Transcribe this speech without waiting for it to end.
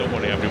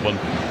Sorry, everyone.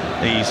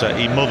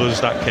 He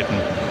mothers that kitten.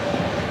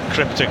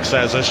 Cryptic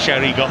says, as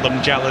Sherry got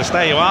them jealous.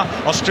 There you are,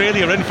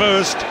 Australia in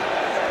first.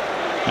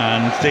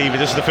 And David,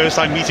 this is the first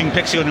time meeting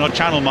Pixie on your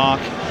channel, Mark.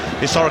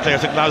 Historically, I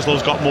think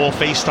Laszlo's got more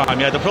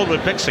FaceTime. Yeah, the problem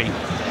with Pixie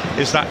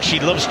is that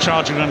she loves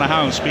charging around the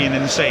house, being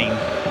insane,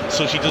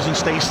 so she doesn't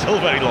stay still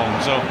very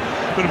long. So,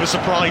 a bit of a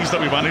surprise that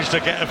we managed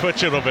to get a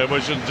picture of it,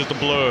 which is just a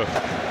blur.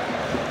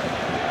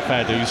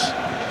 Fair dues.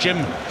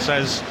 Jim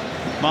says,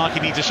 Mark,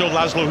 you need to show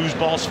Laszlo who's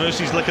boss first.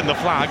 He's licking the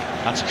flag.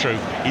 That's true.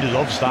 He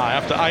loves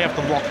that. I have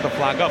to lock the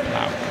flag up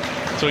now,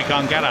 so he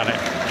can't get at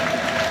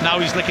it. Now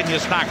he's licking your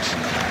snacks.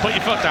 Put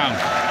your foot down.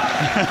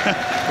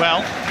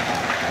 Well,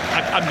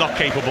 I'm not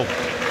capable.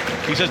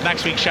 He says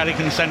next week Sherry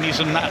can send you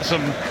some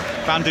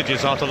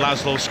bandages after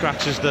Laszlo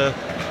scratches the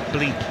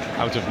bleep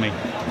out of me.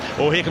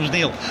 Oh, here comes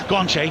Neil. Go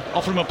on, Che.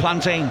 Offer him a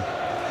plantain.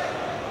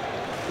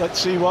 Let's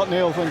see what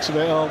Neil thinks of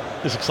it all.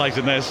 It's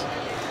exciting, this.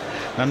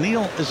 Now,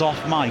 Neil is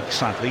off mic,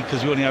 sadly,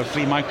 because we only have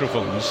 3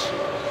 microphones.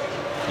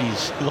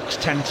 He looks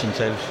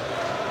tentative.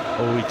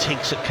 Oh, he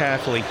takes it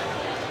carefully.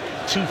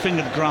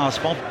 2-fingered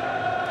grasp of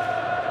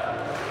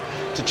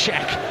to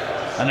check,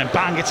 and then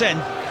bang, it's in.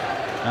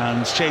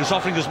 And Che's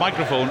offering his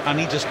microphone, and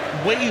he just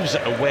waves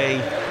it away.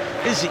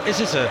 Is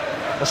it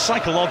a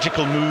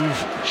psychological move,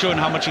 showing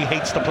how much he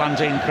hates the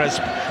plantain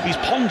crisp? He's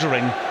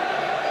pondering.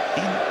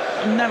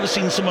 I've never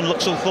seen someone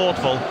look so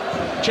thoughtful.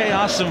 Che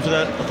asks him for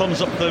the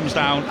thumbs up, thumbs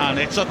down, and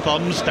it's a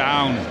thumbs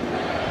down.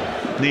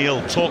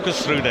 Neil, talk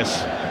us through this.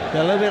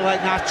 They're a little bit like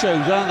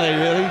nachos, aren't they,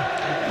 really?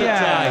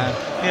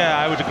 Yeah,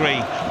 I would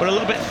agree. But a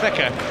little bit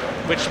thicker,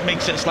 which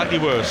makes it slightly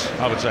worse,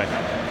 I would say.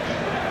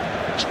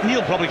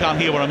 Neil probably can't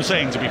hear what I'm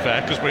saying, to be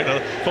fair, because we're in a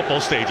football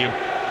stadium.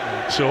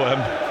 So,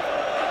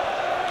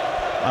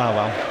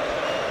 well.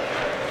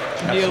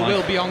 Neil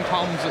will be on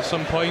comms at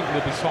some point.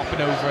 We'll be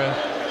swapping over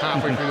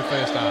halfway through the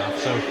first half.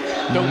 So,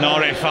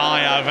 not if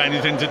I have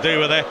anything to do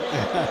with it.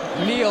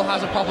 Neil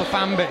has a proper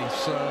fan base,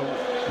 so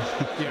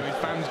his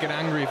fans get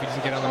angry if he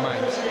doesn't get on the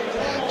mic.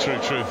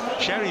 True.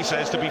 Sherry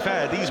says, to be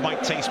fair, these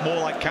might taste more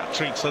like cat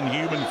treats than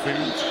human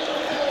food.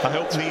 I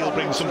hope Neil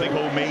brings something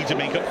homemade to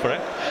make up for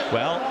it.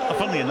 Well,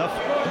 funnily enough,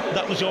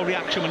 that was your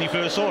reaction when you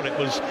first saw it,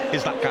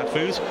 is that cat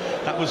food?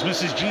 That was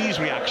Mrs. G's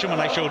reaction when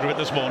I showed her it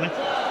this morning.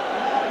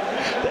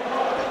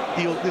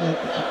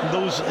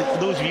 Those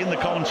of you in the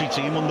commentary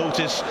team will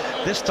notice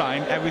this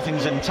time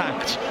everything's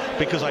intact,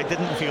 because I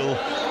didn't feel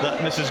that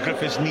Mrs.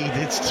 Griffiths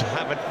needed to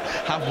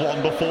have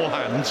one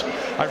beforehand.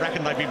 I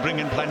reckon I'd be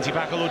bringing plenty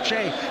back, although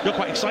Che, you're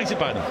quite excited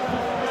by them.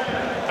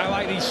 I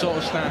like these sort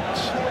of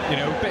snacks,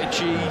 a bit of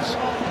cheese,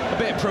 a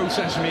bit of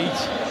processed meat,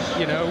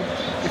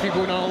 if you're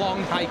going on a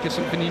long hike or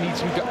something, you need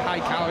some high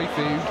calorie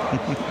food.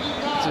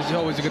 So it's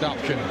always a good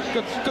option.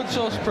 Good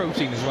source of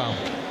protein as well.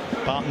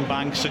 Barton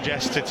Bank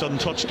suggests it's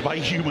untouched by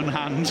human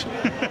hand.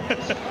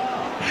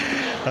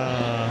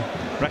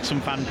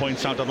 Wrexham fan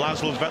points out that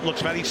Laszlo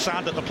looks very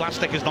sad that the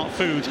plastic is not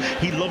food.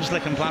 He loves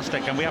licking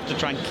plastic, and we have to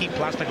try and keep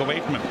plastic away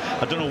from him.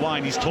 I don't know why,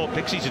 and he's taught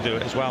Pixie to do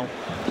it as well.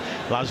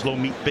 Laszlo,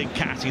 meet big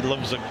cat. He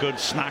loves a good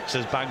snack,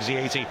 says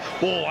Bagsy80.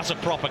 Oh, that's a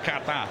proper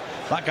cat,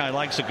 that guy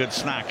likes a good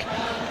snack.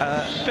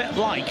 A bit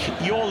like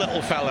your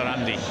little fella,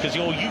 Andy, because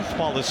your youth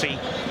policy,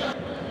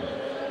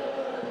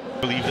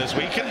 believe this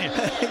week, can you?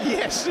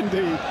 Yes,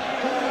 indeed.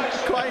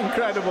 Quite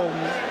incredible.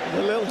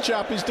 The little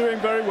chap is doing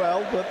very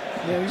well, but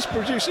he's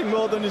producing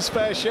more than his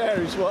fair share,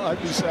 is what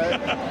I'd be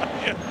saying.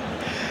 Yeah.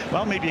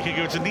 Well, maybe you could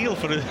go to Neil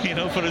for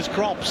his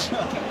crops.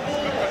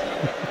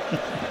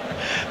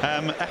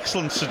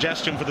 Excellent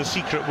suggestion for the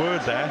secret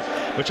word there,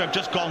 which I've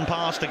just gone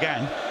past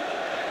again.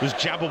 It was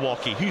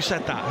Jabberwocky. Who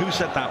said that?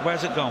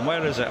 Where's it gone?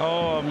 Where is it?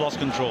 Oh, I've lost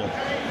control.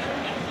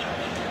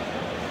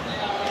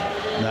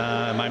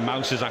 Nah, my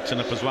mouse is acting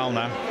up as well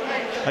now.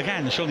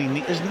 Again, surely,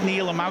 isn't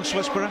Neil a mouse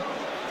whisperer?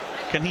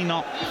 Can he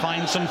not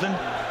find something?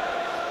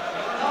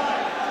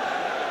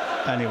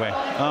 Anyway,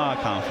 I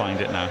can't find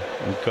it now.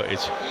 I've got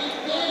it.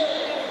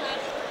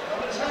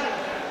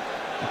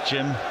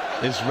 Jim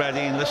is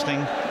ready and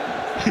listening.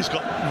 He's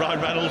got Ryan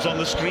Reynolds on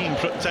the screen.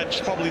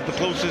 Probably the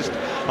closest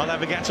I'll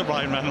ever get to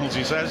Ryan Reynolds,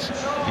 he says.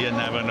 You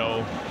never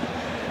know.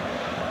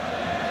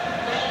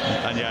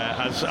 And yeah,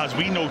 as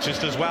we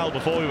noticed as well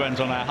before we went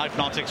on our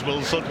Hypnotics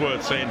Will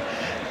Sudworth saying,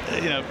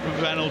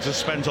 Reynolds has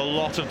spent a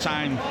lot of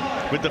time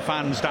with the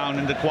fans down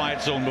in the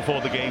quiet zone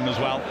before the game as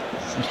well,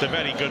 which they're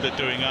very good at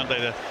doing, aren't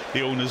they,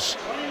 the owners?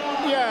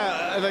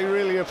 Yeah, they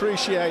really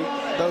appreciate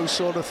those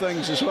sort of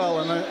things as well,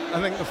 and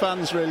I think the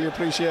fans really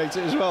appreciate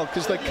it as well,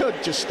 because they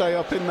could just stay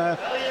up in their,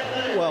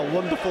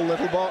 wonderful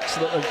little box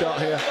that they've got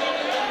here.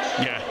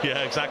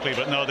 Yeah, exactly.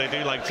 But no, they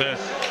do like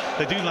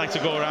to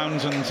go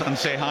around and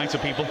say hi to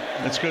people.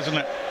 It's good, isn't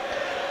it?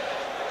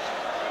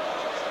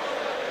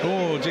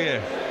 Oh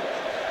dear.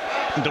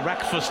 The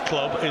Breakfast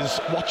Club is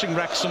watching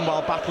Wrexham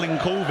while battling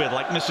COVID,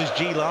 like Mrs.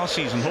 G last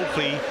season.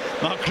 Hopefully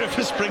Mark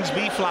Griffiths brings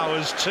me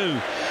flowers too.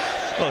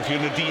 Well, if you're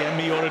going to DM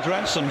me your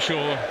address, I'm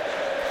sure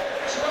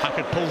I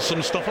could pull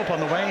some stuff up on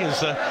the way as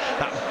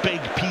that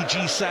big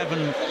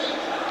PG7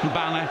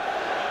 banner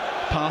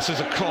passes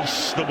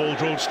across the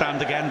Wold Road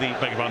stand again, the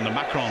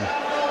Macron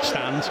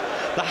stand.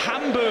 The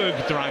Hamburg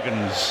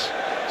Dragons,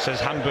 says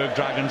Hamburg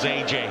Dragons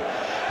AJ.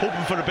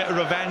 Hoping for a bit of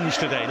revenge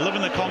today.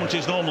 Loving the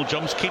commentary's normal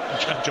jumps. Keep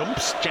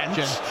jumps,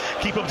 gents.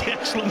 Keep up the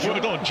excellent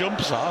work. Oh,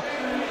 jumps are.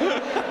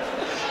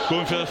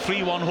 Going for a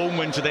 3-1 home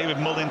win today with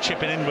Mullin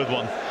chipping in with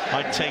one.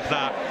 I'd take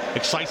that.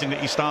 Exciting that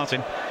he's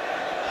starting.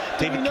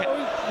 David,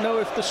 know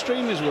if the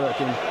stream is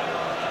working?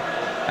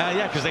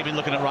 Yeah, because they've been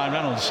looking at Ryan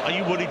Reynolds. Are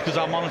you worried because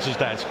our monitor's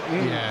dead?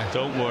 Yeah.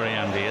 Don't worry,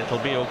 Andy. It'll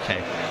be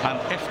okay. And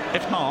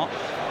if not,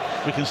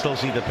 we can still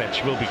see the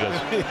pitch. We'll be good.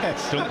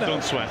 Yes,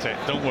 Don't sweat it.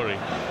 Don't worry.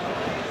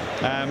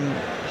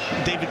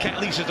 David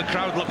Ketley says the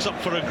crowd looks up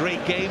for a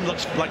great game.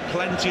 Looks like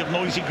plenty of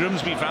noisy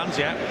Grimsby fans.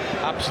 Yeah,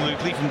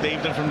 absolutely. From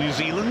David and from New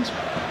Zealand.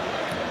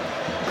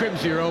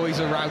 Grimsby are always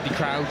a rowdy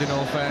crowd, in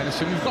all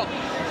fairness, and we've got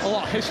a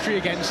lot of history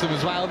against them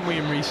as well, haven't we,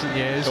 in recent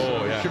years?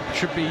 Oh, yeah.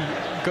 Should be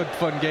a good,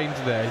 fun game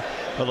today.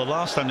 Well, the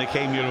last time they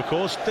came here, of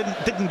course,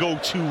 didn't go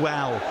too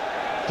well,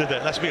 did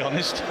it? Let's be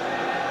honest.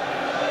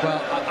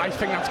 Well, I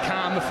think that's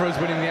karma for us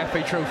winning the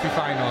FA Trophy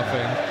final, I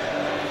think.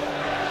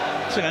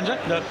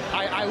 No.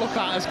 I look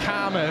at it as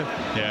karma,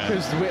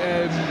 because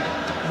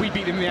we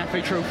beat them in the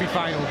FA Trophy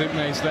final, didn't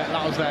they? So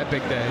that was their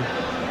big day.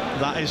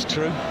 That is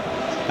true.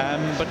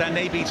 But then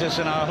they beat us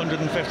in our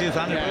 150th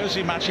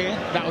anniversary match here.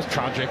 That was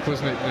tragic,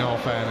 wasn't it, in all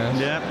fairness?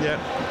 Yeah.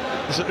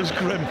 It was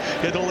grim.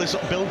 They had all this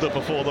build-up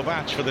before the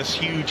match for this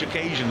huge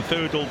occasion,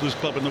 third oldest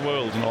club in the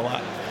world and all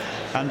that.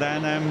 And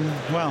then,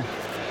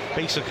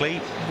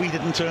 basically, we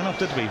didn't turn up,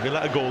 did we? We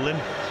let a goal in,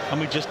 and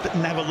we just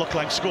never looked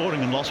like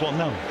scoring and lost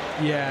 1-0.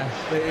 Yeah,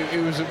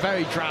 it was a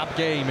very drab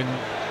game,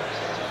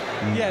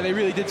 and yeah, they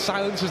really did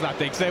silence us that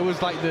day, because there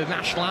was like the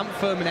national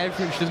anthem and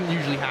everything, which doesn't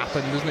usually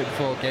happen, doesn't it,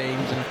 before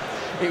games, and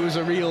it was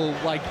a real,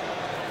 like,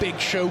 big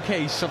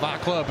showcase of our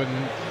club,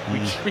 and we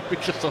were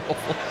just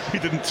awful. We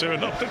didn't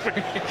turn up, did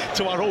we?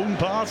 To our own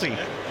party.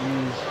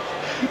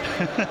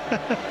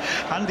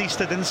 Andy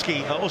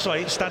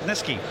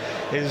Stadniski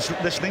is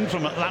listening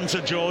from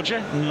Atlanta,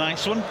 Georgia.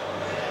 Nice one.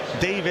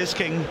 Dave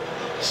Isking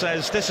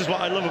says, this is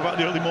what I love about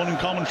the early morning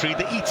commentary,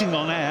 the eating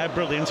on air,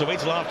 brilliant. So wait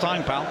till half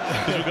time, pal,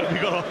 because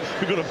we've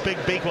got a big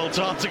Bakewell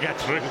tart to get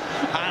through,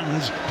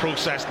 and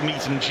processed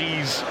meat and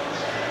cheese.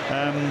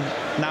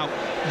 Now,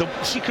 the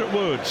secret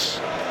words: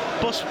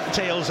 bus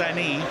tails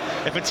NE.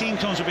 If a team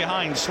comes from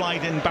behind,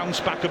 slide in bounce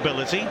back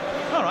ability.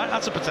 All right,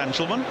 that's a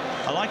potential one.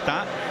 I like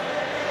that.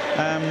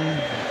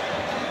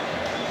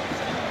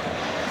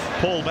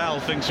 Paul Bell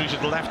thinks we should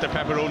have left the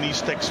pepperoni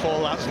sticks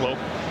fall that slow.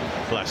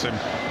 Bless him.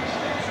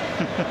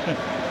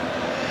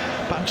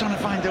 But I'm trying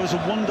to find, there was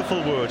a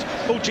wonderful word.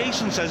 Oh,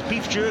 Jason says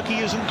beef jerky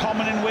isn't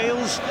common in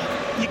Wales.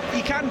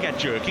 You can get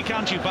jerky,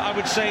 can't you? But I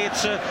would say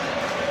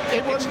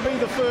it wouldn't be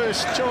the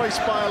first choice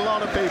by a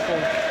lot of people.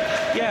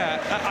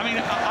 Yeah, I mean,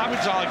 I would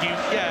argue,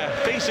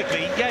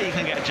 basically, you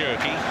can get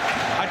jerky.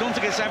 I don't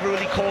think it's ever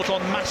really caught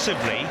on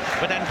massively,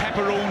 but then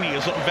pepperoni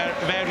is a sort of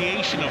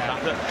variation of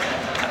that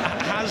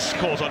has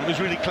caught on. It was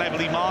really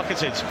cleverly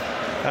marketed.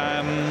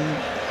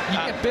 You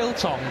get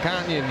built on,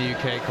 can't you, in the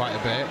UK quite a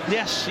bit?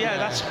 Yes,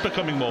 that's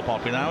becoming more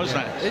popular now, isn't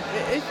it?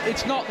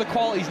 It's not, the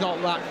quality's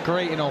not that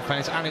great in all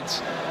fairness, and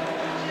it's...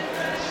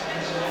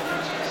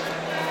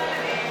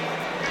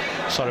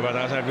 Sorry about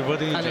that,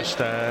 everybody. And just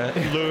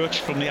Lurch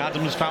from the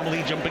Addams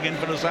family jumping in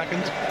for a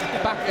second.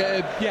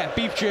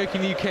 Beef jerky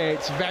in the UK,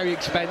 it's very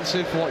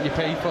expensive for what you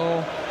pay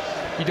for.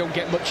 You don't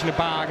get much in a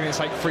bag, and it's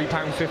like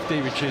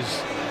 £3.50, which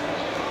is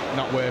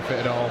not worth it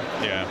at all.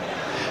 Yeah.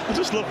 I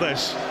just love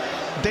this.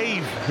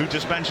 Dave, who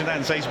just mentioned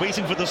then, says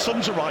waiting for the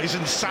sun to rise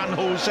in San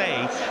Jose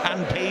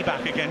and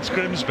payback against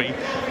Grimsby.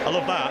 I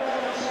love that.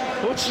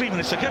 Oh, it's 3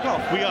 minutes to kick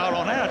off. We are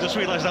on air. I just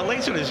realised that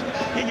later is.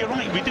 Yeah, you're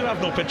right. We do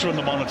have no picture on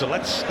the monitor.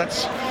 Let's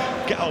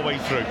get our way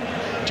through.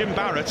 Jim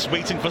Barrett's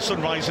waiting for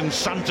sunrise in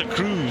Santa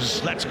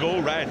Cruz. Let's go,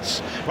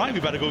 Reds. Right,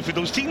 we better go through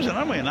those teams then,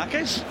 aren't we, in that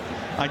case?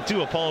 I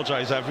do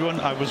apologise, everyone.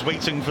 I was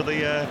waiting for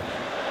the...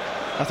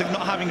 I think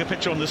not having a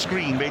picture on the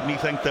screen made me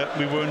think that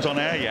we weren't on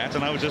air yet,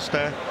 and I was just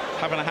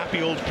having a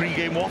happy old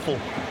pre-game waffle.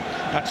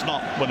 That's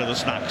not one of the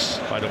snacks,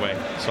 by the way.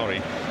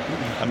 Sorry.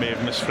 I may have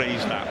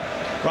misphrased that.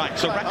 Right,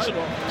 so Wrexham...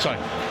 Sorry.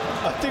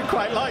 I do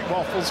quite like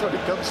waffles when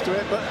it comes to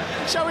it, but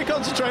shall we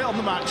concentrate on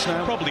the match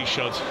now? Probably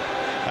should.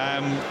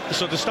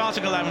 So the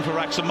starting 11 for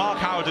Wrexham: Mark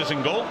Howard is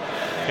in goal.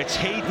 It's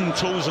Hayden,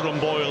 Tozer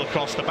and Boyle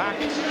across the back.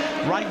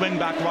 Right wing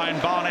back Ryan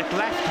Barnett.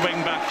 Left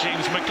wing back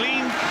James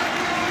McLean.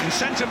 In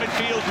centre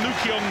midfield Luke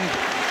Young,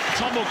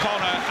 Tom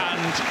O'Connor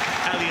and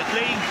Elliot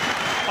Lee.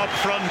 Up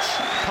front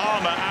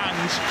Palmer,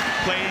 and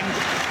playing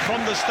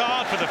from the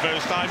start for the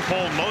first time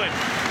Paul Mullin.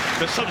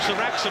 The subs for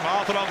Wrexham: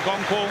 Arthur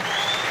Okonkwo,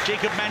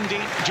 Jacob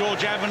Mendy,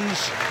 George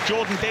Evans,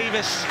 Jordan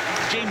Davis,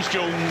 James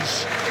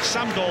Jones,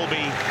 Sam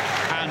Dalby,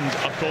 and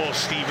of course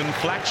Stephen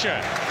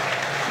Fletcher.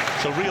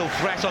 It's a real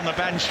threat on the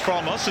bench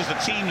from us as the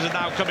teams are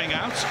now coming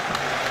out.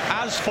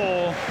 As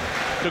for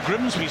the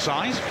Grimsby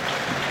side,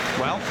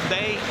 well,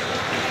 they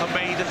have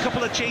made a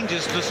couple of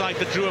changes to the side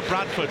that drew at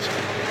Bradford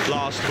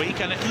last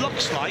week, and it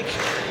looks like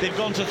they've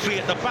gone to 3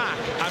 at the back.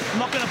 I'm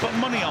not going to put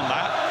money on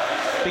that,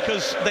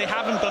 because they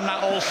haven't done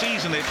that all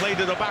season. They played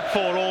at a back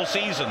 4 all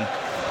season.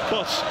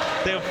 But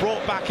they've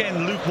brought back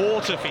in Luke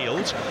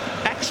Waterfield,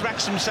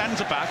 ex-Wrexham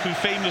centre-back, who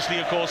famously,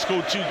 of course,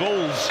 scored 2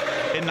 goals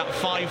in that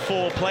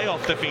 5-4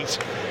 playoff defeat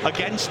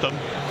against them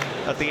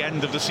at the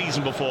end of the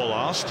season before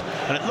last.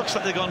 And it looks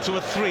like they've gone to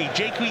a 3.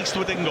 Jake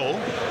Eastwood in goal.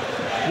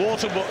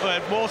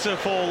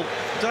 Waterfall,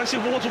 did I say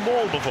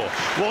Waterwall before?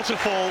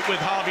 Waterfall with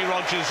Harvey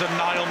Rogers and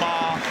Niall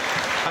Marr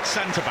at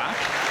centre-back.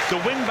 The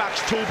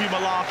wing-backs, Toby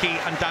Malarkey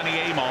and Danny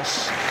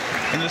Amos.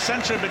 In the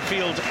centre of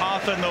midfield,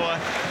 Arthur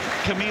Noah,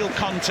 Camille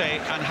Conte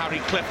and Harry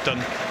Clifton,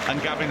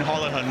 and Gavin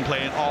Holohan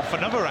playing off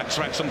another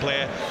ex-Wrexham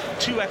player.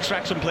 2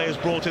 ex-Wrexham players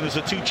brought in as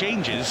the 2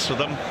 changes for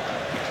them.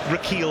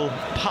 Rakeel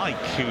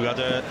Pike, who had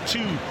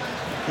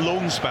 2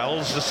 loan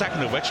spells, the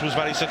second of which was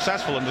very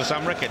successful under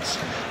Sam Ricketts.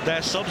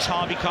 Their subs,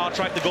 Harvey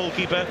Cartwright, the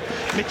goalkeeper,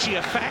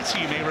 Mitchie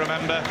Affett, you may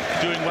remember,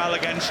 doing well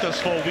against us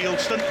for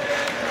Wealdstone,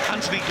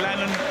 Anthony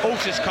Glennon,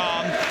 Otis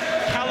Khan,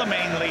 Callum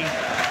Ainley,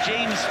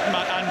 James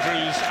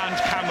Andrews and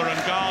Cameron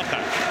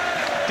Gardner.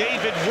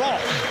 David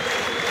Rock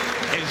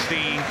is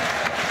the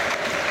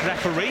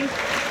referee,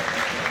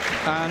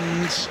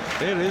 and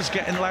it is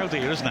getting loud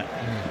here, isn't it?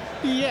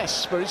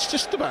 Yes, but it's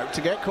just about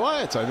to get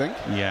quiet, I think.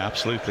 Yeah,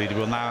 absolutely.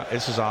 Well, now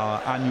this is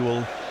our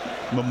annual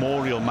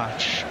memorial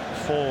match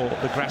for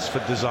the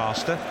Gresford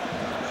disaster.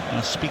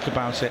 I'll speak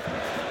about it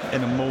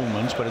in a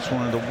moment, but it's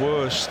one of the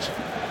worst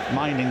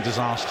mining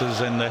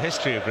disasters in the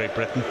history of Great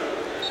Britain,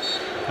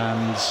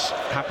 and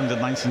happened in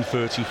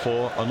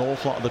 1934. An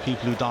awful lot of the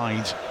people who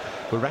died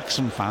were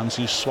Wrexham fans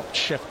who swapped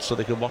shifts so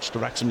they could watch the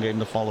Wrexham game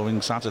the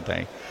following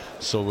Saturday.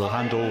 So we'll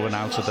hand over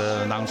now to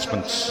the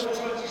announcements.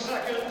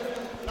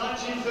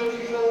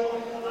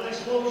 1934, an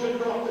explosion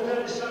rocked the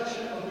dead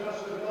section of the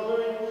Gresford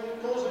Gallery,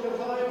 causing a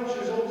fire which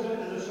resulted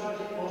in the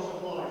tragic loss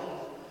of life.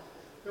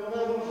 There were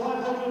more than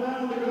 500 men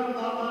on the ground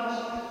that night,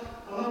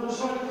 and on the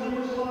site of the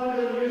Woodslide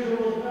and the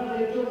usual was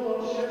many had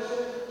doubled on shifts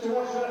to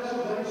watch Wrexham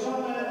play so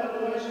many at the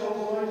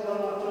racecourse later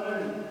that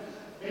afternoon.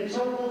 In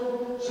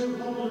total,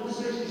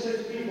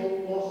 266 people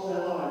lost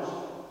their lives.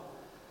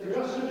 The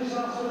Gresford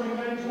disaster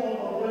remains one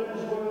of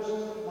Britain's worst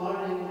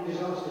mining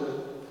disasters.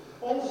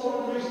 Also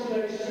in recent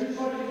days, 2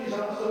 tragic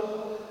disasters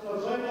have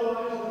claimed the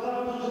lives of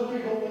thousands of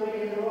people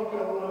living in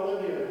Morocco and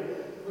Libya,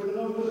 with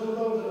the numbers of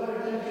those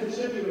affected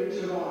continuing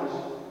to rise.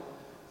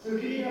 Through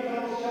the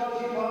EFL's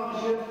charity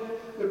partnership,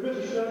 the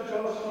British Red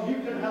Cross, you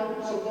can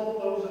help support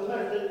those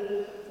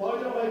affected by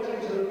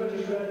donating to the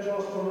British Red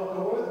Cross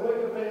Morocco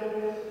Earthquake Appeal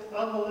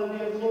and the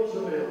Libya Floods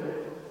Appeal.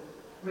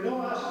 We know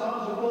our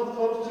fans of both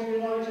clubs to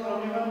unite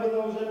and remember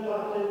those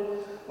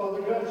impacted by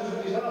the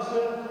Gresford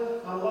disaster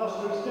and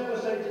last week's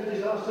devastating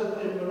disaster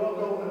in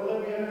Morocco and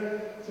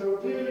Libya through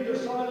a period of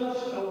silence,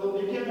 and will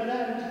begin and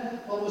end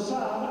on the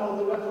sound of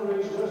the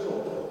referee's whistle.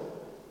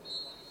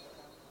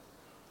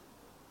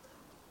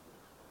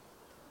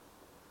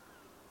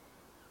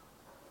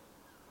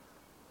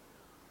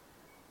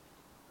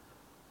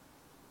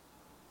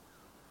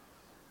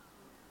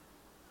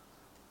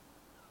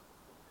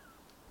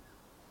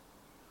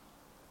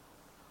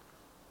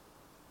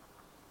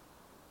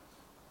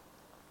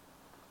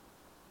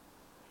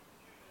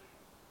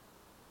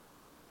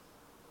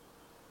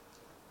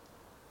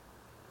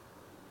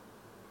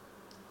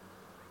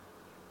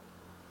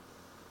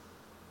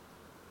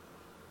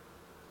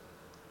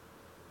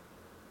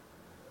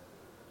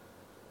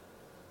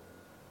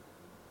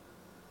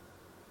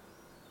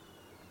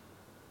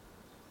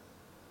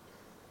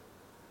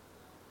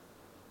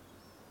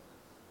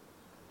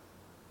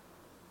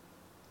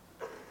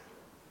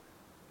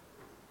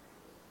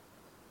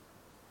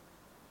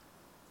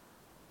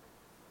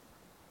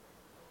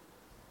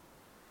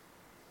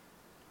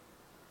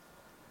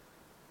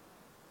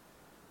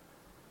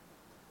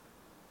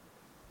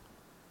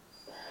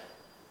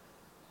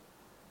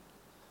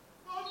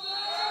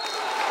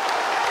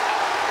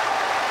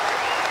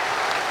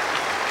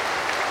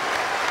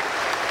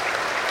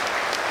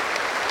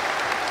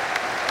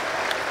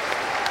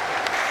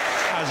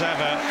 As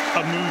ever,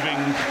 a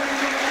moving,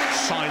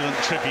 silent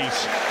tribute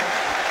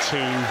to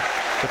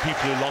the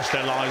people who lost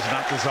their lives in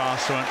that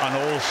disaster, and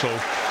also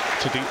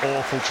to the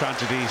awful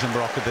tragedies in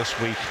Morocco this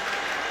week.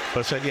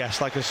 But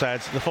yes, like I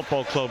said, the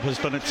football club has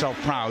done itself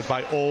proud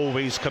by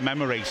always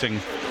commemorating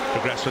the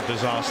Gresford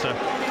disaster,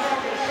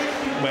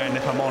 when,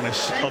 if I'm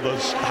honest,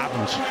 others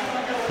haven't.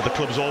 But the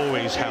club's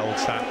always held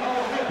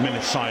that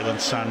minute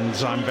silence, and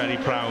I'm very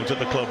proud that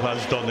the club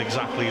has done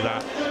exactly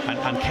that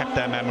and kept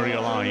their memory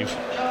alive.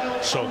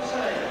 So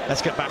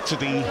let's get back to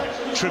the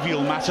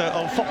trivial matter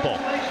of football.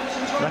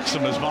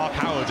 Wrexham, as Mark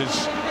Howard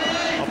is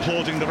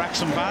applauding the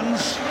Wrexham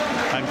fans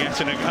and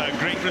getting a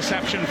great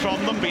reception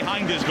from them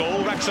behind his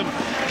goal. Wrexham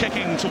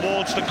kicking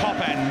towards the Kop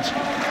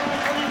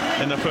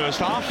end in the first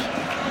half,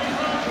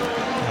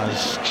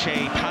 as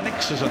Che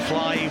panics as a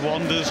fly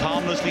wanders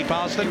harmlessly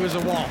past him. It was a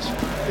wasp.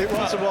 It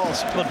was a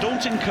wasp. Well,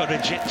 don't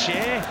encourage it,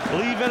 Che.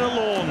 Leave it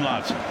alone,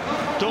 lad.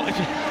 Don't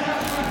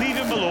leave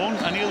him alone,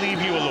 and he'll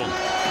leave you alone.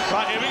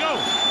 Right, here we go.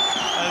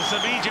 As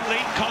immediately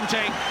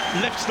Conte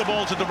lifts the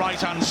ball to the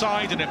right-hand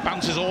side, and it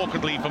bounces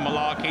awkwardly from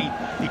Malarkey.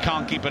 He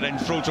can't keep it in.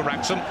 Throw to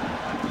Wrexham.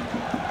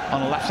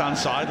 on the left-hand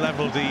side,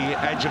 level the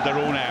edge of their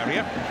own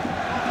area.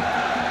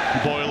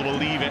 Boyle will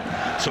leave it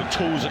so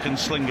Tozer can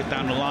sling it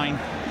down the line.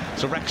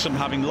 So Wrexham,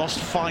 having lost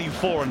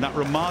 5-4 in that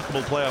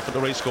remarkable play-off at the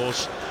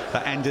racecourse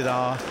that ended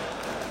the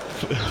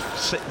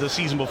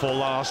season before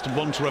last,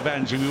 want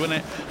revenge, and we win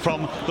it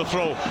from the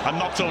throw, and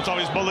knocked out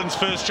is Mullins'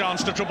 first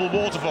chance to trouble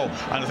Waterfall,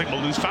 and I think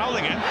Mullins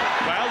fouling it.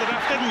 Well, the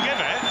ref didn't give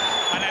it,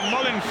 and then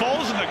Mullin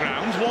falls on the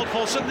ground.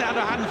 Waterfall certainly had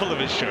a handful of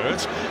his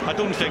shirt. I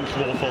don't think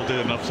Waterfall did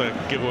enough to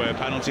give away a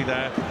penalty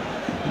there.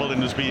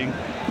 Mullin was being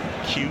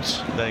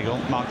cute. There you go,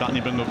 Mark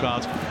Anthony bingo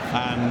card,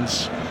 and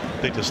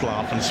they just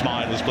laugh and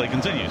smile as play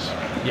continues.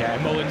 Yeah,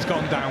 Mullin's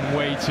gone down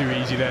way too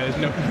easy there.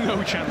 There's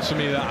no chance for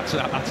me that's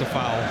a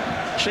foul.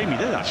 Shame he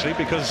did, actually,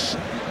 because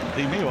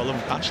he may well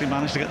have actually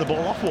managed to get the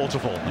ball off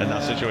Waterfall in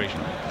that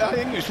situation. I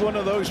think it's one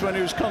of those when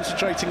he was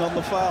concentrating on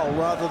the foul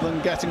rather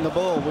than getting the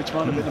ball, which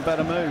might have been a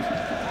better move.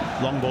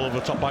 Long ball over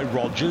the top by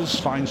Rodgers,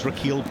 finds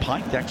Rakeal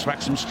Pike, the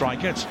ex-Wrexham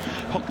striker. It's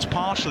hooked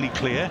partially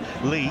clear.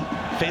 Lee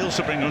fails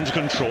to bring it under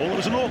control. It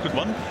was an awkward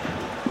one,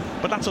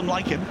 but that's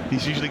unlike him.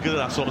 He's usually good at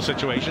that sort of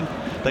situation.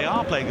 They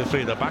are playing the three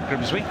at the back,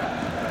 Grimsby,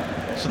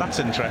 so that's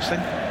interesting.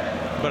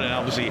 But then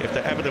obviously, if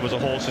there was a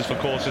horses for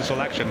courses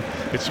selection,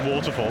 it's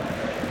Waterfall.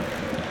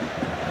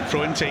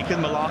 Throw in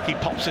taken,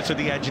 Malarkey pops it to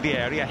the edge of the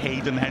area,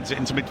 Hayden heads it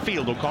into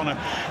midfield. O'Connor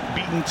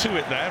beaten to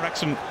it there.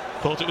 Wrexham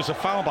thought it was a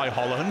foul by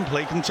Holohan.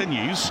 Play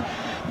continues,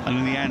 and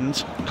in the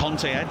end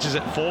Conte edges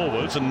it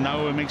forwards, and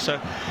now it makes a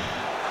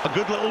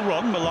good little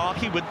run.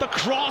 Malarkey with the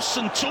cross,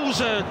 and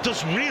Tozer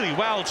does really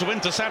well to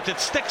intercept it.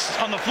 Sticks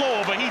on the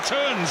floor, but he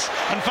turns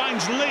and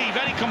finds Lee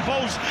very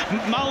composed.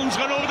 Mullen's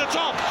gone over the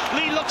top.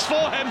 Lee looks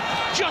for him,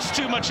 just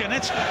too much in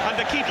it, and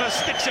the keeper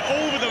sticks it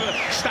over the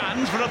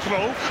stand for a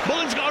throw.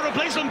 Mullen's got a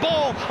replacement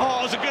ball. Oh,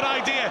 it was a good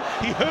idea.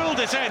 He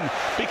hurled it in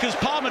because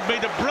Palmer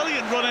made a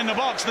brilliant run in the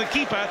box. The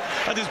keeper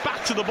had his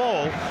back to the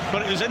ball,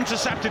 but it was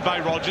intercepted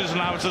by Rodgers, and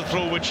now it's a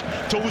throw which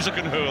Tozer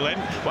can hurl in.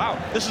 Wow,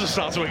 this is the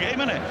start of a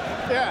game, isn't it?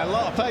 Yeah, a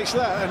lot of pace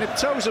there, and if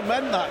Tozer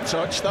meant that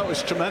touch, that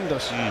was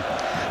tremendous.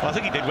 Well, I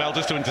think he did well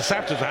just to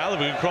intercept. It was a hell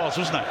of a good cross,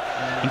 wasn't it?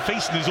 And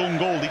facing his own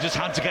goal, he just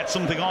had to get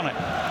something on it.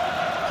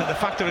 So the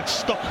fact that it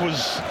stuck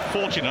was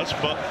fortunate,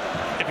 but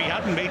if he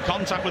hadn't made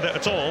contact with it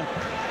at all,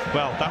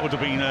 well, that would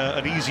have been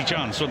an easy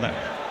chance, wouldn't it?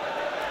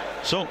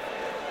 So,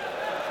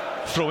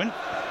 throw in,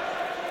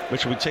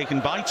 which will be taken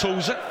by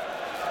Tozer.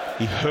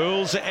 He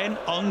hurls it in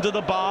under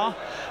the bar.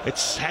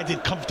 It's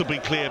headed comfortably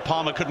clear.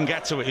 Palmer couldn't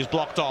get to it. He's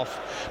blocked off.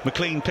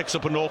 McLean picks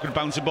up an awkward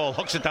bouncing ball,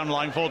 hooks it down the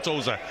line for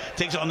Tozer.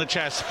 Takes it on the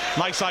chest.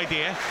 Nice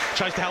idea.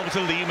 Tries to help it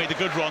to Lee. Made a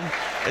good run.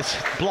 It's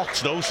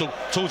blocked though, so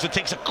Tozer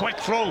takes a quick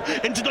throw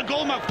into the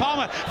goal mouth.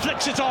 Palmer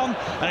flicks it on,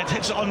 and it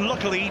hits it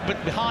unluckily,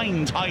 but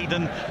behind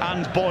Hayden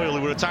and Boyle,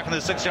 who were attacking the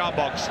 6-yard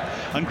box.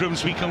 And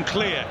Grimsby come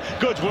clear.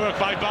 Good work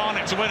by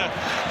Barnett to win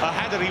a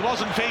header he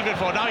wasn't favoured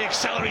for. Now he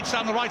accelerates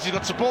down the right. He's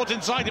got support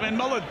inside him in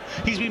Mullen.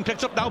 He's been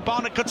picked up now.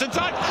 Barnett cuts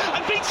inside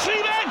and beats 3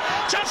 men.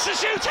 Chance to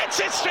shoot. Hits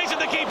it straight at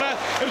the keeper.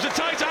 It was a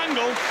tight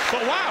angle,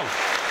 but wow,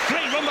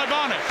 great run by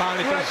Barnett.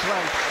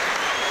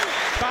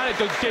 Barnett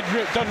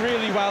done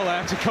really well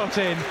there to cut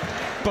in,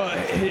 but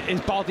his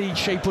body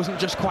shape wasn't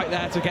just quite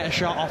there to get a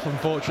shot off,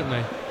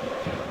 unfortunately.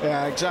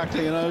 Yeah,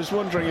 exactly, and I was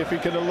wondering if he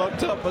could have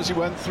looked up as he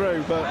went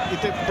through, but he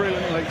did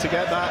brilliantly to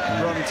get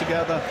that run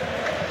together.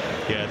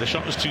 Yeah, the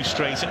shot was too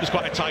straight. It was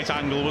quite a tight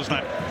angle,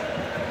 wasn't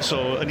it?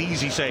 So an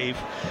easy save.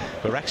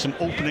 But Wrexham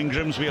opening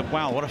Grimsby up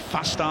well. What a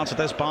fast start at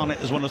this. Barnett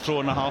has won a throw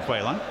on the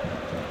halfway line.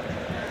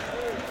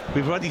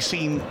 We've already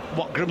seen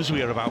what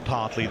Grimsby are about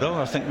partly, though.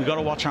 I think we've got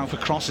to watch out for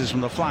crosses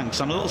from the flanks.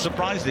 I'm a little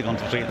surprised they've gone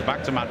to 3 at the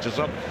back to match us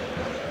up,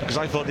 because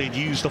I thought they'd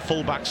use the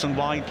full-backs and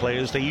wide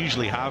players they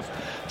usually have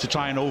to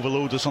try and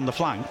overload us on the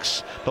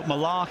flanks. But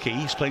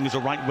Malarkey is playing as a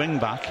right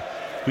wing-back.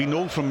 We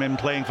know from him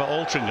playing for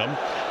Altrincham,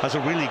 has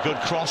a really good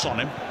cross on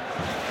him,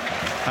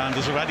 and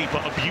has already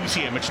put a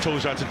beauty in which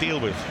Tozer had to deal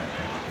with.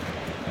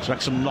 So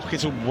Wrexham knock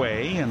it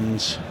away, and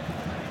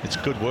it's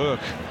good work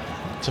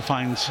to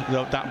find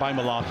that by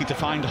Malarkey to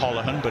find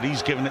Holohan, but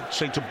he's given it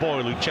straight to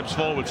Boyle, who chips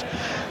forwards.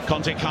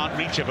 Conte can't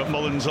reach it, but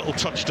Mullen's little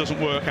touch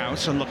doesn't work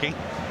out. Unlucky.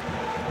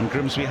 And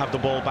Grimsby have the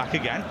ball back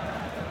again.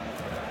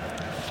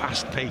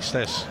 Fast pace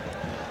this.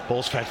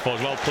 Ball's fed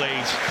forward, well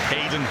played.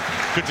 Hayden,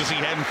 good to see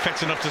him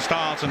fit enough to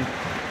start, and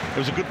it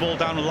was a good ball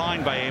down the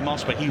line by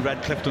Amos, but he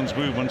read Clifton's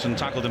movement and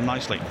tackled him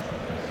nicely.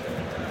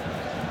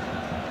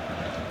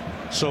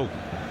 So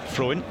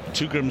throw in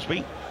to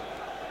Grimsby,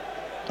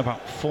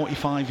 about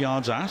 45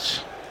 yards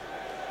out.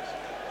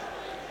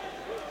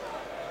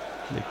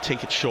 They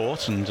take it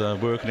short and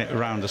working it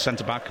around the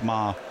centre-back.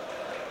 Mar,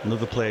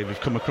 another player we've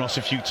come across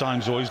a few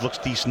times, always looks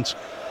decent,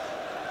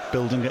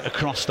 building it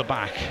across the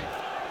back.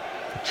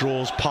 It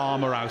draws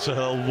Palmer out to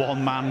her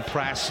one-man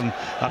press, and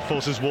that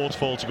forces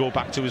Waterfall to go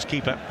back to his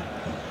keeper.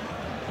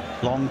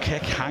 Long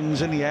kick,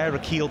 hangs in the air.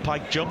 Rakeal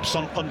Pike jumps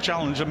on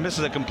unchallenged and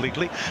misses it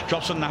completely.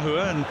 Drops on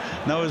Nahua, and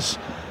Noah's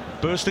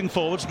bursting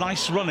forwards.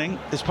 Nice running.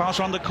 His pass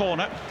around the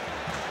corner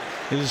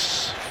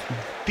is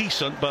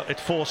decent, but it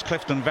forced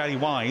Clifton very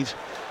wide,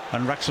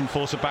 and Wrexham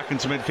force it back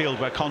into midfield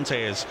where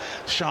Conte is.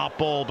 Sharp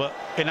ball, but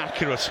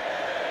inaccurate.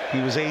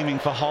 He was aiming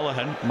for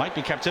Holohan, might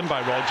be kept in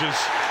by Rogers.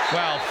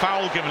 Well,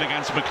 foul given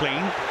against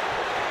McLean.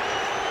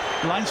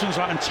 Linesman's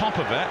right on top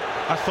of it.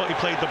 I thought he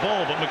played the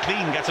ball, but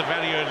McLean gets a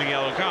very early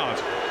yellow card.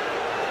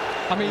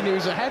 I mean, it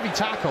was a heavy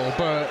tackle,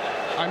 but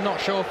I'm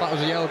not sure if that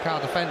was a yellow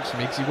card offence for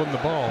me because he won the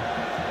ball.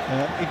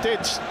 He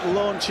did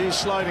launch his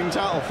sliding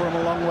tackle from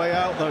a long way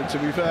out, though, to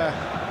be fair.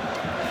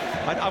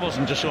 I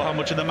wasn't just sure how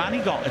much of the man he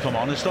got, if I'm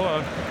honest, though.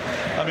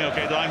 I mean,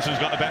 OK, the linesman's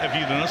got a better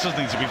view than us, hasn't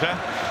he, to be fair?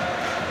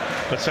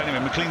 But anyway,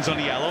 McLean's on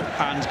a yellow,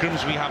 and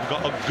Grimsby have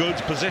got a good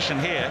position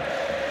here,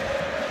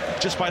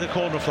 just by the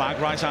corner flag,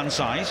 right-hand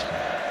side.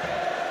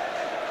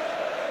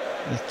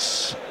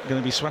 It's going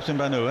to be swept in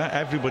by Noah.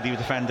 Everybody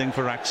defending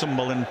for Wrexham.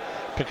 Mullen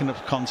picking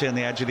up Conte on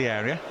the edge of the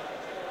area.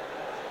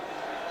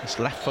 It's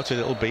left-footed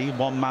it'll be.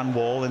 One-man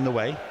wall in the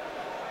way.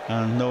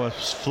 And Noah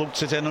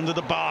floats it in under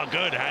the bar.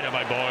 Good header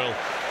by Boyle.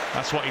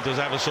 That's what he does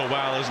ever so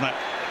well, isn't it?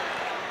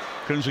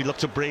 Grimsby look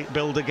to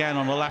build again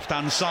on the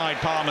left-hand side.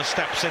 Palmer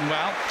steps in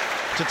well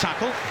to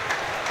tackle.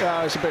 Yeah,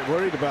 I was a bit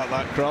worried about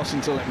that cross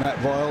until it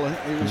met Boyle, and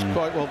he was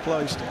quite well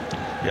placed.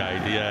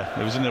 Yeah,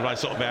 it was in the right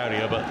sort of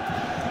area, but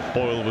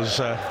Boyle was...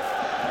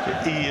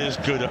 he is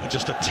good at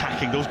just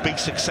attacking those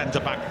basic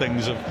centre-back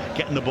things of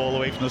getting the ball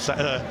away from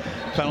the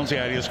penalty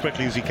area as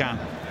quickly as he can.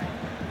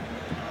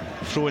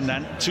 Throw in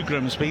then to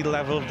Grimsby,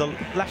 level of the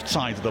left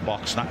side of the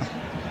box now.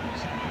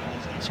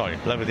 Sorry,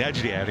 level of the edge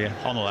of the area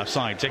on the left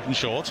side, taken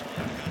short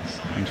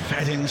and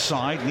fed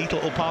inside. Neat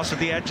little pass at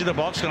the edge of the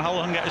box. Can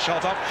Holohan get a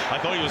shot off? I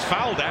thought he was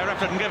fouled there. Ref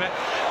didn't give it.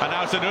 And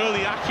now it's an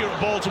early accurate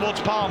ball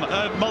towards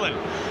Mullen.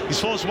 He's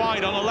forced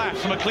wide on the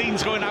left.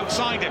 McLean's going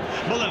outside him.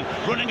 Mullen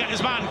running at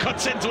his man,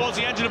 cuts in towards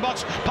the edge of the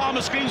box.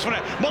 Palmer screams for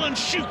it. Mullen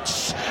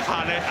shoots,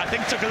 and I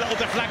think took a little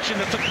deflection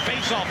that took the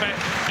face off it.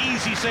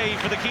 Easy save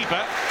for the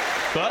keeper,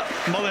 but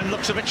Mullen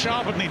looks a bit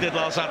sharper than he did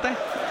last Saturday.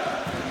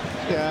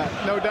 Yeah,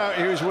 no doubt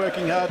he was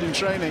working hard in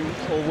training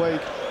all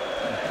week.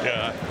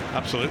 Yeah,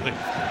 absolutely.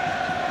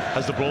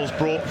 As the ball's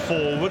brought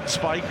forwards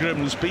by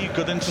Grimsby.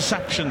 Good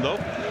interception though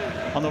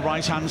on the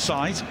right hand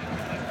side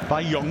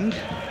by Young.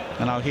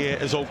 And now here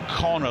is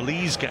O'Connor.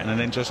 Lee's getting an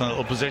interesting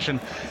little position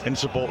in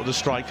support of the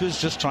strikers,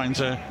 just trying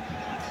to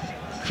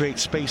create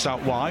space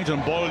out wide,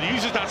 and Boyle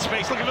uses that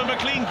space. Looking for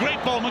McLean.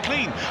 Great ball,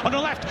 McLean on the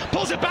left,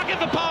 pulls it back in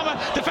for Palmer.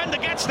 Defender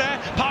gets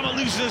there. Palmer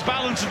loses his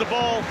balance, and the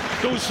ball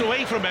goes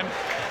away from him,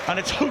 and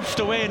it's hoofed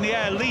away in the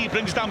air. Lee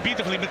brings down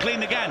beautifully.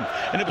 McLean again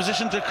in a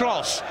position to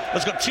cross.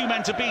 Has got two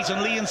men to beat,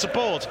 and Lee in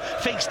support.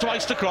 Fakes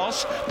twice to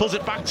cross, pulls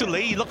it back to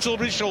Lee. He looks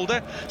over his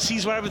shoulder,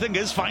 sees where everything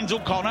is, finds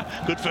O'Connor.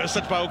 Good first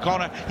touch by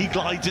O'Connor. He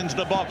glides into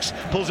the box,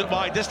 pulls it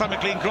wide. This time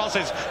McLean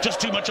crosses.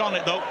 Just too much on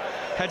it though.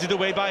 Headed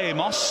away by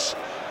Amos.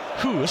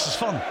 This is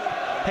fun.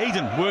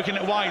 Hayden working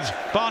it wide.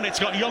 Barnett's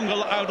got Young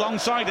out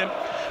alongside him,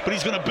 but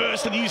he's going to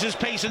burst and use his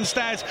pace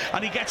instead,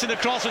 and he gets it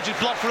across, which is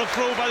blocked for a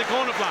throw by the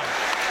corner flag.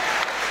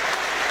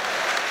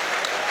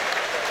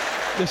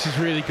 This is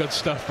really good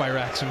stuff by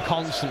Wrexham.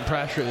 Constant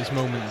pressure at this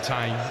moment in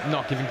time,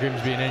 not giving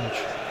Grimsby an inch.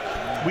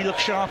 We look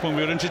sharp when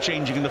we were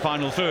interchanging in the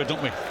final third,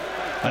 don't we?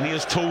 And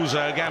here's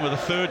Tozer again with a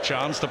third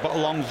chance to put a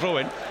long throw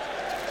in.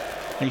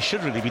 And he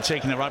should really be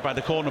taking it right by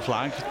the corner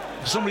flag.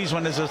 For some reason,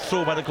 when there's a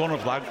throw by the corner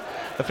flag,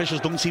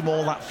 officials don't seem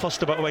all that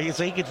fussed about where you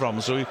take it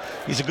from. So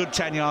he's a good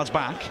 10 yards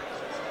back.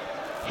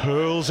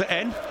 Hurls it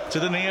in to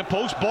the near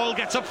post. Boyle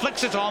gets up,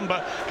 flicks it on,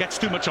 but gets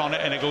too much on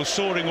it, and it goes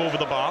soaring over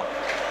the bar.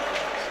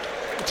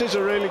 It is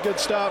a really good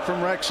start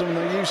from Wrexham.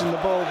 They're using the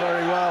ball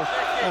very well,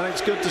 and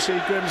it's good to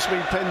see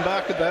Grimsby pin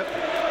back a bit.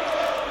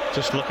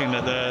 Just looking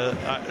at the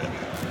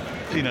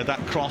that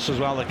cross as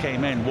well that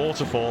came in.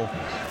 Waterfall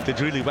did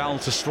really well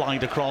to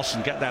slide across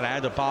and get that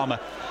ahead of Palmer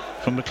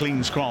from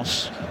McLean's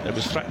cross. It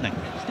was threatening.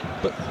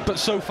 But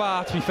so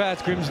far, to be fair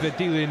to Grimsby, they're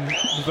dealing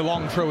with the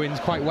long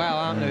throw-ins quite well,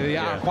 aren't they? They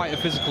are quite a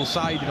physical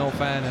side, in all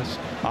fairness.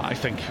 I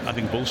think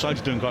both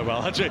sides are doing quite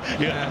well. Actually,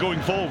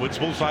 going forwards,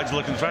 both sides are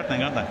looking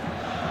threatening, aren't they?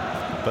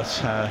 But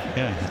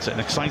it's an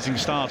exciting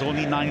start.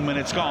 Only 9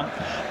 minutes gone.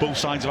 Both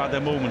sides have had their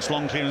moments.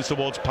 Long clearance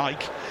towards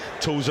Pike.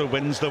 Tozer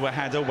wins the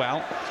header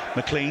well.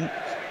 McLean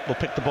will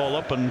pick the ball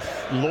up and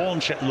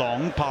launch it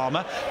long.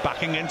 Palmer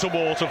backing into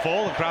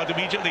Waterfall. The crowd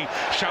immediately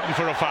shouting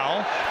for a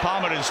foul.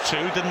 Palmer is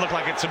two. Didn't look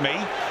like it to me.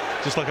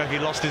 Just looked like he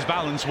lost his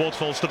balance.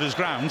 Waterfall stood his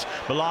ground.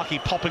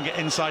 Malarkey popping it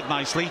inside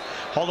nicely.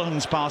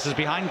 Holohan's passes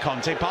behind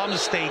Conte. Palmer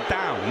stayed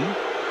down.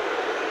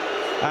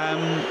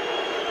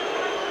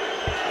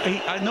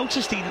 I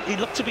noticed he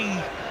looked to be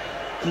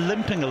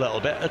limping a little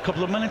bit a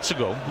couple of minutes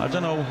ago. I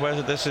don't know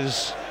whether this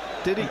is...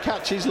 Did he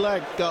catch his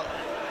leg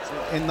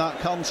in that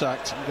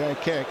contact? Get a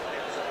kick?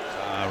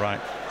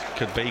 Right.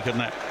 Could be,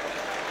 couldn't it?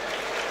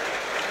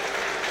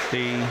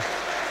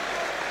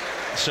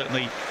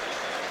 Certainly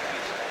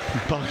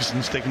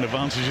Parkinson's taking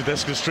advantage of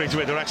this, because straight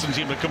away the Wrexham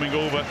team are coming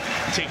over,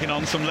 taking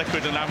on some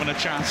liquid and having a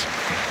chat.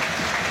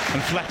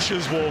 And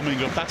Fletcher's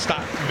warming up. That's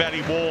that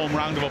very warm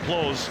round of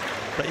applause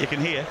that you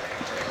can hear.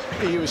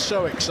 He was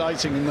so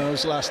exciting in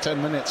those last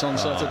 10 minutes on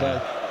Saturday.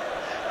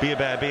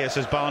 Beer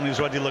says Barney's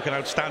already looking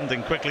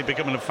outstanding, quickly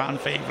becoming a fan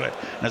favourite.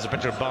 There's a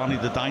picture of Barney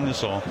the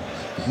dinosaur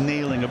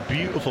nailing a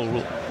beautiful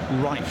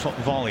right foot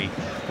volley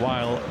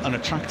while an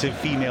attractive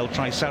female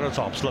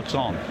Triceratops looks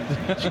on.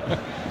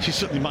 She's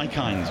certainly my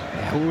kind.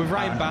 Yeah, well, with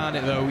Ryan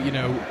Barnett, though, you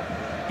know,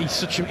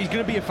 he's going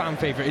to be a fan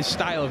favourite. His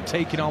style of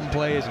taking on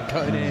players and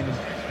cutting in,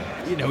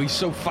 and, you know, he's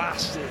so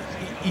fast.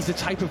 He's the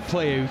type of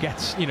player who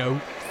gets, you know,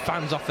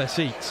 fans off their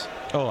seats.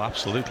 Oh,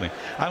 absolutely.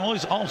 I'm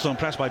always also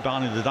impressed by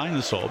Barney the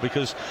dinosaur,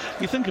 because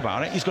you think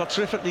about it, he's got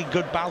terrifically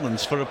good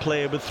balance for a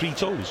player with 3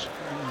 toes.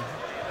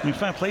 I mean,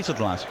 fair play to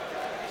the lad.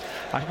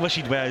 I wish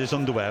he'd wear his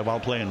underwear while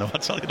playing, though.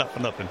 I'll tell you that for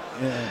nothing.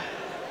 Yeah.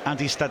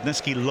 Andy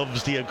Stadnicki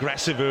loves the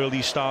aggressive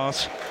early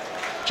start.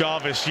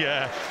 Jarvis,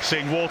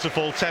 saying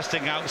Waterfall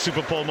testing out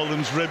Super Paul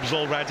Mullen's ribs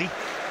already.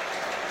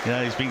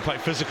 Yeah, he's been quite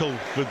physical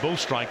with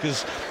both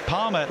strikers.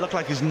 Palmer, it looked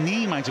like his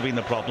knee might have been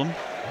the problem.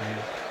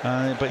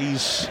 But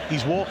he's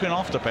walking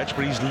off the pitch,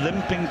 but he's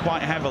limping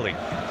quite heavily.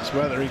 It's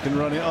whether he can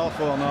run it off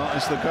or not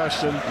is the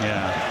question.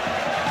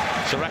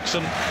 Yeah. So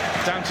Wrexham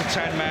down to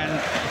 10 men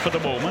for the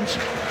moment.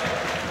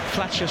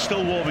 Fletcher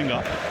still warming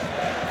up,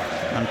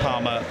 and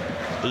Palmer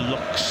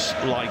looks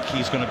like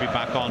he's going to be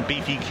back on.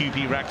 Beefy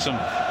QP Wrexham,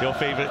 your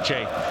favourite,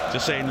 Jay,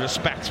 just saying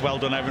respect, well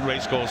done Evan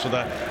Racecourse for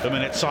the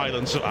minute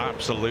silence.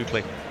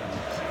 Absolutely.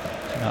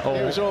 It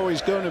was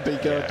always going to be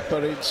good,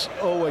 but it's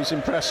always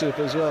impressive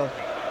as well.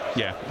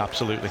 Yeah,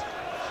 absolutely.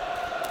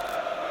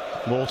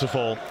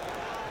 Waterfall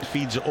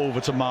feeds it over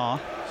to Marr.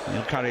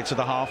 He'll carry it to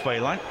the halfway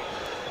line.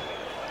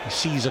 He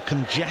sees a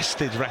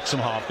congested Wrexham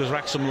half because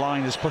Wrexham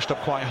line is pushed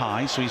up quite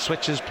high, so he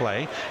switches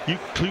play.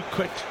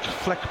 Quick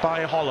flick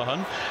by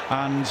Holohan,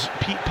 and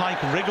Pete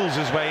Pike wriggles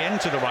his way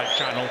into the right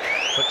channel,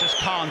 but just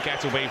can't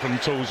get away from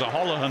Tozer.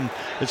 Holohan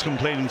is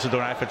complaining to the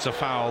ref it's a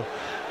foul.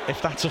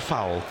 If that's a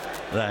foul,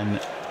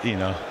 then, you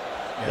know,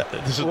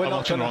 this is we're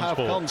not going to have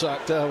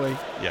contact, are we?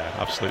 Yeah,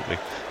 absolutely.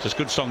 Just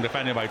good strong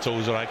defending by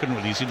Tozer. I couldn't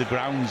really see the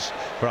grounds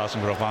for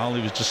asking for a foul.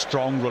 He was just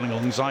strong running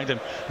alongside him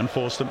and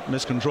forced him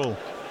miscontrol.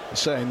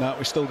 Saying that,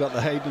 we still got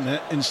the Hayden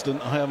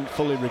incident I haven't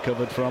fully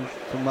recovered from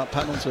that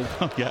penalty.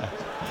 Yeah,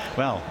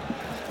 well,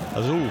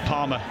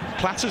 Palmer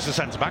clatters the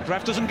centre-back.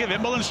 Ref doesn't give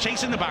it. Mullen's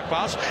chasing the back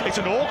pass. It's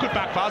an awkward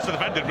back pass. The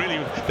defender,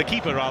 really, the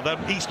keeper rather,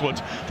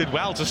 Eastwood, did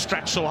well to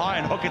stretch so high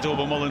and hook it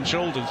over Mullen's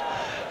shoulders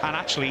and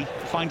actually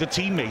find a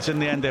teammate. In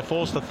the end, they're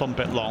forced to thump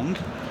it long.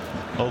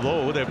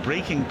 Although they're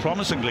breaking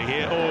promisingly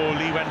here. Oh,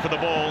 Lee went for the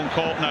ball and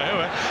caught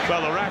Nahua.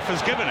 Well, the ref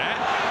has given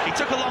it. He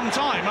took a long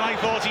time, and I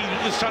thought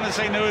he was trying to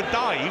say Nahua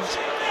dived.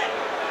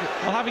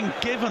 Well, having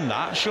given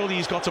that, surely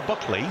he's got to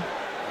Buckley.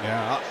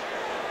 Yeah.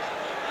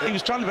 He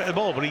was trying to hit the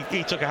ball, but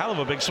he took a hell of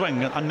a big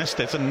swing and missed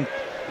it. And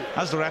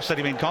as the ref said,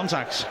 he made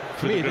contact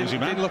with the Grimsby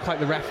man. It didn't look like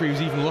the referee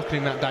was even looking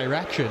in that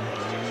direction.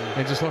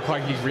 It just looked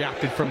like he's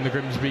reacted from the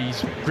Grimsby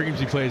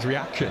player's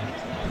reaction.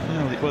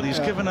 Yeah, well, he's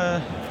given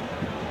a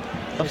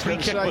free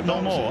kick, but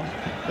no more.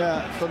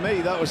 Yeah, for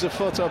me, that was a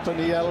foot up and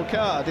a yellow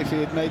card if he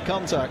had made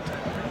contact.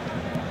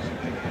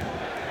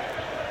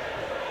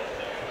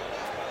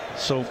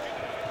 So,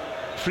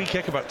 free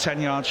kick about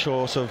 10 yards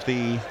short of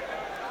the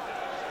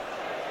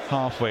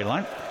halfway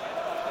line.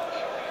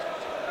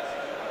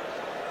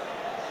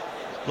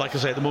 Like I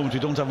say, at the moment we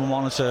don't have a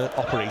monitor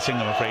operating,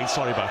 I'm afraid.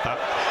 Sorry about that.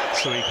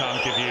 So we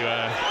can't give you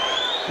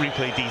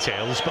replay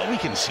details, but we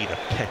can see the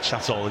pitch.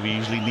 That's all we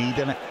usually need,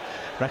 isn't it?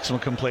 Wrexham are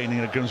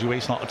complaining that Grimsby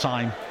waste a lot of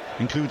time,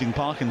 including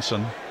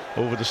Parkinson,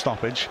 over the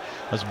stoppage.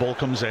 As the ball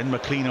comes in,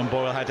 McLean and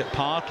Boyle had it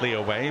partly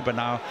away, but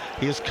now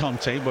here's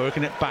Conte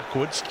working it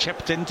backwards,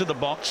 chipped into the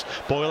box.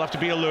 Boyle have to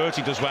be alert.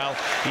 He does well.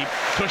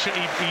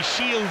 He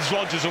shields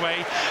Rodgers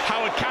away.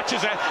 Howard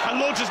catches it,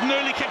 and Rodgers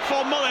nearly kicked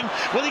for Mullen.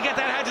 Will he get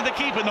that head of the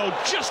keeper? No,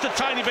 just a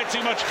tiny bit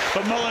too much.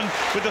 But Mullen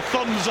with the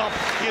thumbs up.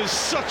 He is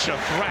such a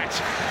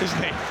threat,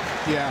 isn't he?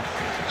 Yeah,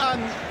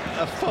 and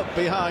a foot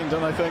behind,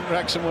 and I think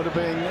Wrexham would have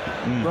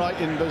been right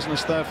in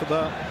business there for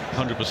that.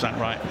 100%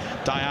 right.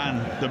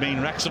 Diane, the main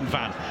Wrexham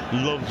fan,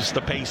 loves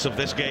the pace of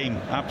this game.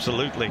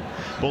 Absolutely.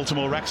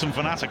 Baltimore Wrexham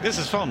fanatic. This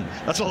is fun.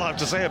 That's all I have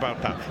to say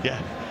about that.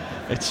 Yeah,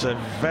 it's a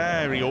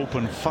very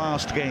open,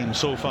 fast game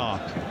so far.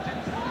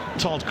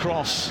 Todd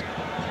Cross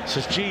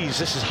says, geez,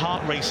 this is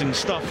heart-racing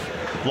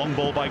stuff. Long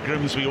ball by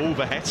Grimsby,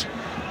 overhit,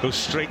 goes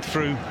straight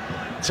through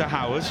to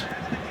Howard.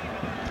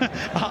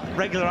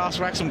 Regular Ask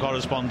Wrexham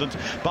correspondent.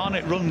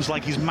 Barnett runs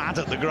like he's mad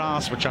at the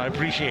grass, which I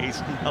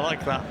appreciate. I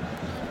like that.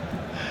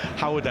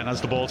 Howard then has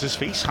the ball at his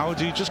feet. Howard,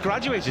 who just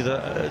graduated,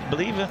 I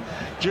believe,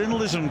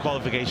 journalism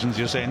qualifications,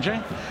 you're saying,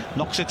 Jay?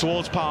 Knocks it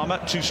towards Palmer,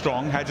 too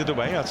strong, headed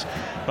away. That's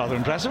rather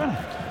impressive, isn't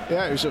it?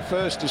 Yeah, it was a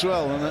first as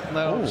well, and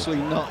they're obviously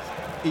not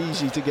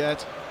easy to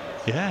get.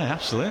 Yeah,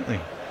 absolutely.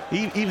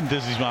 Even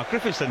Disney's Mark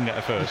Griffiths didn't get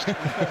a first.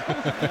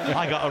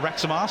 I got a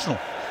Wrexham Arsenal.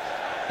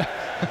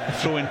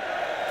 Throwing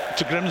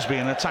to Grimsby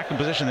in attacking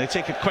position. They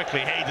take it quickly.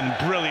 Hayden,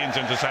 brilliant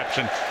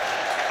interception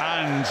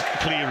and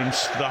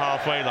clearance to the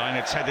halfway line.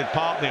 It's headed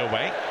partly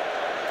away.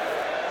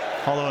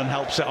 Holohan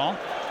helps it on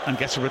and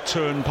gets a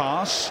return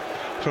pass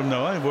from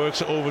Noah. He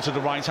works it over to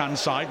the right-hand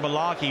side.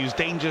 Malarkey, who's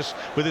dangerous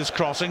with his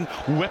crossing,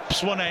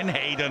 whips one in.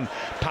 Hayden,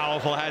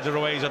 powerful header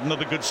away. He's had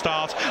another good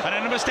start. And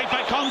then a mistake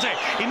by Conte.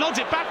 He nods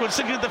it backwards,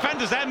 thinking the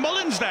defenders there.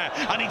 Mullins there.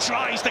 And he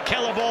tries to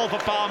kill a ball for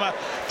Palmer.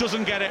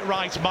 Doesn't get it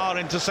right. Maher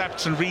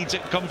intercepts and reads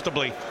it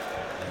comfortably.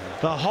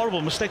 A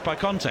horrible mistake by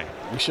Conte.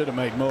 We should have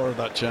made more of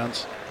that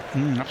chance.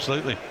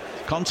 Absolutely.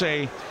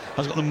 Conte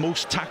has got the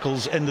most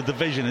tackles in the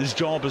division. His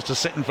job is to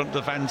sit in front of the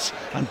defence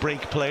and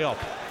break play up.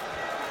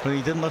 But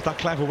he didn't look that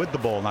clever with the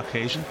ball on that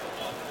occasion.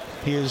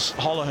 Here's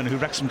Holohan, who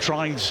Wrexham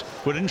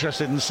were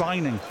interested in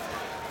signing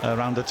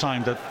around the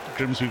time that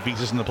Grimsby beat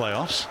us in the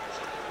playoffs.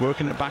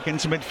 Working it back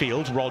into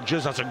midfield.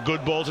 Rodgers, that's a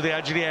good ball to the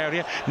edge of the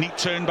area. Neat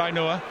turn by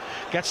Noah.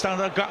 Gets down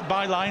to the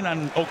byline,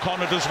 and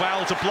O'Connor does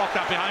well to block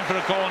that behind for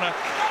a corner.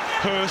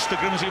 Hurst, the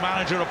Grimsby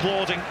manager,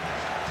 applauding.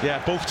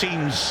 Yeah, both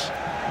teams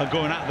are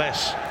going at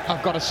this.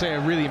 I've got to say,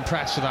 I'm really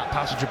impressed with that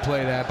passage of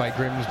play there by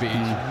Grimsby.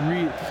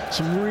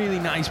 Some really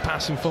nice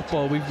passing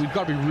football. We've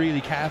got to be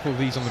really careful with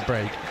these on the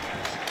break.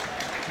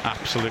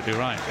 Absolutely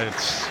right.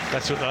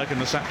 That's what they're like in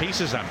the set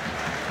pieces then.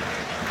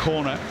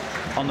 Corner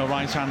on the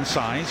right-hand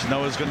side.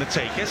 Noah's going to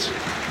take it.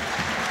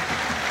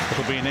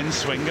 It'll be an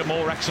in-swinger.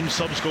 More Wrexham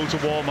subs go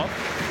to warm up.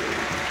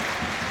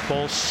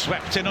 Ball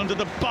swept in under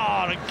the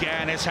bar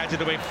again. It's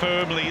headed away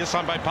firmly this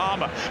time by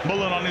Palmer.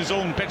 Mullen on his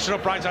own, picks it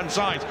up right-hand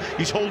side.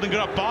 He's holding it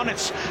up.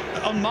 Barnett's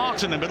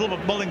unmarked in the middle,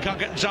 but Mullen can't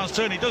get the chance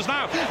to turn. He does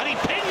now, and he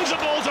pings the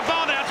ball to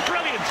Barnett. That's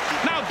brilliant.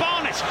 Now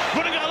Barnett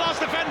running at the last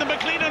defender.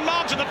 McLean and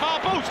Marks at the far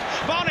post.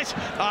 Barnett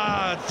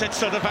hits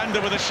the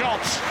defender with a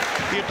shot.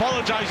 He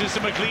apologises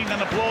to McLean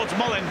and applauds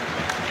Mullen.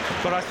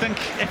 But I think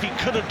if he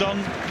could have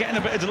done, getting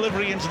a bit of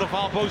delivery into the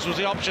far post was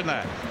the option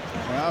there.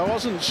 I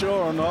wasn't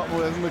sure or not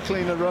whether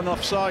McLean had run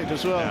offside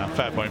as well. Yeah,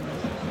 fair point.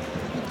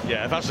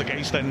 Yeah, if that's the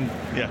case, then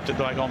yeah, the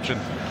right option.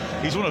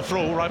 He's won a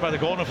throw right by the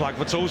corner flag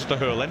for Tozer to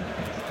hurl in.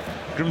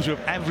 Grimsby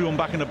with everyone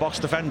back in the box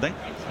defending.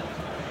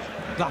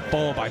 That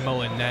ball by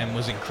Mullen then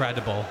was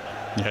incredible.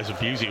 Yeah, it was a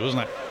beauty,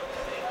 wasn't it?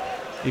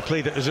 He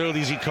played it as early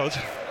as he could,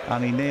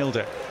 and he nailed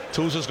it.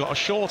 Tozer's got a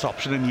short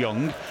option in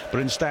Young, but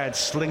instead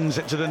slings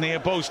it to the near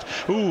post.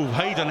 Ooh,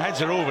 Hayden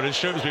heads it over. His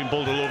shirt has been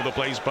pulled all over the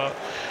place, but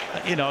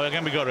you know,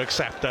 again, we've got to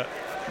accept that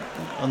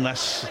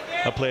unless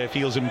a player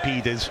feels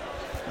impeded,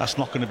 that's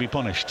not going to be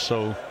punished.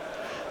 So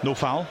no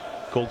foul,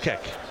 goal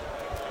kick.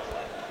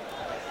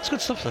 It's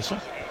good stuff, this one.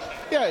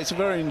 Yeah, it's a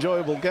very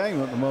enjoyable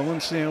game at the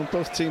moment. You know,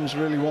 both teams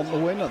really want the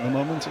win at the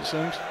moment, it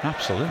seems.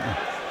 Absolutely.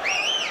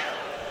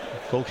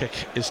 Goal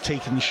kick is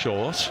taken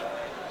short,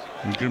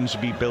 and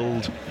Grimsby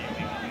build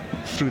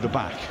through the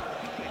back.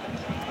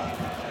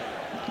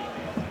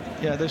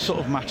 Yeah, they've sort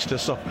of matched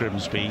us up,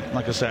 Grimsby.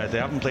 Like I said, they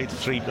haven't played the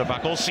three at the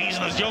back all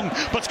season as Young,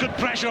 puts good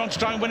pressure on to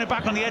try and win it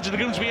back on the edge of the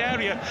Grimsby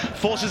area.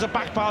 Forces a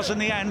back pass in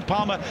the end.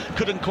 Palmer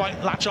couldn't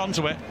quite latch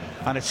onto it,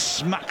 and it's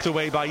smacked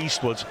away by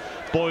Eastwood.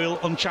 Boyle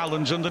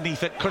unchallenged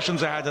underneath it,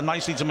 cushions ahead and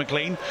nicely to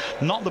McLean.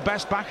 Not the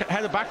best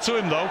header back to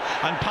him though,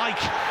 and Pike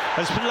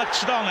has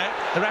flexed on it.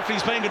 The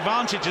referee's playing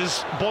advantage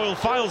as Boyle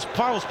files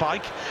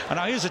Pike, and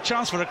now here's a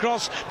chance for a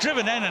cross,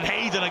 driven in, and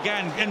Hayden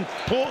again,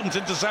 important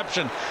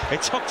interception.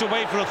 It's hooked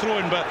away for a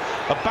throw-in, but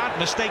a bad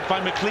mistake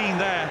by McLean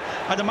there.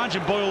 I'd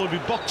imagine Boyle would be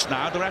booked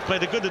now. The ref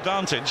played a good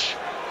advantage,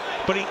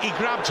 but he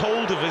grabbed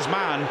hold of his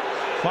man.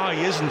 Why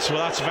he isn't, well,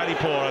 that's very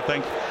poor, I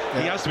think.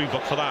 Yeah. He has to be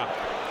booked for that.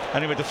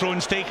 Anyway, the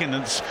throw-in's taken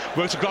and it's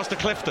worked across to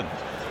Clifton.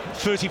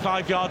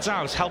 35 yards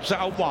out, helps it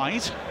out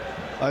wide.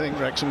 I think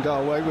Wrexham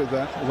got away with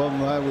that one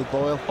there with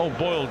Boyle. Oh,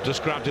 Boyle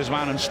just grabbed his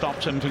man and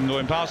stopped him from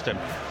going past him.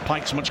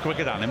 Pike's much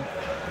quicker than him.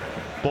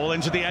 Ball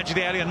into the edge of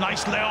the area,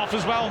 nice layoff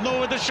as well. No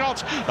with the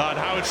shot, and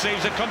Howard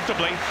saves it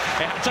comfortably.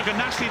 It took a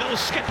nasty little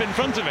skip in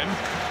front of him,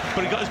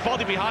 but he got his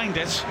body behind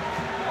it,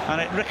 and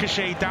it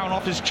ricocheted down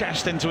off his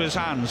chest into his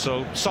hand.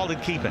 So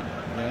solid keeping.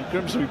 Yeah,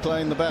 Grimsby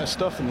playing the best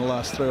stuff in the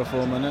last 3 or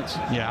 4 minutes.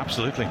 Yeah,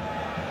 absolutely.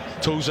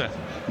 Tozer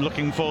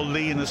looking for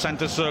Lee in the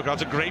centre circle.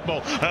 That's a great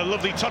ball. A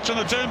lovely touch on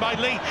the turn by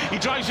Lee. He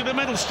drives to the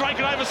middle,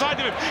 striker either side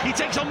of him. He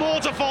takes a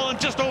waterfall and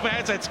just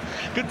overheads it.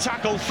 Good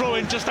tackle, throw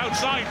in just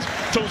outside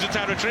Tozer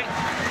territory.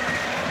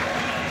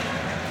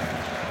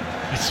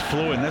 It's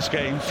flow in this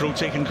game. Throw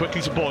taken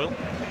quickly to Boyle.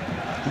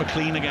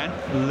 McLean again.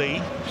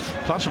 Lee.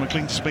 Perhaps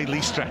McLean just made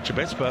Lee stretch a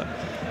bit, but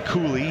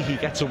coolly he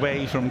gets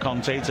away from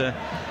Conte to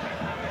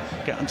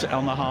get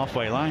on the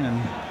halfway line, and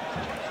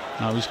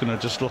now he's going to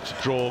just look to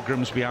draw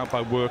Grimsby out by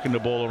working the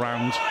ball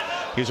around.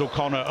 Here's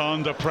O'Connor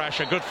under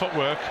pressure. Good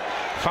footwork.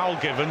 Foul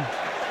given.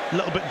 A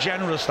little bit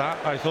generous, that,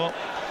 I thought.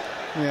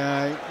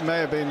 Yeah, it may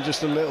have been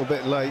just a little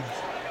bit late.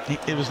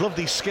 It was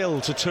lovely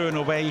skill to turn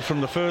away from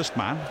the first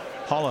man,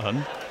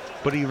 Holohan,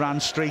 but he ran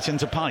straight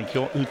into Pike,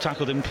 who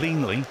tackled him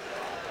cleanly.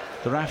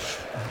 The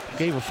ref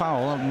gave a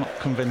foul. I'm not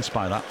convinced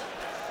by that.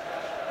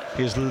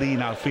 Here's Lee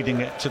now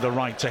feeding it to the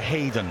right to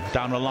Hayden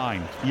down the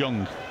line.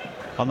 Young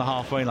on the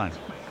halfway line.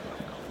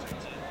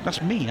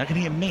 That's me. I can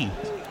hear me.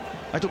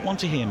 I don't want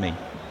to hear me.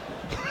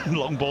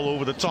 Long ball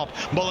over the top.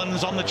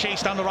 Mullins on the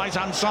chase down the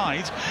right-hand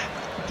side.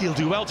 He'll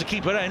do well to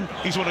keep it in.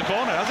 He's won a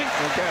corner, has he?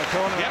 He'll get a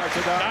corner out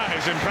of that. That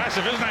is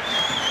impressive, isn't it?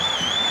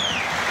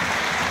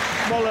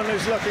 Mullen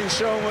is looking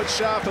so much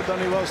sharper than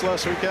he was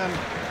last weekend.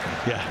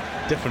 Yeah,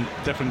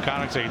 different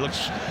character. He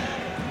looks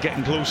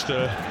getting close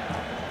to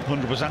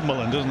 100%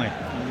 Mullen, doesn't he?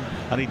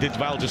 And he did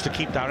well just to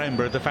keep that in,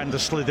 but a defender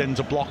slid in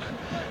to block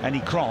any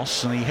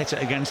cross and he hit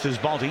it against his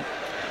body.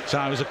 So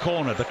now it was a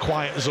corner, the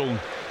quiet zone,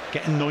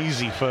 getting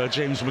noisy for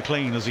James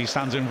McLean as he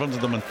stands in front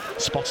of them and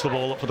spots the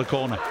ball up for the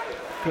corner.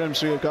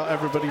 Grimsby have got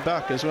everybody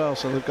back as well,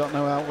 so they've got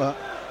no outlet.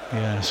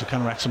 Yeah, so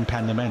can Wrexham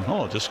pen them in?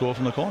 Oh, just score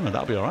from the corner,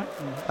 that'll be all right.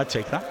 I'd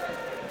take that.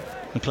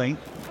 McLean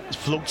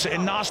floats it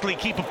in nastily,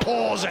 keeper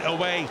paws it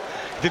away.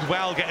 Did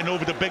well getting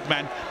over the big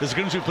men. There's a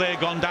Grimsby player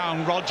gone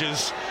down.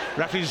 Rogers,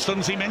 referee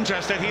doesn't seem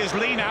interested. Here's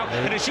Lee now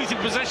in a shooting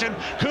position,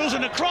 curls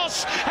in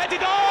across,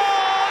 headed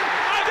on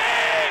and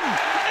in.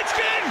 It's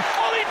in.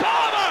 Ollie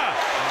Palmer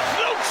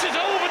floats it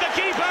over the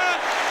keeper.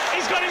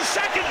 He's got his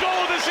second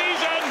goal of the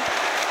season.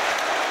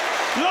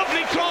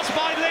 Lovely cross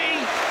by Lee.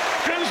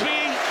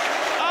 Grimsby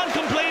aren't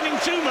complaining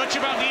too much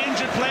about the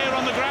injured player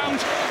on the ground,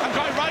 and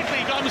quite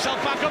rightly got himself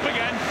back up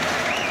again.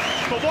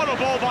 But what a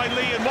ball by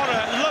Lee, and what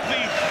a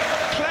lovely,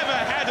 clever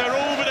header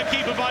over the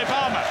keeper by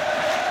Palmer.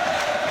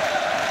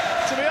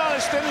 To be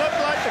honest, it looked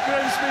like the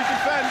Grimsby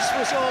defence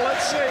was all at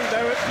sea.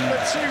 They were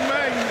the two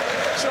main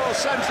sort of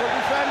central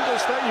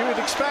defenders that you would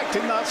expect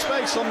in that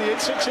space on the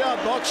 6-yard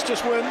box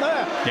just weren't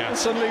there. Yeah. And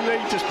suddenly Lee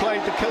just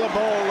played the killer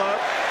ball that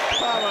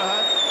Palmer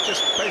had,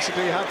 just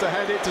basically had to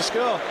head it to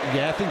score.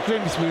 Yeah, I think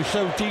Grimsby was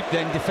so deep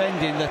then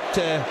defending that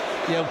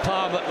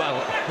Palmer,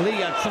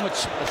 Lee had so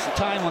much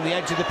time on the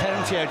edge of the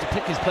penalty area to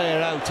pick his player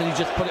out, and he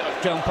just put it on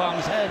John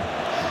Palmer's head.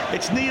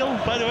 It's Neil,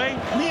 by the way.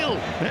 Neil.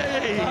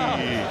 Hey.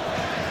 Oh.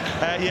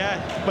 Yeah,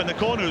 when the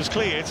corner was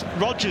cleared,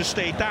 Rogers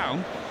stayed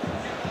down.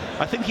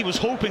 I think he was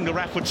hoping the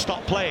ref would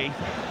stop play,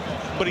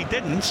 but he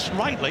didn't,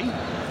 rightly.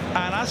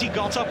 And as he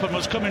got up and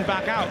was coming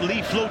back out,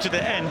 Lee floated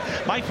it in.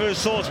 My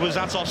first thought was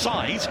that's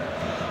offside,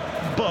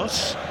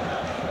 but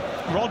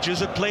Rogers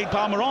had played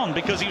Palmer on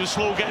because he was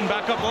slow getting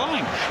back up the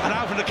line. And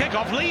now for the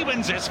kick-off, Lee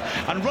wins it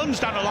and runs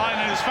down the line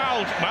and is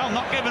fouled. Well,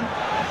 not given.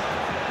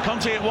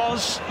 Conte it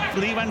was.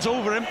 Lee went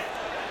over him.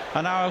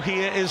 And now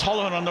here is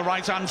Holohan on the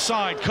right-hand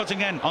side,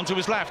 cutting in onto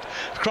his left,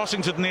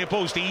 crossing to the near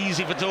post,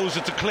 easy for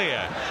Tozer to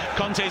clear.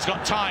 Conte's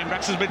got time.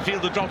 Wrexham's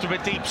midfielder dropped a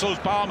bit deep, so's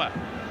Palmer.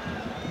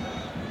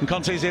 And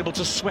Conte's able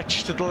to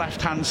switch to the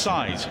left-hand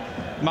side.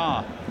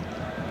 Ma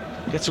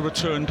gets a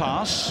return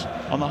pass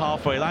on the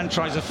halfway line,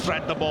 tries to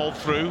thread the ball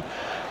through,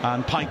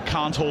 and Pike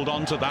can't hold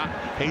on to that.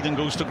 Hayden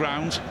goes to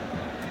ground,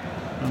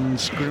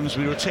 and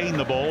Grimsby retain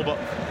the ball, but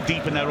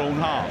deep in their own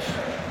half.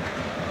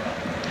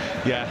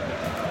 Yeah,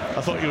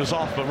 I thought he was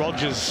off, but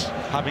Rogers,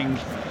 having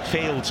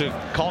failed to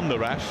con the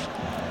ref,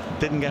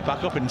 didn't get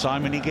back up in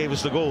time, and he gave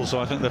us the goal. So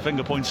I think the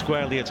finger points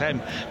squarely at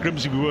him.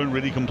 Grimsby weren't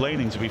really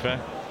complaining, to be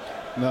fair.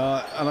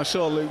 No, and I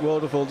saw Luke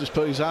Waterfall just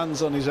put his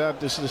hands on his head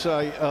just to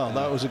say, oh,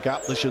 that was a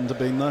gap that shouldn't have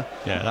been there.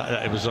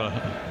 Yeah, it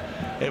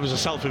was a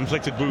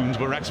self-inflicted wound,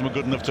 but Wrexham were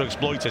good enough to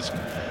exploit it.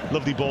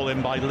 Lovely ball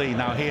in by Lee.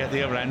 Now here at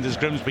the other end is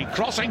Grimsby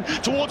crossing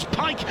towards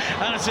Pike,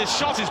 and as his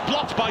shot is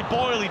blocked by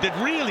Boyle. He did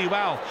really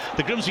well.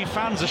 The Grimsby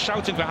fans are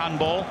shouting for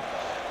handball,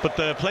 but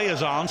the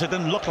players aren't. It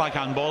didn't look like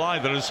handball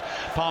either, as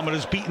Palmer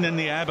is beaten in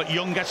the air, but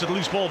Young gets a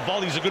loose ball,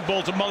 volleys a good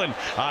ball to Mullen.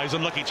 He's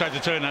unlucky, tried to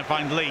turn and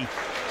find Lee,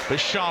 but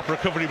sharp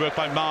recovery work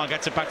by Marr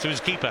gets it back to his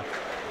keeper.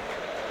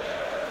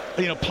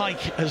 You know, Pike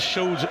has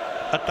showed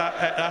at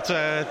that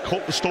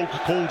Stoke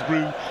cold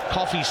brew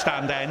coffee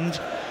stand end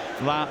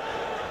that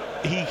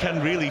he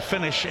can really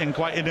finish in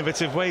quite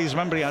innovative ways.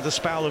 Remember, he had a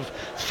spell of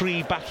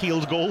 3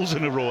 backheeled goals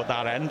in a row at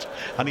that end,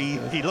 and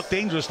he looked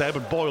dangerous there,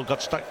 but Boyle got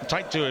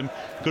tight to him.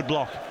 Good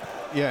block.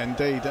 Yeah,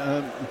 indeed.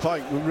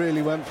 Pike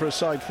really went for a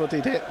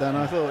side-footed hit then.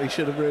 I thought he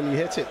should have really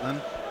hit it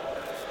then.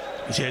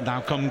 Here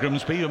now come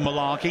Grimsby and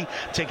Malarkey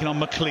taking on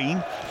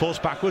McLean,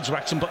 forced backwards.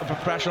 Wrexham put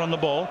pressure on the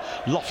ball,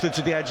 lofted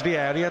to the edge of the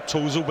area.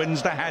 Tozer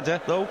wins the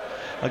header though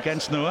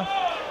against Noah,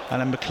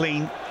 and then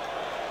McLean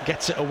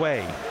gets it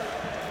away.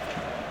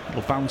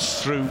 Will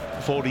bounce through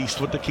for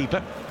Eastwood, the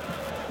keeper.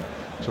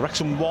 So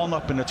Wrexham 1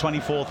 up in the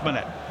 24th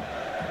minute.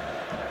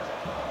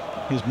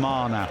 Here's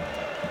Marr now,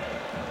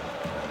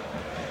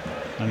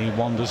 and he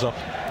wanders up.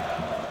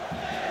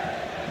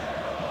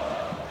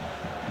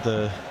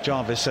 The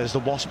Jarvis says the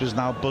Wasp is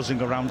now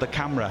buzzing around the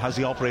camera. Has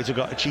the operator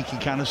got a cheeky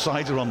can of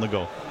cider on the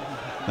go?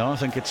 No, I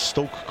think it's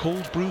Stoke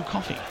cold brew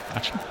coffee,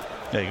 actually.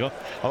 There you go.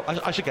 Oh,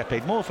 I should get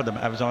paid more for them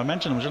every time I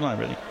mention them, shouldn't I,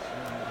 really?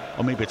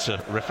 Or maybe it's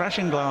a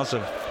refreshing glass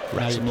of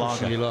Wrexham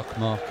lager. Your luck,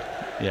 Mark.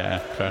 Yeah,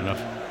 fair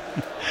enough.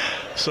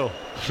 So,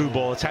 through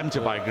ball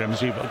attempted by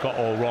Grimsby, but got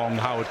all wrong.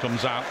 Howard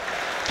comes out,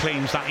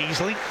 claims that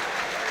easily.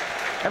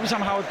 Every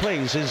time Howard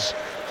plays, his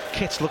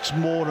kit looks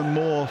more and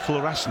more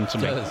fluorescent to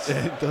me.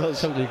 It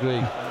does. Totally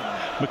agree.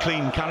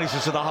 McLean carries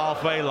it to the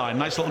halfway line.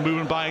 Nice little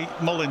movement by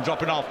Mullen,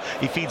 dropping off.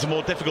 He feeds a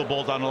more difficult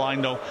ball down the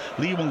line though.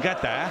 Lee won't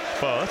get there,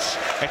 but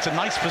it's a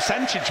nice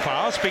percentage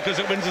pass because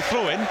it wins a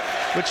throw-in,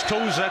 which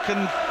Tozer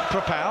can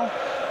propel.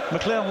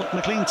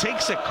 McLean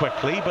takes it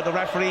quickly, but the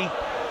referee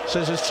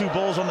says there's 2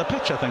 balls on the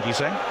pitch, I think he's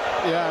saying.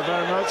 Yeah,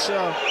 very much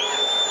so.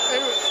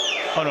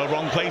 Oh no,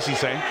 wrong place, he's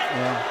saying.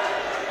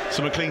 Yeah.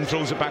 So McLean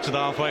throws it back to the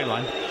halfway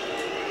line.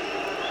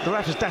 The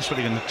ref is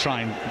desperately going to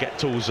try and get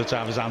Tozer to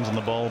have his hands on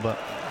the ball, but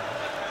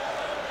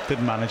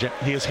didn't manage it.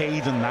 Here's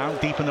Hayden now,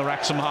 deep in the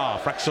Wrexham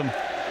half. Wrexham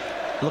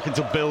looking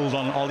to build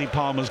on Ollie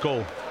Palmer's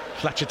goal.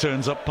 Fletcher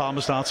turns up,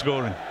 Palmer starts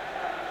scoring.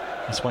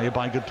 That's why you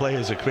buy good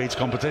players, it creates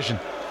competition.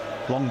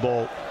 Long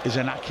ball is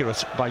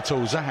inaccurate by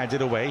Tozer,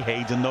 headed away.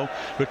 Hayden, though,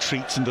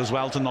 retreats and does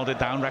well to nod it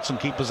down. Wrexham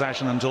keep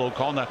possession until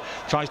O'Connor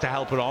tries to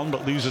help her on,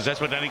 but loses it.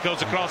 But then he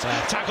goes across,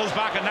 tackles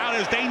back, and now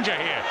there's danger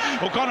here.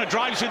 O'Connor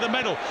drives through the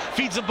middle,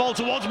 feeds the ball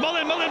towards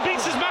Mullin. Mullin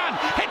beats his man,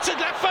 hits it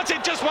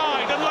left-footed, just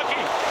wide, unlucky.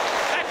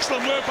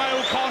 Excellent work by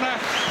O'Connor,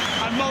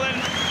 and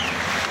Mullin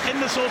in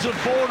the sort of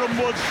Boreham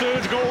Wood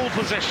third goal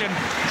position,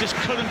 just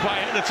couldn't quite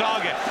hit the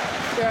target.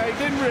 Yeah,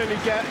 he didn't really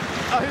get...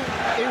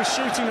 he was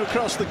shooting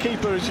across the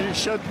keeper as you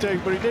should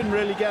do, but he didn't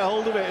really get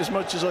hold of it as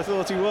much as I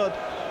thought he would.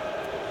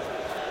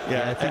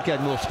 Yeah, I think he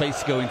had more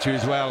space to go into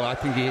as well. I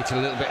think he hit a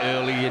little bit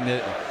early in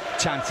the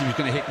chance he was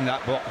going to hit in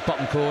that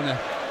bottom corner.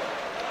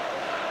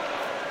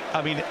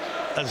 I mean,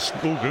 as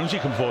Grimsby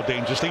come forward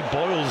dangerously,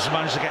 Boyle's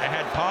managed to get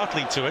ahead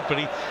partly to it, but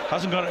he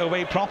hasn't got it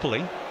away properly,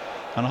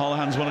 and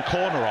Holohan's won a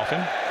corner off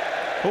him.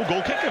 Oh,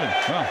 goal kick given.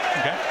 Well,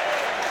 okay.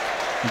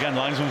 Again,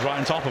 linesman's right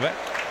on top of it.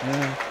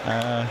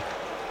 Yeah.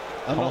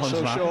 I'm not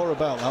so sure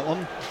about that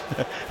one.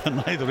 And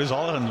neither is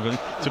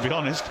Holohan, to be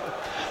honest.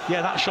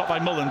 Yeah, that shot by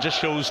Mullin just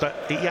shows that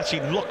he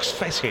actually looks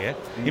fit here.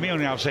 He may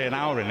only have, say, an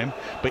hour in him,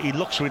 but he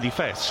looks really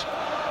fit.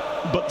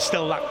 But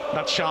still,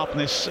 that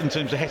sharpness in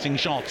terms of hitting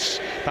shots,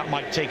 that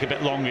might take a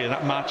bit longer,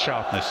 that mad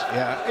sharpness.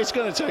 Yeah, it's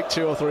going to take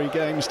 2 or 3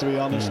 games, to be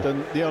honest,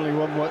 and the only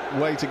one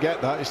way to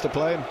get that is to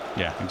play him.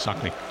 Yeah,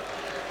 exactly.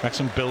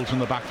 Wrexham build from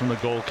the back from the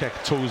goal kick.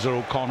 Tozer,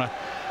 O'Connor,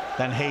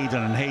 then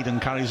Hayden, and Hayden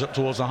carries up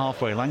towards the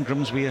halfway line.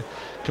 Grimsby are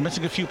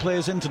committing a few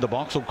players into the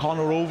box.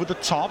 O'Connor over the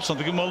top,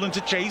 something Mullin to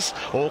chase.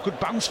 Awkward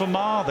bounce for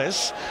Marr,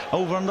 this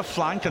over on the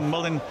flank, and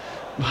Mullin,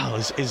 well,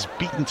 is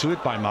beaten to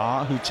it by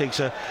Marr, who takes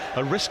a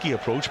risky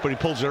approach, but he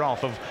pulls her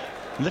off of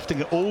lifting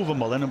it over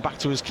Mullin and back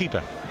to his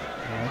keeper.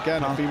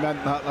 Again, if he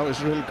meant that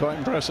was really quite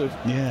impressive.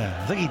 Yeah,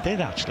 I think he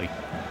did actually.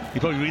 He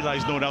probably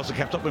realised no one else had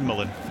kept up with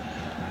Mullin.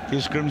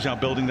 Here's Grimsby now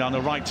building down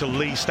the right to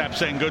Lee,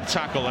 steps in, good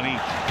tackle, and he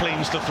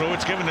claims to throw.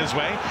 It's given his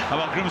way. And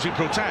while Grimsby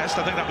protest,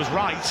 I think that was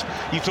right.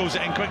 He throws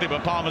it in quickly,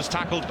 but Palmer's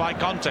tackled by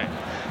Conte.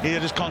 Here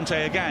is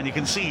Conte again. You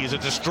can see he's a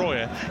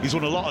destroyer. He's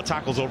won a lot of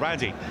tackles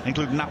already,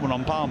 including that one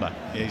on Palmer.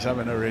 Yeah, he's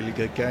having a really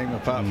good game,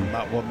 apart from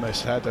that one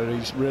missed header.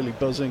 He's really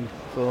buzzing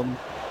for them.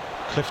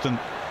 Clifton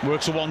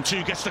works a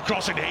 1-2, gets the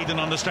cross in. Hayden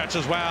on the stretch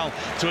as well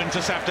to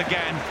intercept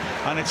again,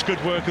 and it's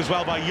good work as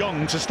well by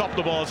Young to stop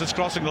the ball as it's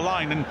crossing the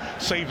line and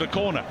save the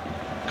corner.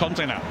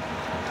 Conte now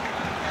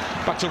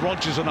back to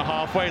Rodgers on the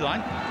halfway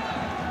line,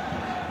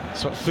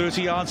 so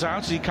 30 yards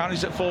out as he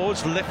carries it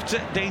forwards, lifts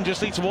it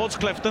dangerously towards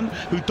Clifton,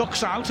 who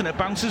ducks out and it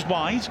bounces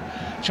wide.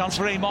 Chance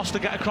for Amos to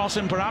get across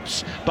him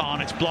perhaps.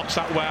 Barnett blocks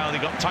that well. He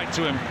got tight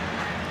to him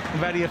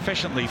very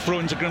efficiently,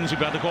 thrown to Grimsby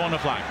by the corner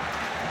flag.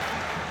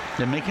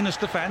 They're making us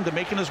defend, they're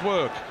making us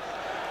work.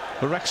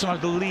 But Wrexham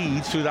have the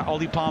lead through that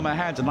Ollie Palmer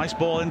head. A nice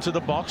ball into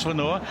the box for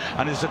Noah,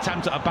 and his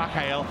attempt at a back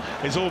hail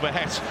is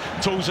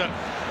overhit. Tozer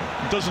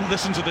doesn't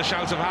listen to the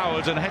shout of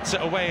Howard and hits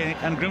it away,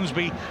 and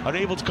Grimsby are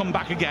able to come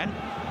back again.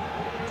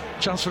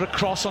 Chance for a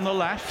cross on the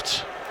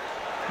left.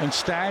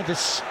 Instead,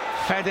 it's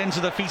fed into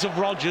the feet of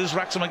Rodgers.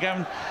 Wrexham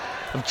again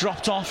have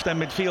dropped off their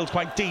midfield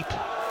quite deep.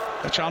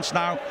 A chance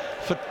now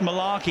for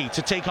Malarkey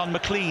to take on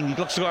McLean. He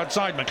looks to go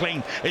outside.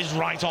 McLean is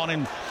right on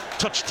him,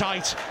 touch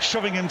tight,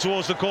 shoving him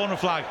towards the corner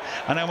flag.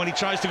 And then when he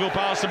tries to go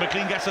past him,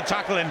 McLean gets a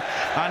tackle in,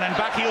 and then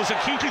back heels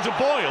acutely to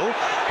Boyle,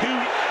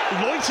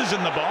 who loiters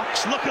in the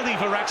box. Luckily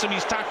for Wrexham,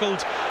 he's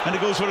tackled, and it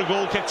goes for a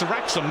goal kick to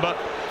Wrexham. But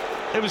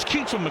it was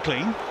cute from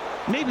McLean,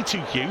 maybe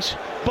too cute,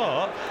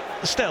 but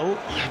still,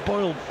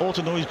 Boyle ought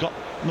to know he's got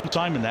no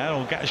time in there,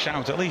 or get a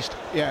shout at least.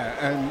 Yeah,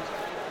 and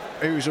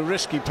it was a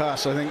risky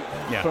pass, I think,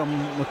 from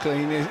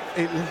McLean.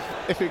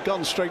 If it had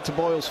gone straight to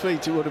Boyle's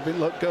feet, it would have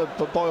looked good,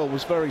 but Boyle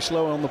was very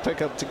slow on the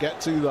pickup to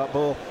get to that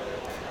ball.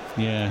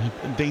 Yeah,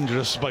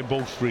 dangerous by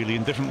both, really,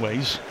 in different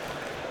ways.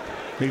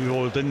 Maybe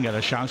Boyle didn't get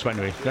a chance, but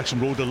anyway, Wrexham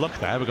rode the luck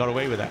there, but got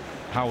away with it.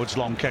 Howard's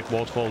long kick,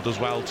 Waterford does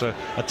well to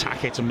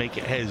attack it and make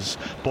it his.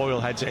 Boyle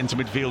heads it into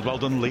midfield. Well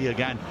done, Lee,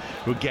 again,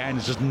 who again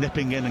is just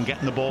nipping in and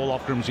getting the ball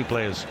off Grimsby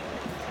players.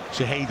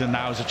 So Hayden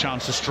now has a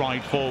chance to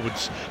stride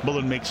forwards.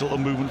 Mullin makes a little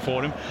movement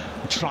for him,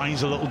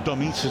 tries a little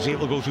dummy to see if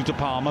it'll go through to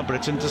Palmer, but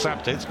it's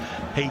intercepted.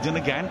 Hayden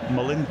again,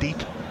 Mullin deep,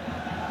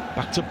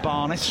 back to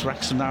Barnett.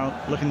 Wrexham now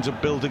looking to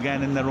build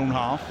again in their own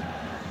half.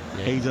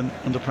 Hayden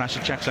under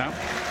pressure, checks out.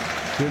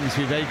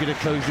 Grimsby very good at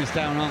closing this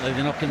down, aren't they?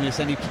 They're not giving us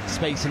any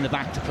space in the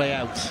back to play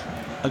out.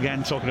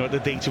 Again, talking about the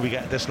data we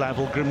get at this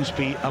level,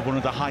 Grimsby have one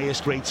of the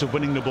highest rates of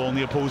winning the ball in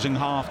the opposing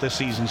half this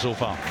season so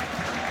far.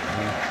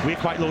 We're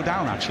quite low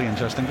down, actually,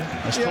 interestingly.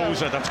 It's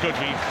Tozer, that's good.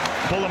 We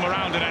pull him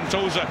around, and then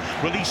Tozer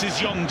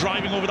releases Young,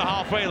 driving over the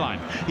halfway line.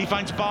 He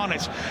finds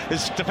Barnett.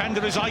 His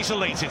defender is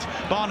isolated.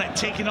 Barnett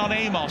taking on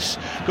Amos.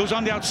 Goes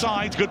on the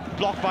outside. Good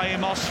block by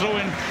Amos.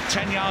 Throwing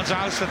 10 yards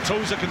out that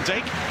Tozer can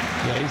take.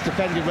 Yeah, he's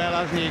defended well,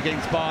 hasn't he,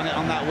 against Barnett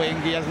on that wing.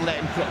 He hasn't let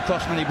him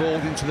cross many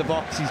balls into the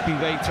box. He's been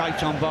very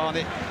tight on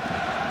Barnett.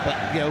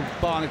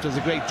 But, Barnett does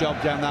a great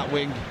job down that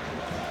wing.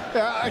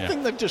 Yeah, I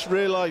think they've just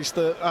realised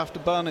that after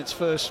Barnett's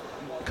first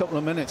couple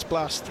of minutes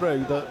blast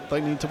through, that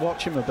they need to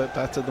watch him a bit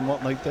better than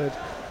what they did.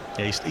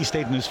 Yeah, he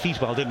stayed on his feet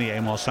well, didn't he,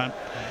 Amos?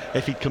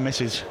 If he'd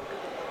committed,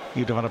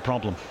 he'd have had a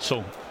problem.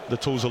 So the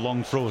Tozer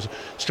long throws.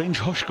 Strange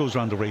hush goes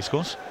round the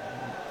racecourse.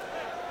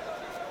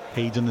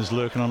 Hayden is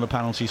lurking on the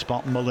penalty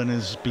spot. Mullen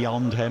is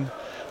beyond him.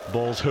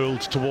 Ball's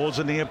hurled towards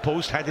the near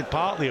post, headed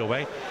partly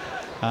away.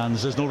 And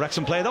there's no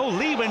Wrexham player. Oh,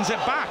 Lee wins it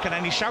back, and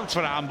then he shouts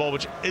for a handball,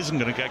 which isn't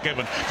going to get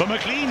given. But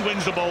McLean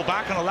wins the ball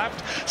back on the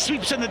left,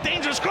 sweeps in the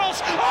dangerous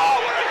cross. Oh,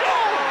 what a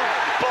goal!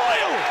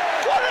 Boyle,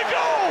 what a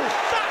goal!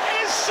 That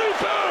is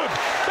superb!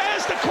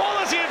 There's the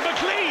quality of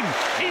McLean.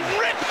 He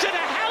ripped in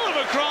a hell of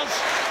a cross,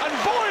 and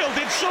Boyle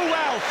did so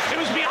well.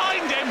 It was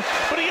behind him,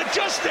 but he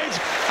adjusted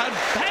and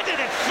headed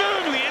it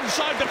firmly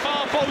inside the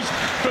far post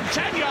from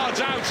 10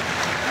 yards out.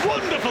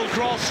 Wonderful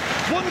cross,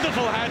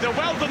 wonderful header.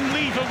 Well done,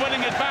 Lee, for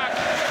winning it back.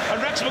 And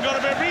Wrexham have got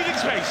a bit of breathing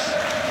space.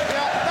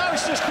 Yeah, that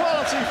was just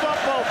quality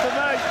football for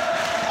me.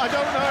 I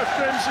don't know if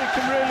Grimsby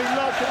can really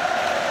look at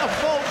a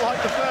fault like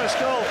the first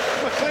goal.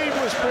 McLean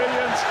was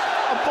brilliant,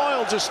 and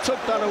Boyle just took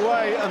that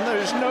away, and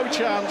there's no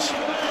chance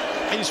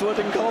Eastwood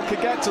and goal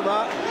could get to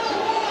that.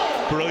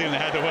 Brilliant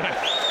header, wasn't it?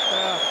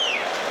 Yeah.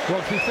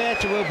 Well, to be fair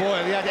to Will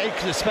Boyle, he had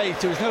acres of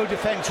space. There was no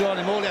defence on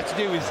him. All he had to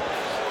do was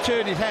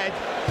turn his head,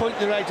 point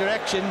in the right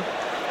direction.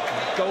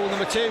 Goal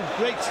number 2.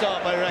 Great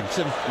start by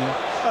Wrexham.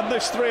 Yeah. And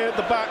this 3 at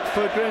the back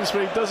for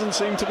Grimsby doesn't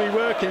seem to be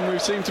working. We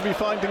seem to be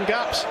finding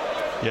gaps.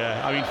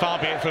 Yeah, I mean, far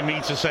be it from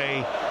me to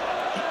say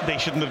they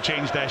shouldn't have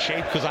changed their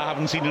shape, because I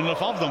haven't seen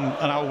enough of them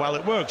and how well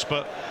it works.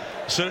 But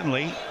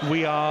certainly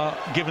we are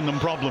giving them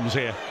problems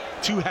here.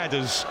 2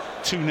 headers,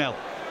 2-0.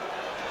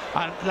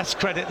 And let's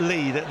credit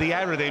Lee that the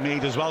error they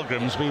made as well,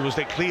 Grimsby, was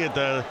they cleared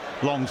the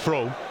long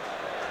throw.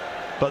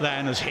 But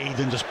then as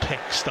Hayden just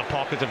picks the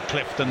pocket of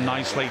Clifton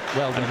nicely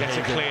and gets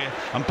it clear,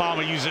 and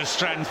Palmer uses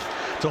strength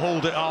to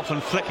hold it off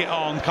and flick it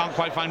on, can't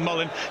quite find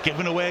Mullen,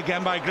 given away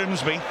again by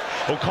Grimsby.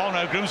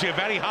 O'Connor, Grimsby are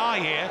very high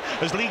here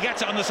as Lee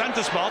gets it on the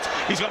centre spot.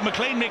 He's got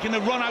McLean making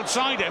the run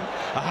outside him.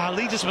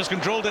 Lee just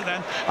miscontrolled it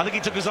then. I think he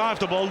took his eye off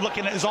the ball,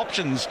 looking at his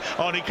options.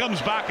 And he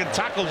comes back and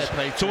tackles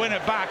to win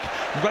it back.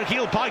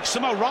 Heel Pike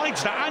somehow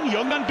rides that, and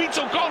Young, and beats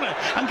O'Connor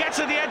and gets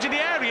to the edge of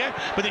the area,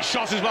 but his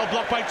shot is well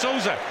blocked by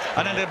Tozer.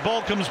 And then the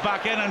ball comes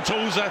back in, and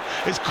Tozer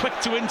is quick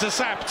to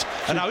intercept,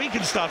 and now he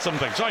can start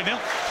something. Sorry, Neil.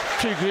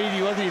 Too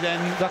greedy, wasn't he then,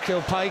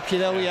 Raquel Pike? He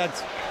had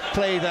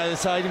played either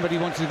side him, but he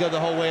wanted to go the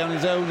whole way on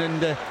his own,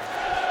 and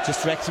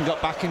just Wrexham got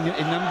back in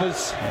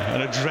numbers.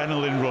 An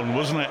adrenaline run,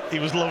 wasn't it? He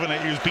was loving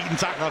it. He was beating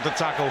tackle after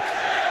tackle,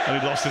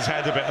 and he lost his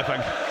head a bit, I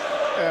think.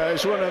 Yeah,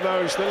 it's one of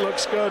those that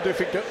looks good if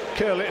you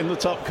curl it in the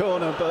top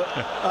corner, but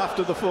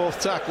after the 4th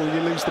tackle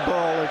you lose the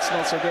ball. It's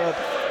not so good.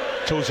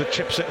 Tozer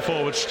chips it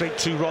forward straight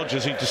to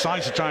Rodgers, who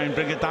decides to try and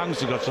bring it down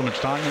because he's got so much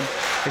time, and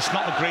it's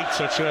not a great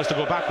touch, he has to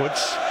go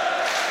backwards.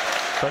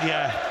 But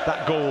yeah,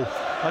 that goal,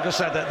 like I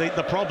said,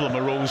 the problem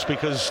arose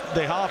because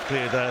they half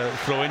cleared the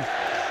throw-in,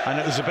 and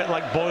it was a bit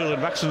like Boyle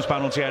and Wrexham's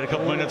penalty area a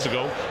couple of minutes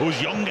ago.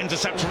 Who's Young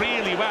intercepts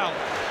really well,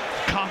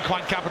 can't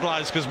quite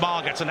capitalise because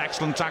Marr gets an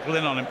excellent tackle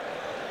in on him.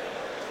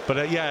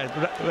 But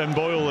when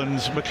Boyle and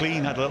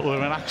McLean had a little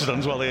of an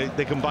accident, well,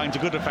 they combined to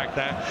good effect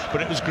there.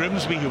 But it was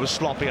Grimsby who was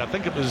sloppy. I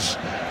think it was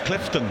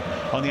Clifton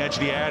on the edge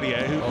of the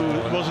area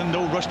who was in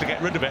no rush to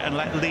get rid of it and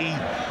let Lee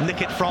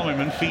nick it from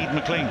him and feed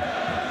McLean.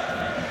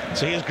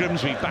 So here's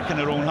Grimsby back in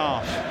their own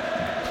half.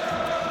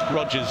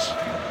 Rodgers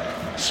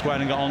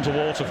squaring it onto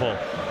Waterfall.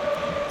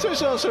 So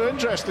it's also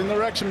interesting the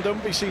Wrexham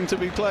don't seem to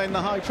be playing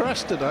the high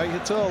press today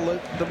at all.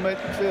 The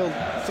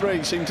midfield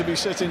 3 seem to be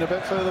sitting a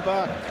bit further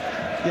back.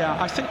 Yeah,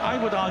 I think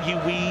I would argue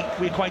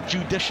we're quite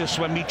judicious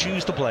when we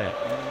choose to play it.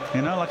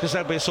 You know, like I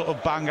said, we're sort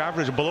of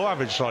below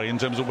average, in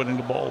terms of winning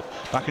the ball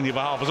back in the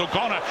other half. As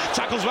O'Connor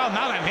tackles well.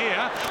 Now then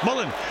here,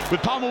 Mullen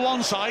with Palmer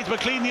one side,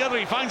 McLean the other.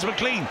 He finds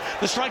McLean.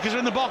 The strikers are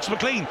in the box.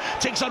 McLean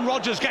takes on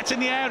Rodgers, gets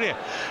in the area,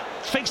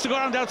 fakes to go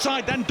around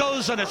outside, then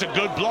does, and it's a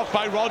good block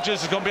by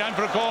Rodgers. He's gone behind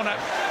for a corner.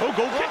 Oh,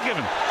 goal kick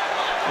given.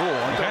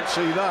 Oh, I don't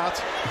see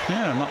that.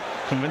 Yeah, I'm not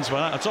convinced by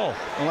that at all.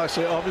 Unless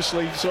it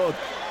obviously sort of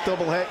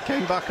double hit,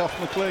 came back off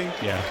McLean.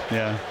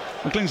 Yeah.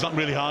 McLean's not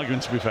really arguing,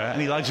 to be fair,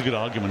 and he likes a good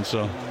argument,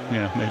 so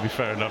yeah, maybe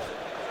fair enough.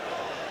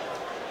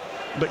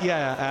 But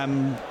yeah,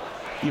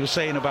 you were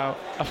saying about,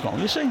 I forgot what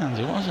you were saying,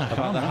 Andy. What was that?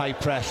 About the high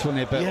press,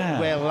 wasn't it? But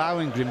we're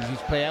allowing Grimsby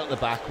to play out the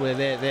back, where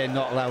they're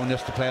not allowing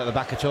us to play out the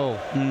back at all.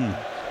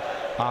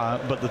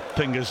 But the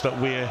thing is that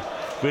we're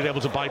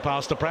able to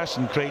bypass the press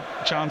and create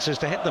chances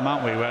to hit them,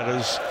 aren't we?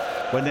 Whereas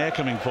when they're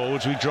coming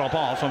forwards, we drop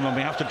off, and when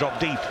we have to drop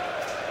deep,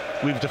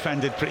 we've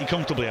defended pretty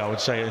comfortably, I would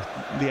say,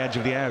 at the edge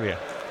of the area.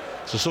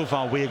 So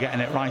far we're getting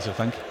it right, I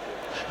think.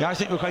 Yeah, I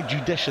think we're quite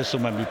judicious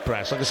when we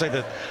press. Like I say,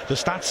 the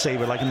stats say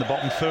we're like in the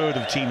bottom third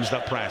of teams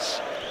that press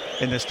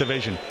in this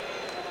division.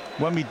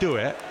 When we do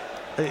it,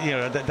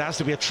 there has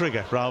to be a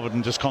trigger rather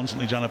than just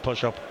constantly trying to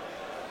push up.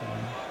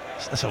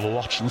 Let's have a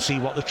watch and see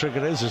what the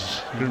trigger is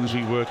as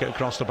Grimsby work it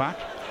across the back.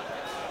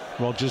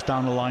 Rodgers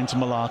down the line to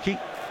Malarkey.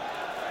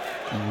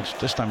 And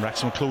this time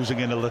Wrexham are closing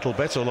in a little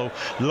bit, although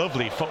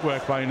lovely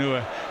footwork by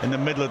Nua in the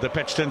middle of the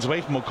pitch. Turns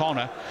away from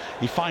O'Connor.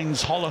 He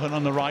finds Holohan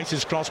on the right.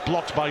 His cross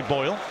blocked by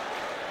Boyle.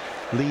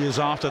 Lee is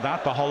after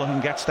that, but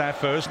Holohan gets there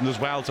first and as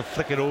well to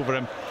flick it over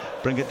him,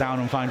 bring it down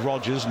and find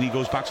Rodgers, and he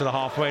goes back to the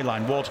halfway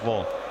line.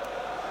 Waterfall.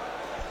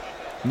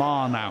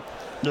 Marr now,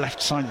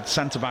 left-sided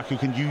centre-back who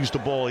can use the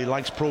ball. He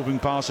likes probing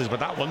passes, but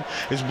that one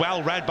is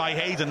well read by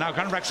Hayden. Now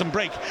can Wrexham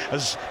break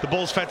as the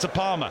ball's fed to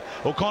Palmer.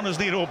 O'Connor's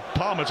near.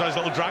 Palmer tries a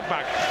little drag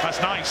back.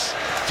 That's nice.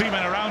 3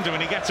 men around him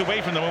and he gets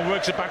away from them and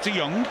works it back to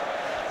Young.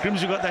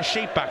 Grimsby got their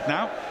shape back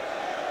now,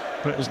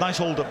 but it was nice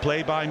hold-up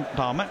play by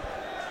Palmer.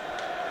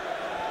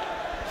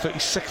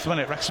 36th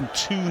minute, Wrexham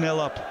 2-0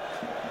 up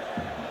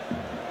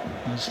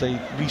as they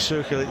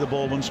recirculate the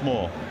ball once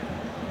more.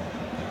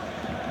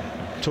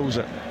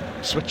 Tozer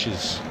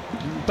switches.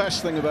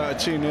 Best thing about a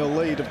 2-0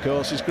 lead, of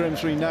course, is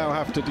Grimsby now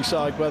have to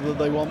decide whether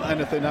they want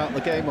anything out of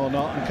the game or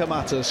not and come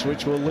at us,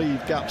 which will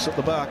leave gaps at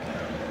the back.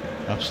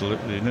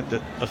 Absolutely.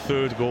 A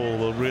third goal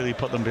will really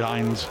put them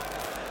behind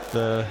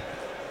the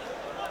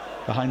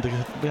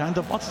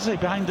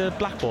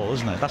black ball,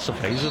 isn't it? That's the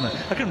phrase, isn't it?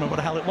 I can't remember what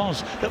the hell it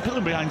was. They'll put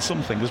them behind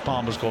something as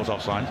Palmer's caught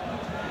offside.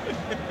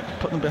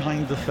 Put them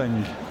behind the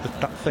thing,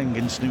 that thing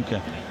in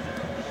snooker.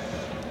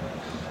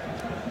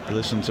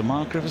 Listen to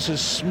Mark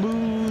Griffiths'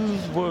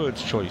 smooth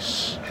words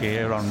choice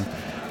here on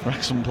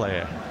Wrexham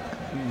Player.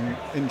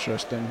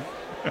 Interesting.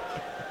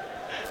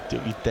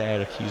 Don't you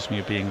dare accuse me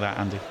of being that,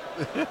 Andy.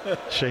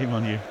 Shame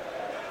on you.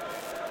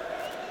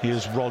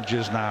 Here's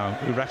Rodgers now,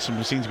 who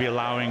Wrexham seems to be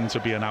allowing to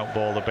be an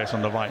outball a bit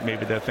on the right.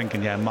 Maybe they're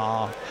thinking, yeah,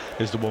 Marr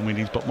is the one we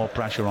need to put more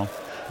pressure on.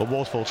 But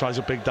Waterfall tries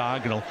a big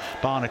diagonal.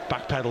 Barnett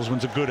backpedals,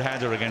 wins a good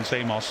header against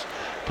Amos,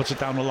 puts it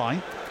down the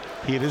line.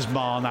 Here is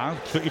Marr now,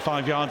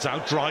 35 yards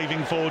out,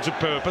 driving forwards with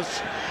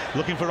purpose,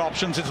 looking for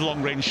options. It's a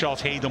long-range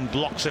shot. Hayden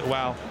blocks it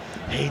well.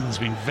 Hayden's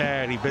been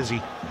very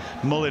busy.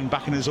 Mullin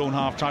back in his own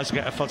half, tries to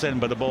get a foot in,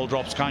 but the ball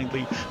drops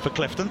kindly for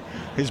Clifton.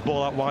 His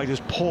ball out wide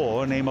is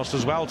poor, and Amos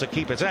as well to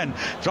keep it in.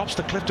 Drops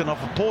to Clifton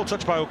off a poor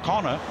touch by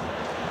O'Connor,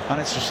 and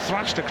it's just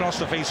thrashed across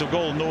the face of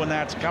goal. No one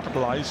there to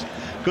capitalise.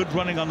 Good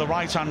running on the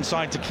right-hand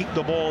side to keep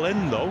the ball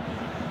in, though.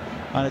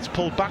 And it's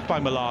pulled back by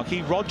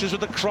Malarkey. Rodgers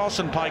with the cross,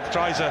 and Pike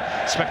tries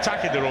a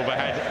spectacular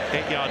overhead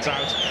 8 yards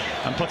out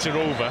and puts it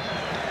over.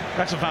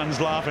 Wrexham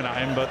fans laughing at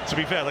him, but to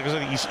be fair, like I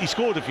said, he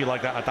scored, if you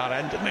like, that at that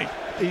end, didn't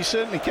he? He's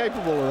certainly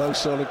capable of those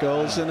sort of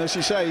goals, and as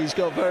you say, he's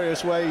got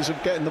various ways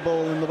of getting the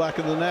ball in the back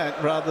of the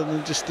net rather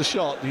than just the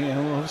shot.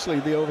 Obviously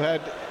the overhead,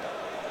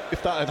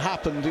 if that had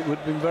happened, it would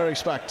have been very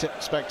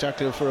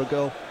spectacular for a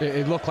goal.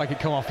 It looked like it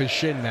come off his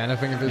shin then. I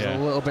think if it was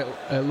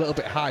a little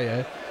bit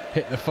higher,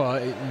 hit the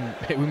foot,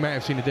 we may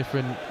have seen a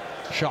different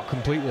shot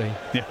completely.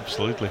 Yeah,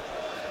 absolutely.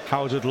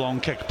 Howard with the long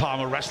kick.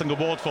 Palmer wrestling a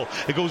Waterfall.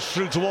 It goes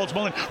through towards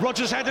Mullin.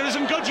 Rodgers' header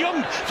isn't good.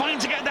 Young fine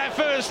to get there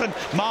first, and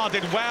Marr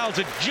did well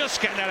to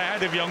just get there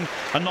ahead of Young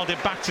and nod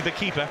it back to the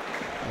keeper.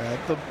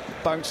 The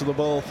bounce of the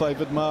ball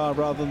favoured Marr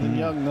rather than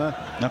Young there.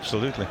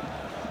 Absolutely.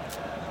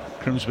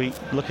 Grimsby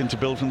looking to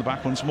build from the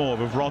back once more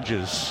with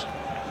Rodgers.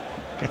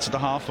 Gets to the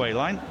halfway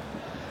line.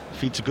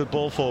 Feeds a good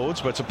ball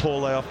forwards, but it's a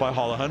poor layoff by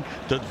Holohan.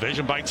 Good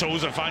vision by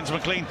Tozer, finds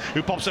McLean,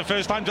 who pops it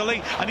first time to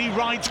Lee, and he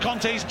rides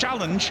Conte's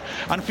challenge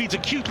and feeds a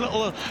cute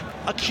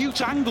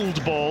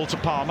angled ball to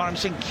Palmer. I'm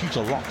saying cute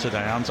a lot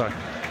today, aren't I?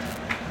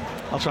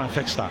 I'll try and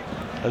fix that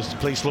as the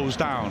play slows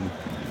down.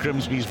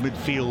 Grimsby's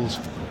midfield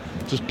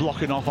just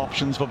blocking off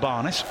options for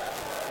Barnes.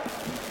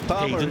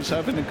 Palmer is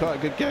having quite a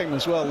good game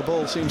as well. The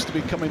ball seems to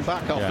be coming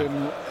back off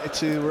him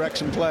to a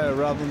Wrexham player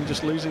rather than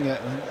just losing it.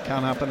 It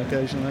can happen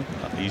occasionally.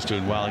 He's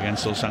doing well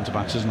against those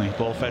centre-backs, isn't he?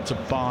 Ball fed to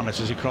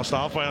Barnes as he crossed the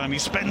halfway line. He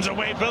spins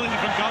away brilliantly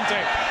from Conte,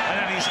 and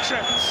then he's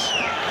tripped.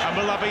 And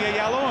will that be a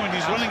yellow? I mean,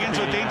 he's running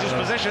into a dangerous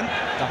position.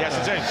 Yes,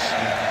 it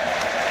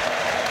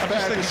is.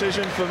 Better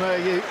decision for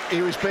me.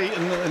 He was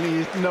beaten and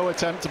he had no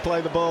attempt to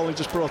play the ball. He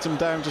just brought him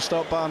down to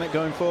stop Barnett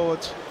going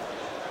forwards.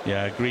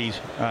 Yeah, agreed.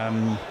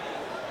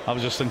 I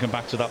was just thinking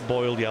back to that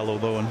Boyle yellow,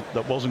 though, and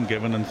that wasn't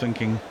given, and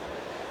thinking,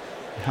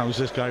 how's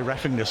this guy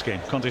reffing this game?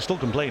 Conte's still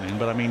complaining,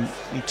 but I mean,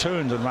 he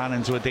turned and ran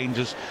into a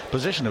dangerous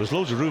position. There was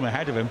loads of room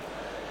ahead of him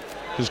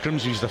because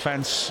Grimsby's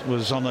defence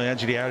was on the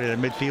edge of the area,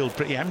 the midfield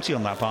pretty empty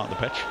on that part of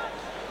the pitch.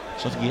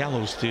 So I think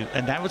yellow's the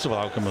inevitable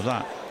outcome of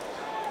that.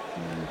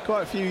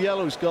 Quite a few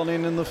yellows gone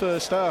in the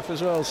first half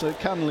as well, so it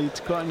can lead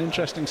to quite an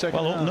interesting second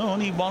half. Well, no,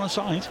 only one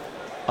aside.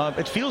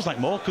 It feels like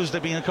more because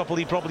there've been a couple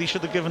he probably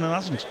should have given and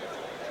hasn't.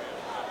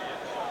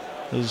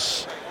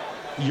 As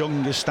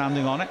Young is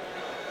standing on it.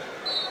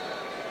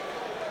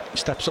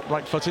 Steps up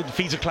right-footed,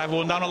 feeds a clever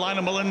one down the line,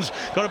 and Mullin's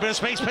got a bit of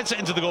space, puts it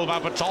into the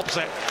goalbar, but tops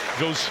it,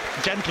 goes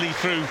gently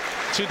through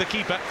to the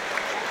keeper.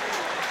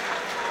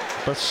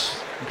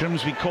 But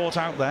Grimsby caught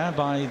out there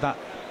by that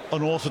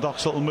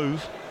unorthodox little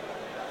move.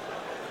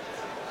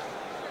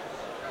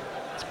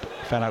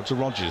 Fed out to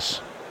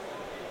Rodgers.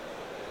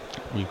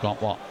 We've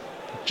got what?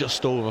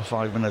 Just over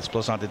 5 minutes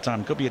plus added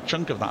time. Could be a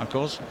chunk of that, of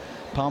course.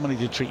 Palmer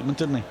needed treatment,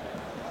 didn't he?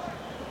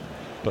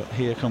 But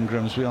here come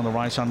Grimsby on the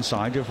right hand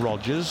side with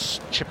Rodgers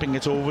chipping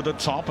it over the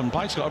top, and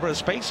Pike's got a bit of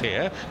space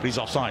here, but he's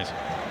offside.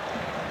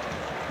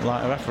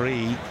 Like a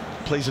referee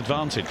plays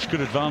advantage, good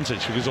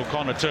advantage, because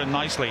O'Connor turned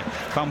nicely,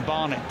 found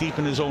Barnett deep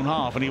in his own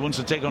half, and he wants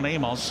to take on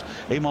Amos.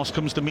 Amos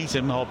comes to meet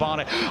him, or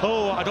Barnett.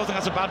 Oh, I don't think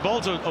that's a bad ball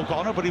to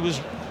O'Connor, but he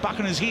was back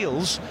on his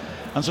heels,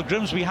 and so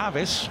Grimsby have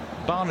it.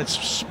 Barnett's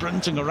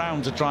sprinting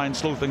around to try and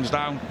slow things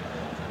down,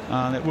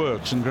 and it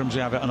works, and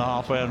Grimsby have it on the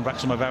halfway, and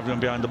Wrexham have everyone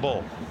behind the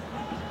ball.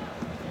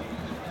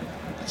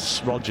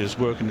 It's Rodgers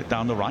working it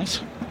down the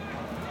right.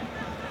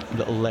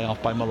 Little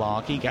layoff by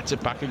Malarkey, gets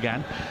it back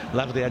again,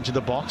 level the edge of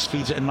the box,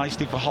 feeds it in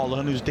nicely for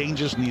Holohan, who's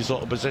dangerous in these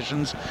sort of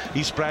positions.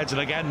 He spreads,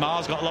 and again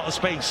Mar's got a lot of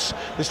space.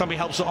 This time he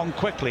helps it on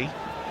quickly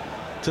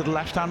to the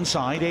left hand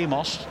side.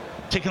 Amos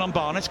taking on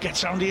Barnett,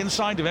 gets around the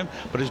inside of him,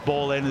 but his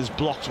ball in is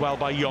blocked well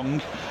by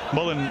Young.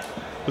 Mullen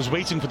was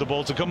waiting for the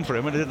ball to come for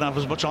him, and he didn't have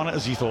as much on it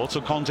as he thought,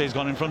 so Conte's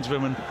gone in front of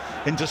him and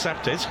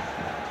intercepted.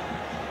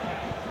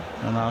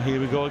 And now here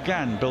we go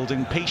again,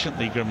 building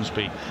patiently,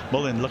 Grimsby.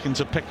 Mullen looking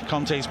to pick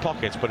Conte's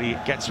pockets, but he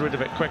gets rid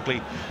of it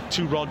quickly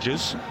to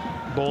Rodgers.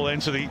 Ball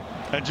into the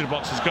edge of the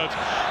box is good.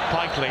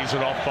 Pike lays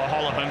it off for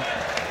Holohan.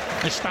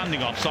 He's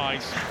standing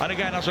offside. And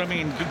again, that's what I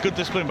mean, good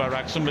discipline by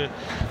Wrexham.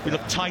 We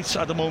look tight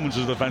at the moment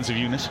as a defensive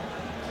unit.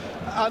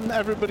 And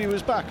everybody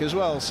was back as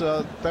well,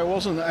 so there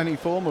wasn't any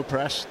form of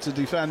press to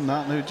defend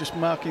that. They were just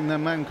marking their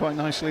men quite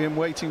nicely and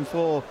waiting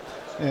for,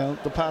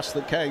 the pass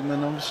that came,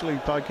 and obviously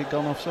Pike had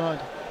gone offside.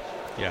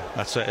 Yeah,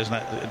 that's it, isn't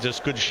it?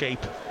 Just good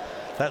shape.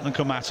 Let them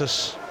come at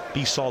us,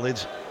 be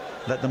solid,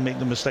 let them make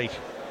the mistake.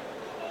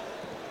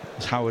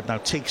 As Howard now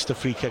takes the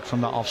free kick from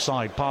that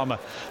offside. Palmer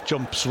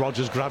jumps,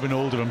 Rodgers grabbing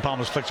hold of him.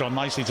 Palmer's flicked on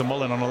nicely to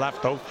Mullen on the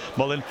left, though.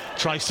 Mullen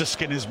tries to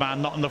skin his man,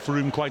 not enough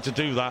room quite to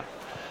do that.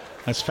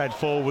 It's fed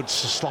forwards,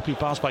 sloppy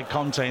pass by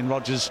Conte, and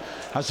Rodgers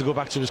has to go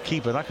back to his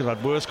keeper. That could have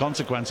had worse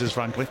consequences,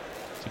 frankly.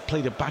 He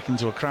played it back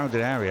into a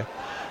crowded area.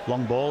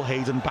 Long ball,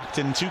 Hayden backed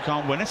in too,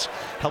 can't win it.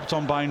 Helped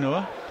on by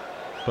Noah.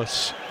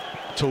 But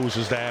Toes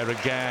is there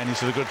again.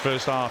 He's had a good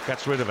first half,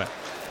 gets rid of it.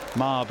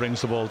 Marr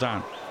brings the ball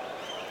down,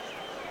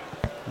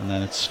 and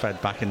then it's fed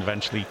back in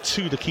eventually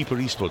to the keeper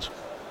Eastwood.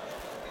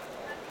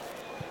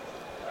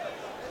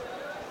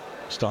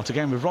 Start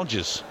again with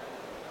Rodgers.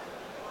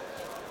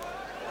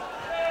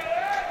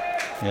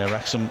 Yeah,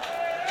 Wrexham,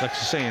 like I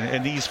say,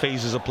 in these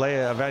phases of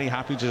play, are very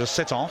happy to just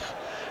sit off.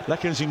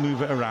 Let Grimsby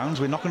move it around.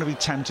 We're not going to be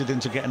tempted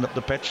into getting up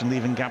the pitch and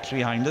leaving gaps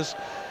behind us.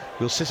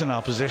 We'll sit in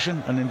our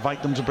position and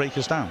invite them to break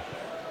us down.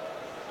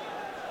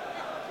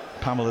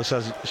 Pamela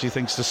says she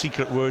thinks the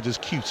secret word is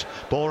cute.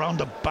 Ball around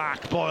the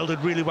back. Boyle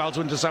did really well to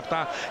intercept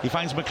that. He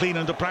finds McLean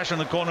under pressure in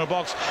the corner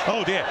box.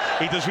 Oh dear,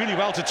 he does really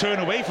well to turn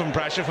away from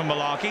pressure from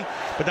Malarkey,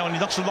 but then when he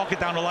knocks the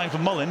locket down the line for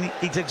Mullen,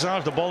 he takes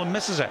out the ball and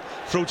misses it.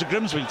 Throw to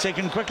Grimsby,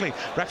 taken quickly.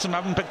 Wrexham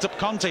haven't picked up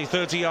Conte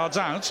 30 yards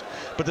out,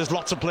 but there's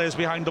lots of players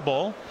behind the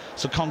ball,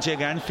 so Conte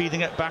again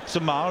feeding it back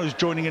to Marr, who's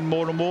joining in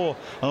more and more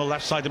on the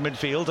left side of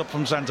midfield, up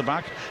from centre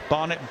back.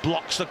 Barnett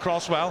blocks the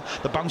cross well.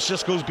 The bounce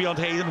just goes beyond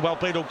Hayden. Well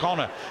played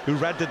O'Connor, who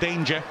read the danger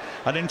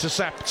and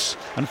intercepts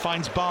and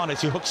finds Barnett,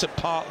 who hooks it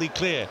partly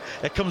clear.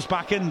 It comes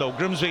back in though.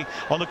 Grimsby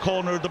on the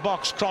corner of the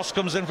box. Cross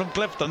comes in from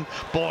Clifton.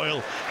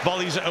 Boyle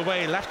volleys it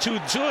away. Left two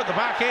at the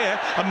back here,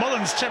 and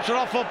Mullins chips it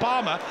off for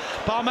Palmer.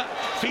 Palmer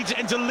feeds it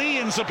into Lee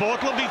in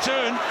support. Lovely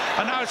turn,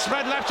 and now it's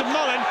spread left to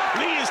Mullen.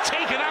 Lee is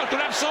taken out. The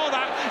ref saw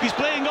that. He's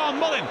playing on.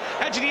 Mullen,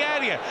 edge of the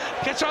area,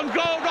 gets on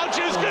goal.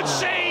 Rodgers, good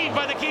save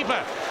by the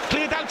keeper.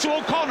 Cleared out to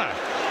O'Connor.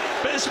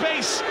 Bit of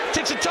space,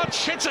 takes a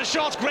touch, hits a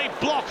shot. Great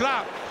block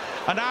that.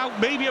 And now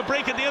maybe a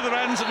break at the other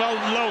end. Well,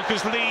 no,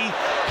 because Lee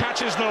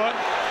catches Noah,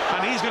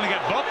 and he's going to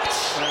get booked,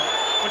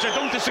 which I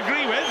don't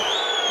disagree with.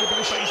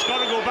 But he's got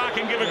to go back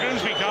and give a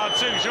Grimsby card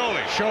too,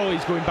 surely. Surely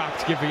he's going back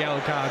to give a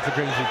yellow card to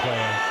Grimsby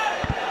player.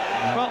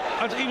 Well,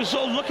 he was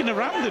sort of looking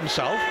around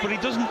himself, but he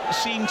doesn't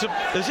seem to.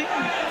 Is he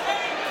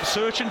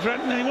searching for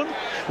anyone?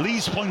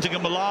 Lee's pointing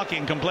at Malarkey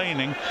and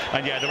complaining,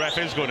 and yeah, the ref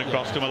is going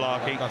across to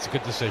Malarkey. That's a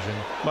good decision.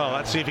 Well,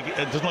 let's see if it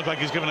doesn't look like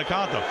he's given a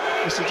card though.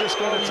 Is he just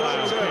got a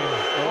time?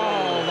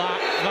 Oh,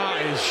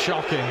 that is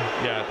shocking.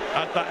 Yeah,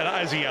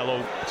 that is a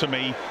yellow to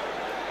me,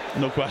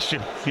 no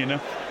question.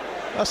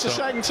 That's the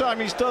second time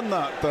he's done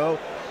that though.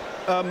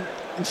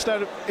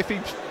 Instead of, if he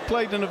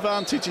played an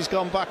advantage, he's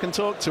gone back and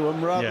talked to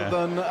him rather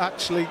than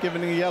actually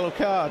giving a yellow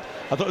card.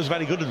 I thought it was a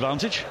very good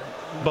advantage,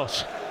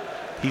 but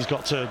he's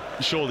got to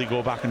surely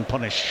go back and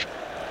punish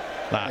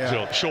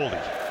that. Surely.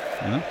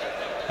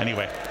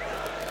 Anyway,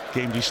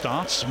 game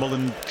restarts.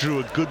 Mullen drew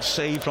a good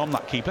save from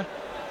that keeper,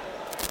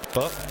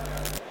 but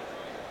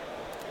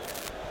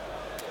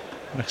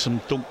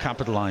Wrexham don't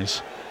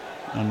capitalise,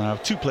 and now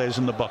two players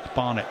in the buck.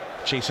 Barnett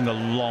chasing a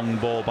long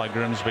ball by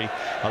Grimsby,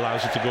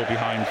 allows it to go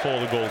behind for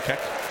the goal kick.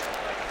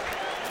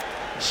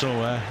 So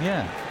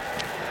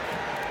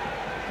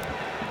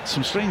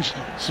Some strange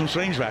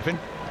reffing,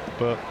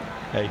 but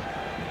hey,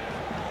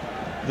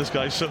 this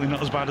guy's certainly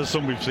not as bad as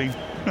some we've seen.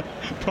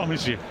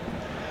 Promise you.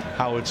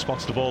 Howard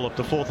spots the ball up.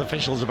 The fourth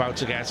official's about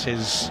to get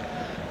his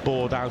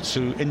board out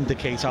to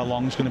indicate how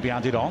long is going to be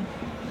added on.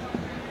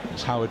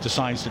 As Howard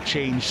decides to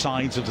change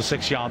sides of the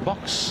 6-yard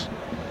box.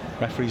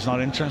 Referee's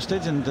not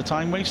interested in the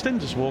time wasting,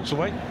 just walks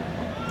away.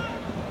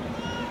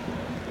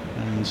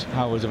 And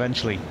Howard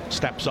eventually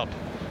steps up,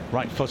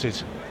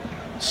 right-footed,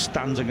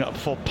 standing up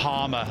for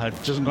Palmer.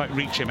 It doesn't quite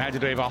reach him,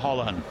 headed over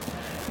Holohan.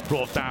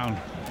 Brought down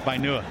by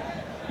Noor.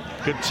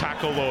 Good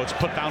tackle though, it's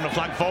put down the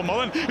flank for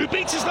Mullen, who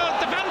beats his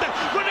defender,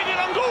 running in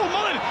on goal.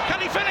 Mullen, can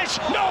he finish?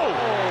 No!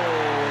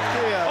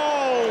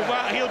 Oh,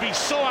 well, he'll be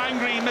so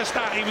angry he missed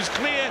that. He was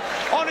clear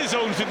on his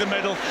own through the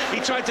middle. He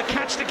tried to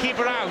catch the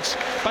keeper out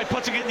by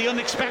putting it the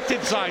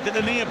unexpected side at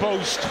the near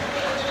post,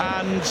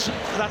 and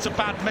that's a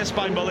bad miss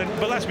by Mullen.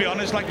 But let's be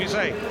honest, like you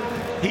say,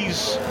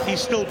 he's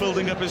still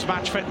building up his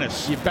match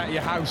fitness. You bet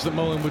your house that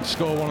Mullen would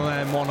score one of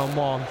them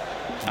one-on-one.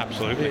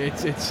 Absolutely.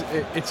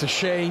 It's a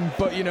shame,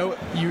 but you know,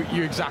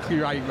 you're exactly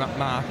right,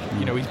 Mark.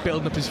 You know, he's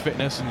building up his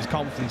fitness and his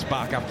confidence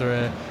back after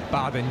a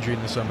bad injury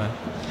in the summer.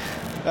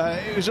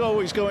 It was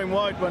always going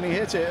wide when he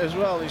hit it as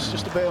well. It's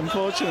just a bit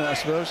unfortunate, I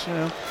suppose. You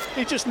know,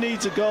 he just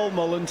needs a goal,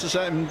 Mullen, to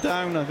set him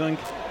down, I think.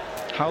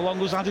 How long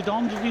was added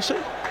on, did we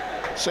say?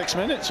 6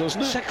 minutes,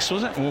 wasn't it? 6,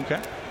 was it?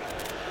 Okay.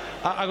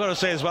 I got to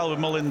say as well with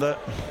Mullen that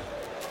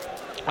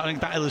I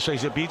think that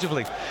illustrates it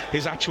beautifully.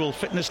 His actual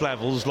fitness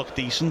levels look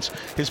decent.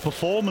 His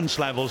performance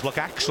levels look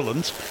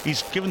excellent.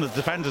 He's given the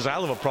defenders a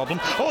hell of a problem.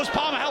 Oh, as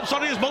Palmer helps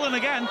on, here's Mullen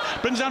again.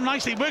 Brings down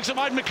nicely. Works it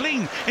wide.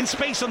 McLean in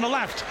space on the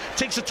left.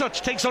 Takes a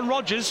touch. Takes on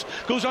Rodgers.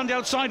 Goes on the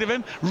outside of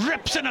him.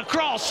 Rips in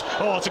across.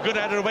 Oh, it's a good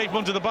header away from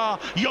under the bar.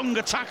 Young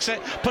attacks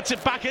it. Puts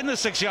it back in the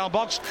 6-yard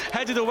box.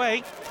 Headed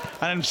away.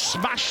 And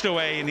smashed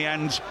away in the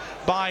end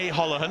by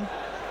Holohan.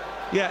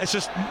 Yeah, it's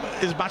just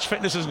his match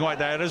fitness isn't quite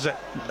there, is it?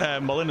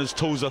 Mullen, as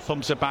Tozer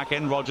thumps it back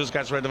in, Rodgers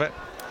gets rid of it.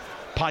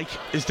 Pike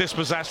is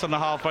dispossessed on the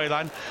halfway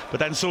line, but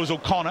then so is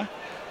O'Connor.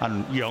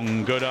 And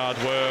Young, good hard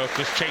work,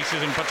 just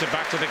chases and puts it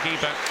back to the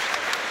keeper.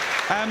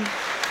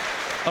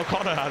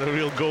 O'Connor had a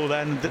real go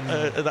then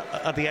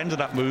at the end of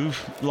that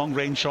move, long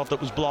range shot that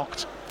was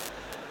blocked.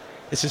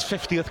 It's his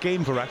 50th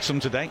game for Wrexham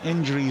today.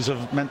 Injuries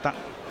have meant that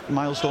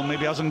milestone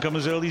maybe hasn't come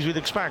as early as we'd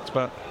expect,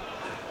 but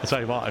I tell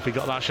you what, if he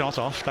got that shot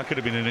off, that could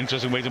have been an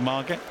interesting way to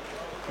mark it.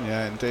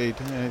 Yeah, indeed.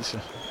 Yeah,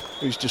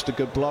 it was just a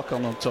good block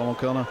on Tom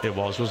O'Connor. It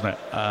was, wasn't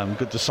it?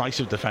 Good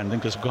decisive defending,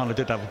 because O'Connor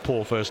did have a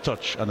poor first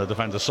touch and the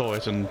defender saw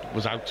it and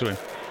was out to him.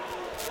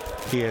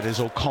 Here is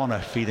O'Connor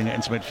feeding it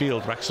into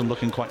midfield. Wrexham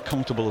looking quite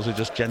comfortable as they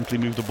just gently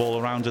move the ball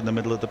around in the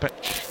middle of the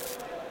pitch.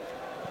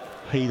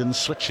 Hayden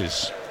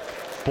switches.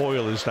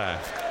 Boyle is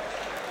there.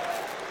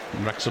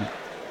 And Wrexham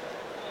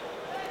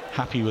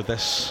happy with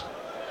this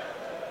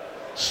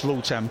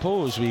slow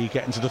tempo as we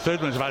get into the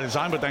 3rd minute of added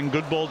time, but then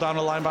good ball down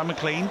the line by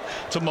McLean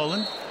to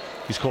Mullen.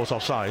 He's caught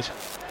offside,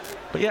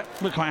 but yeah,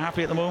 we're quite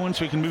happy at the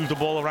moment. We can move the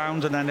ball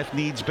around, and then if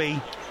needs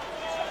be,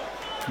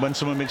 when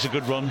someone makes a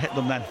good run, hit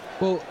them then.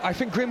 Well, I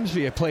think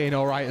Grimsby are playing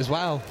all right as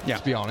well,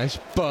 to be honest,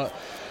 but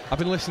I've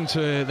been listening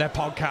to their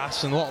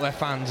podcasts, and a lot of their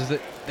fans is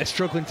that they're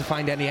struggling to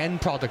find any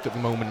end product at the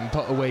moment and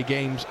put away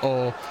games,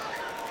 or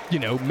you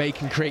know,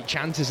 make and create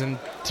chances. And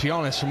to be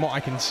honest, from what I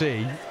can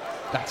see,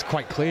 that's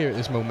quite clear at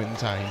this moment in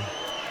time.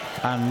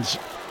 And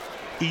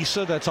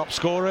Issa, their top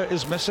scorer,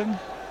 is missing.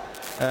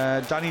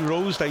 Danny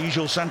Rose, their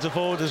usual centre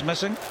forward, is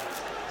missing.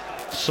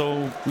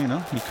 So, you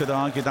know, you could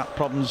argue that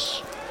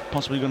problem's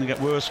possibly going to get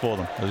worse for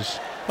them.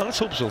 Well, let's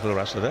hope so for the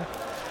rest of it.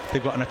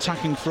 They've got an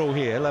attacking throw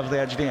here, level the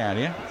edge of the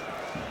area.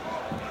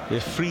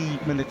 They're 3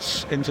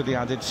 minutes into the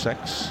added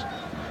 6.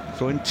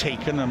 Throw in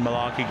taken, and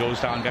Malarkey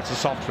goes down, gets a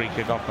soft free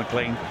kick off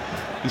McLean.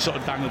 He sort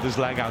of dangled his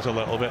leg out a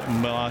little bit,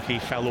 and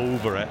Malarkey fell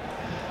over it.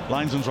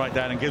 Linesman's right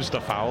there and gives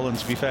the foul, and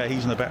to be fair,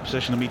 he's in a better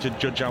position than me to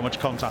judge how much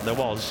contact there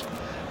was.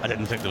 I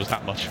didn't think there was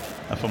that much,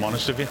 if I'm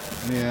honest with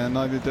you. Yeah,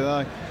 neither did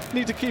I.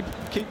 Need to keep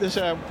this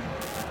out.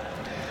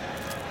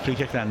 Free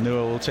kick then,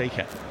 Noah will take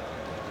it.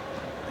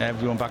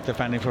 Everyone back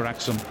defending for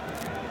Wrexham.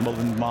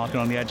 Mullen marking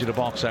on the edge of the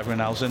box,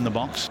 everyone else in the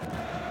box.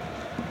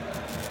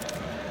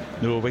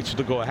 Noah waits for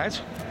the go-ahead.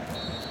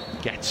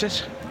 Gets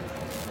it.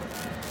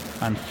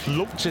 And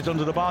floats it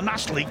under the bar.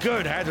 Nastily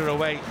good header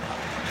away.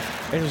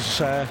 It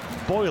was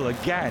Boyle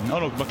again. Oh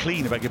no,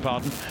 McLean, I beg your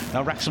pardon.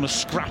 Now Wrexham are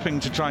scrapping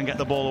to try and get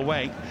the ball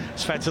away.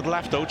 It's fed to the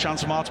left though.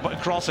 Chance of Mark to put a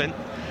cross in.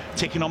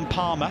 Taking on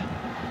Palmer.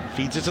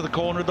 Feeds it to the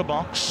corner of the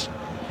box.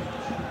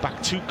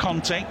 Back to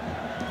Conte.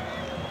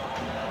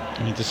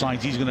 And he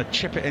decides he's going to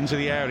chip it into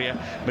the area.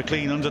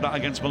 McLean under that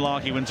against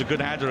Malarkey. Wins a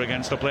good header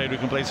against a player who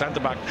can play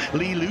centre-back.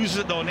 Lee loses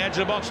it though on the edge of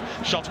the box.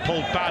 Shot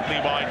pulled badly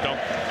wide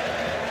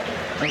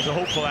though. It was a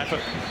hopeful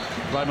effort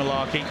by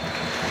Malarkey.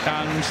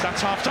 And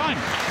that's half-time.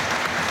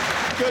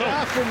 Good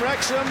half from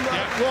Wrexham.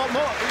 Yeah. What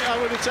more? I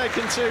would have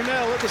taken 2-0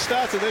 at the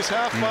start of this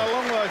half by a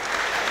long way.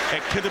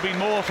 It could have been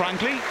more,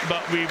 frankly,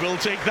 but we will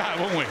take that,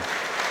 won't we?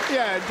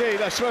 Yeah,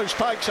 indeed. I suppose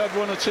Pike's had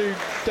 1 or 2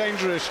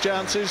 dangerous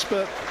chances,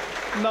 but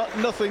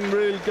nothing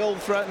really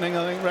goal-threatening.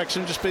 I think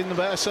Wrexham just been the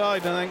better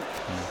side. I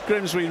think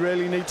Grimsby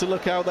really need to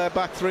look how their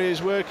back three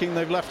is working.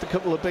 They've left a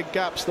couple of big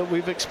gaps that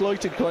we've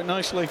exploited quite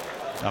nicely.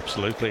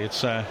 Absolutely.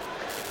 It's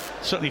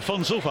certainly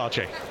fun so far,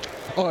 Jay.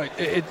 Oh,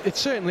 it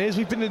certainly is.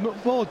 We've been a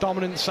more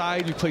dominant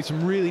side. We've played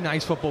some really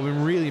nice football.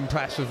 Been really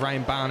impressed with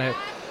Ryan Barnett.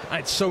 And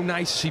it's so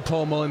nice to see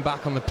Paul Mullin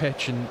back on the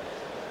pitch. And,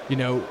 you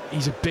know,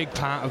 he's a big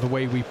part of the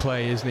way we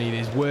play, isn't he?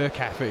 His work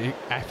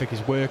ethic,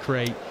 his work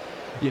rate.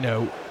 You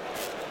know,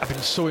 I've been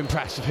so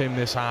impressed with him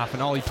this half.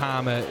 And Ollie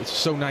Palmer, it's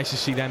so nice to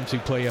see them two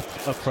play up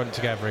front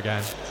together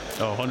again.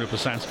 Oh,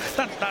 100%.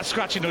 That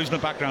scratchy noise in the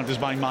background is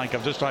my mic.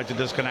 I've just tried to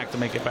disconnect to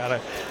make it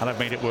better, and I've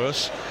made it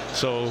worse.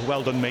 So,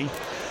 well done me.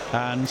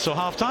 And so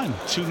half-time,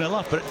 2-0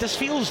 up. But this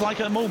feels like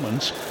a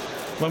moment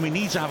when we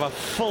need to have a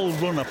full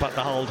run-up at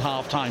the whole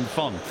half-time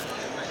fun.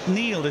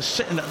 Neil is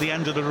sitting at the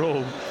end of the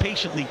row,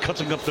 patiently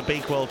cutting up the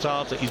Bakewell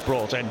tart that he's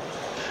brought in.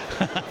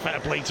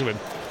 Fair play to him.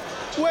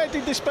 Where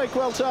did this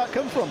Bakewell tart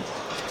come from?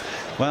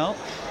 Well,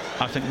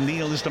 I think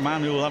Neil is the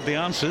man who will have the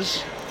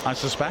answers, I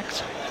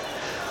suspect.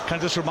 Can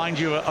I just remind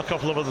you a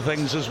couple of other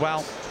things as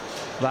well?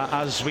 That,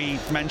 as we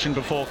mentioned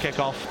before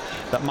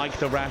kick-off, that Mike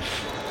the ref,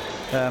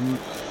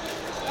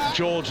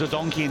 George the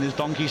donkey in his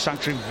donkey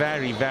sanctuary,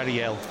 very,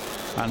 very ill.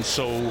 And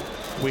so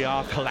we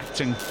are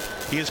collecting.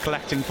 He is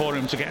collecting for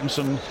him to get him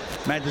some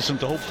medicine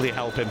to hopefully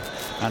help him.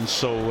 And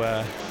so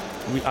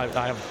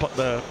I have put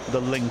the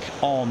link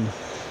on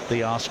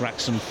the Ask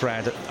Wrexham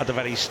thread at the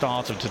very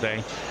start of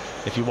today.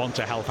 If you want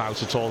to help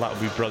out at all, that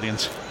would be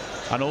brilliant.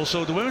 And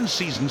also the women's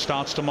season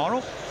starts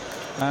tomorrow.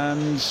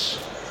 And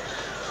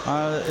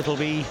it'll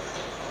be,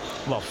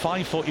 well,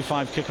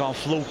 5:45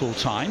 kick-off local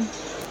time.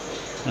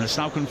 And it's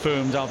now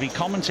confirmed I'll be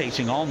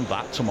commentating on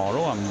that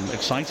tomorrow. I'm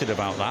excited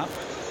about that.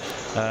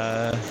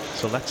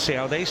 So let's see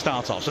how they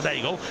start off. So there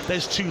you go.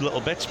 There's two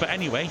little bits. But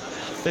anyway,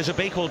 there's a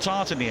Bakewell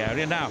tart in the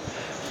area. Now,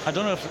 I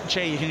don't know if,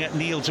 Jay, you can get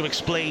Neil to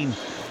explain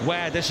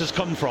where this has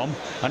come from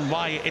and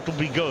why it will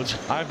be good.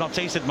 I've not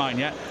tasted mine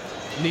yet.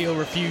 Neil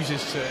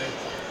refuses to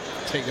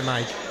take the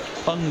mic.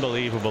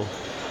 Unbelievable.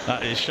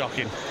 That is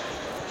shocking.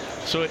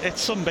 So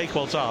it's some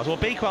Bakewell tart. Well,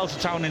 Bakewell's a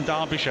town in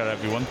Derbyshire,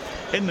 everyone,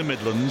 in the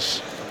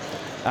Midlands.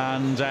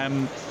 And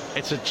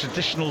it's a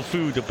traditional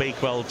food, a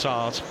Bakewell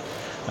tart,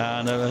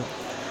 and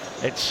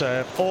it's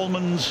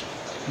almond.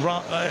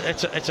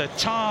 It's a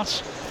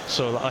tart,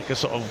 so like a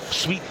sort of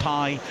sweet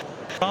pie,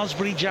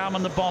 raspberry jam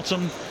on the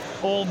bottom,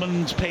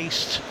 almond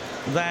paste,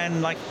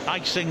 then like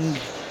icing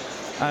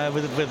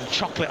with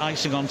chocolate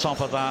icing on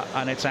top of that,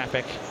 and it's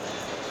epic.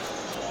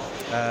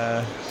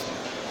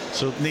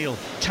 So Neil,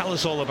 tell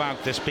us all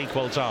about this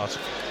Bakewell tart.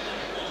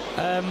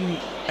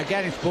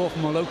 Again, it's bought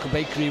from a local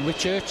bakery in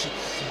Whitchurch.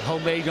 It's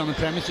homemade on the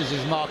premises,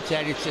 as Mark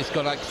said. It's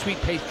got like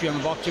sweet pastry on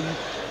the bottom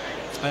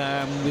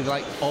with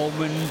like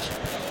almond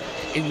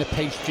in the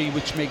pastry,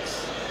 which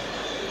makes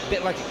a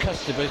bit like a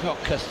custard, but it's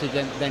not custard.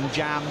 Then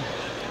jam,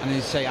 and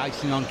then say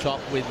icing on top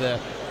with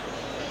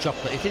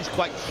chocolate. It is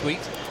quite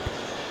sweet,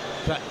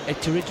 but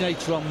it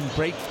originates from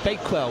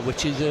Bakewell,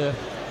 which is a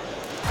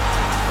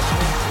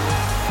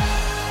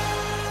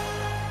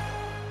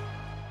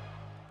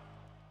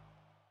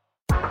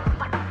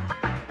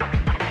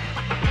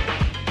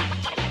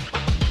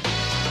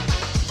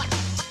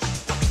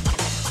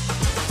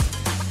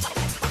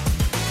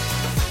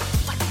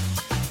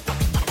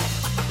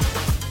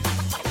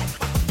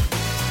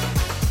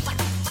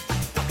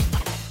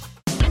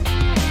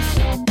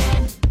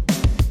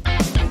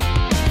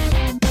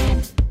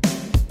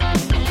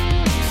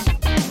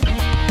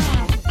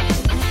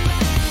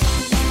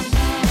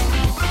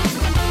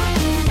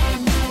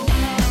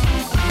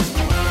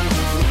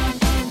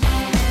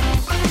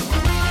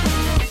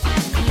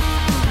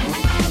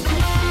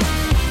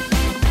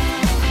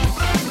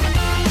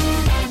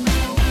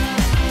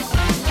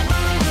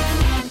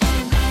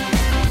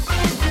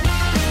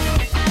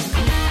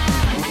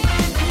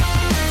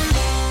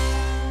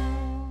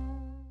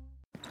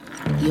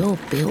You're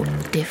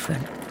built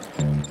different.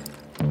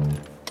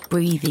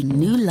 Breathing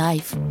new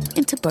life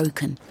into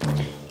broken.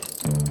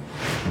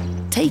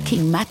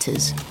 Taking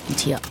matters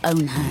into your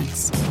own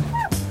hands.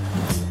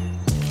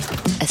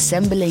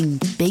 Assembling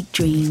big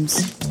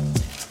dreams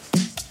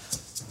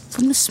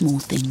from the small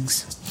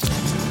things.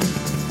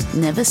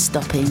 Never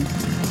stopping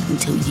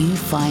until you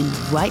find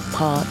right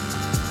part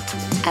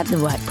at the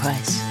right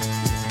price.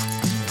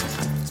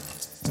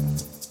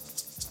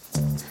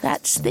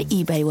 That's the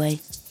eBay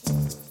way.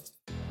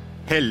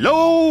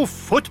 Hello,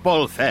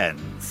 football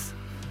fans!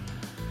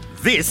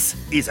 This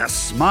is a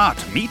smart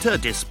meter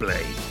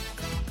display.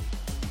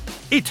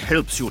 It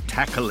helps you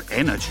tackle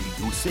energy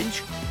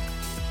usage,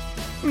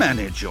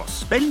 manage your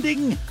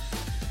spending,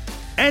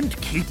 and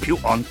keep you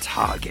on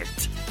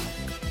target.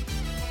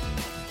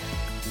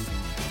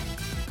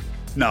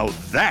 Now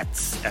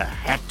that's a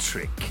hat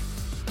trick.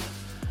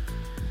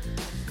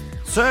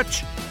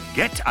 Search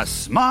Get a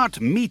Smart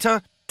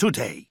Meter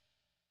today.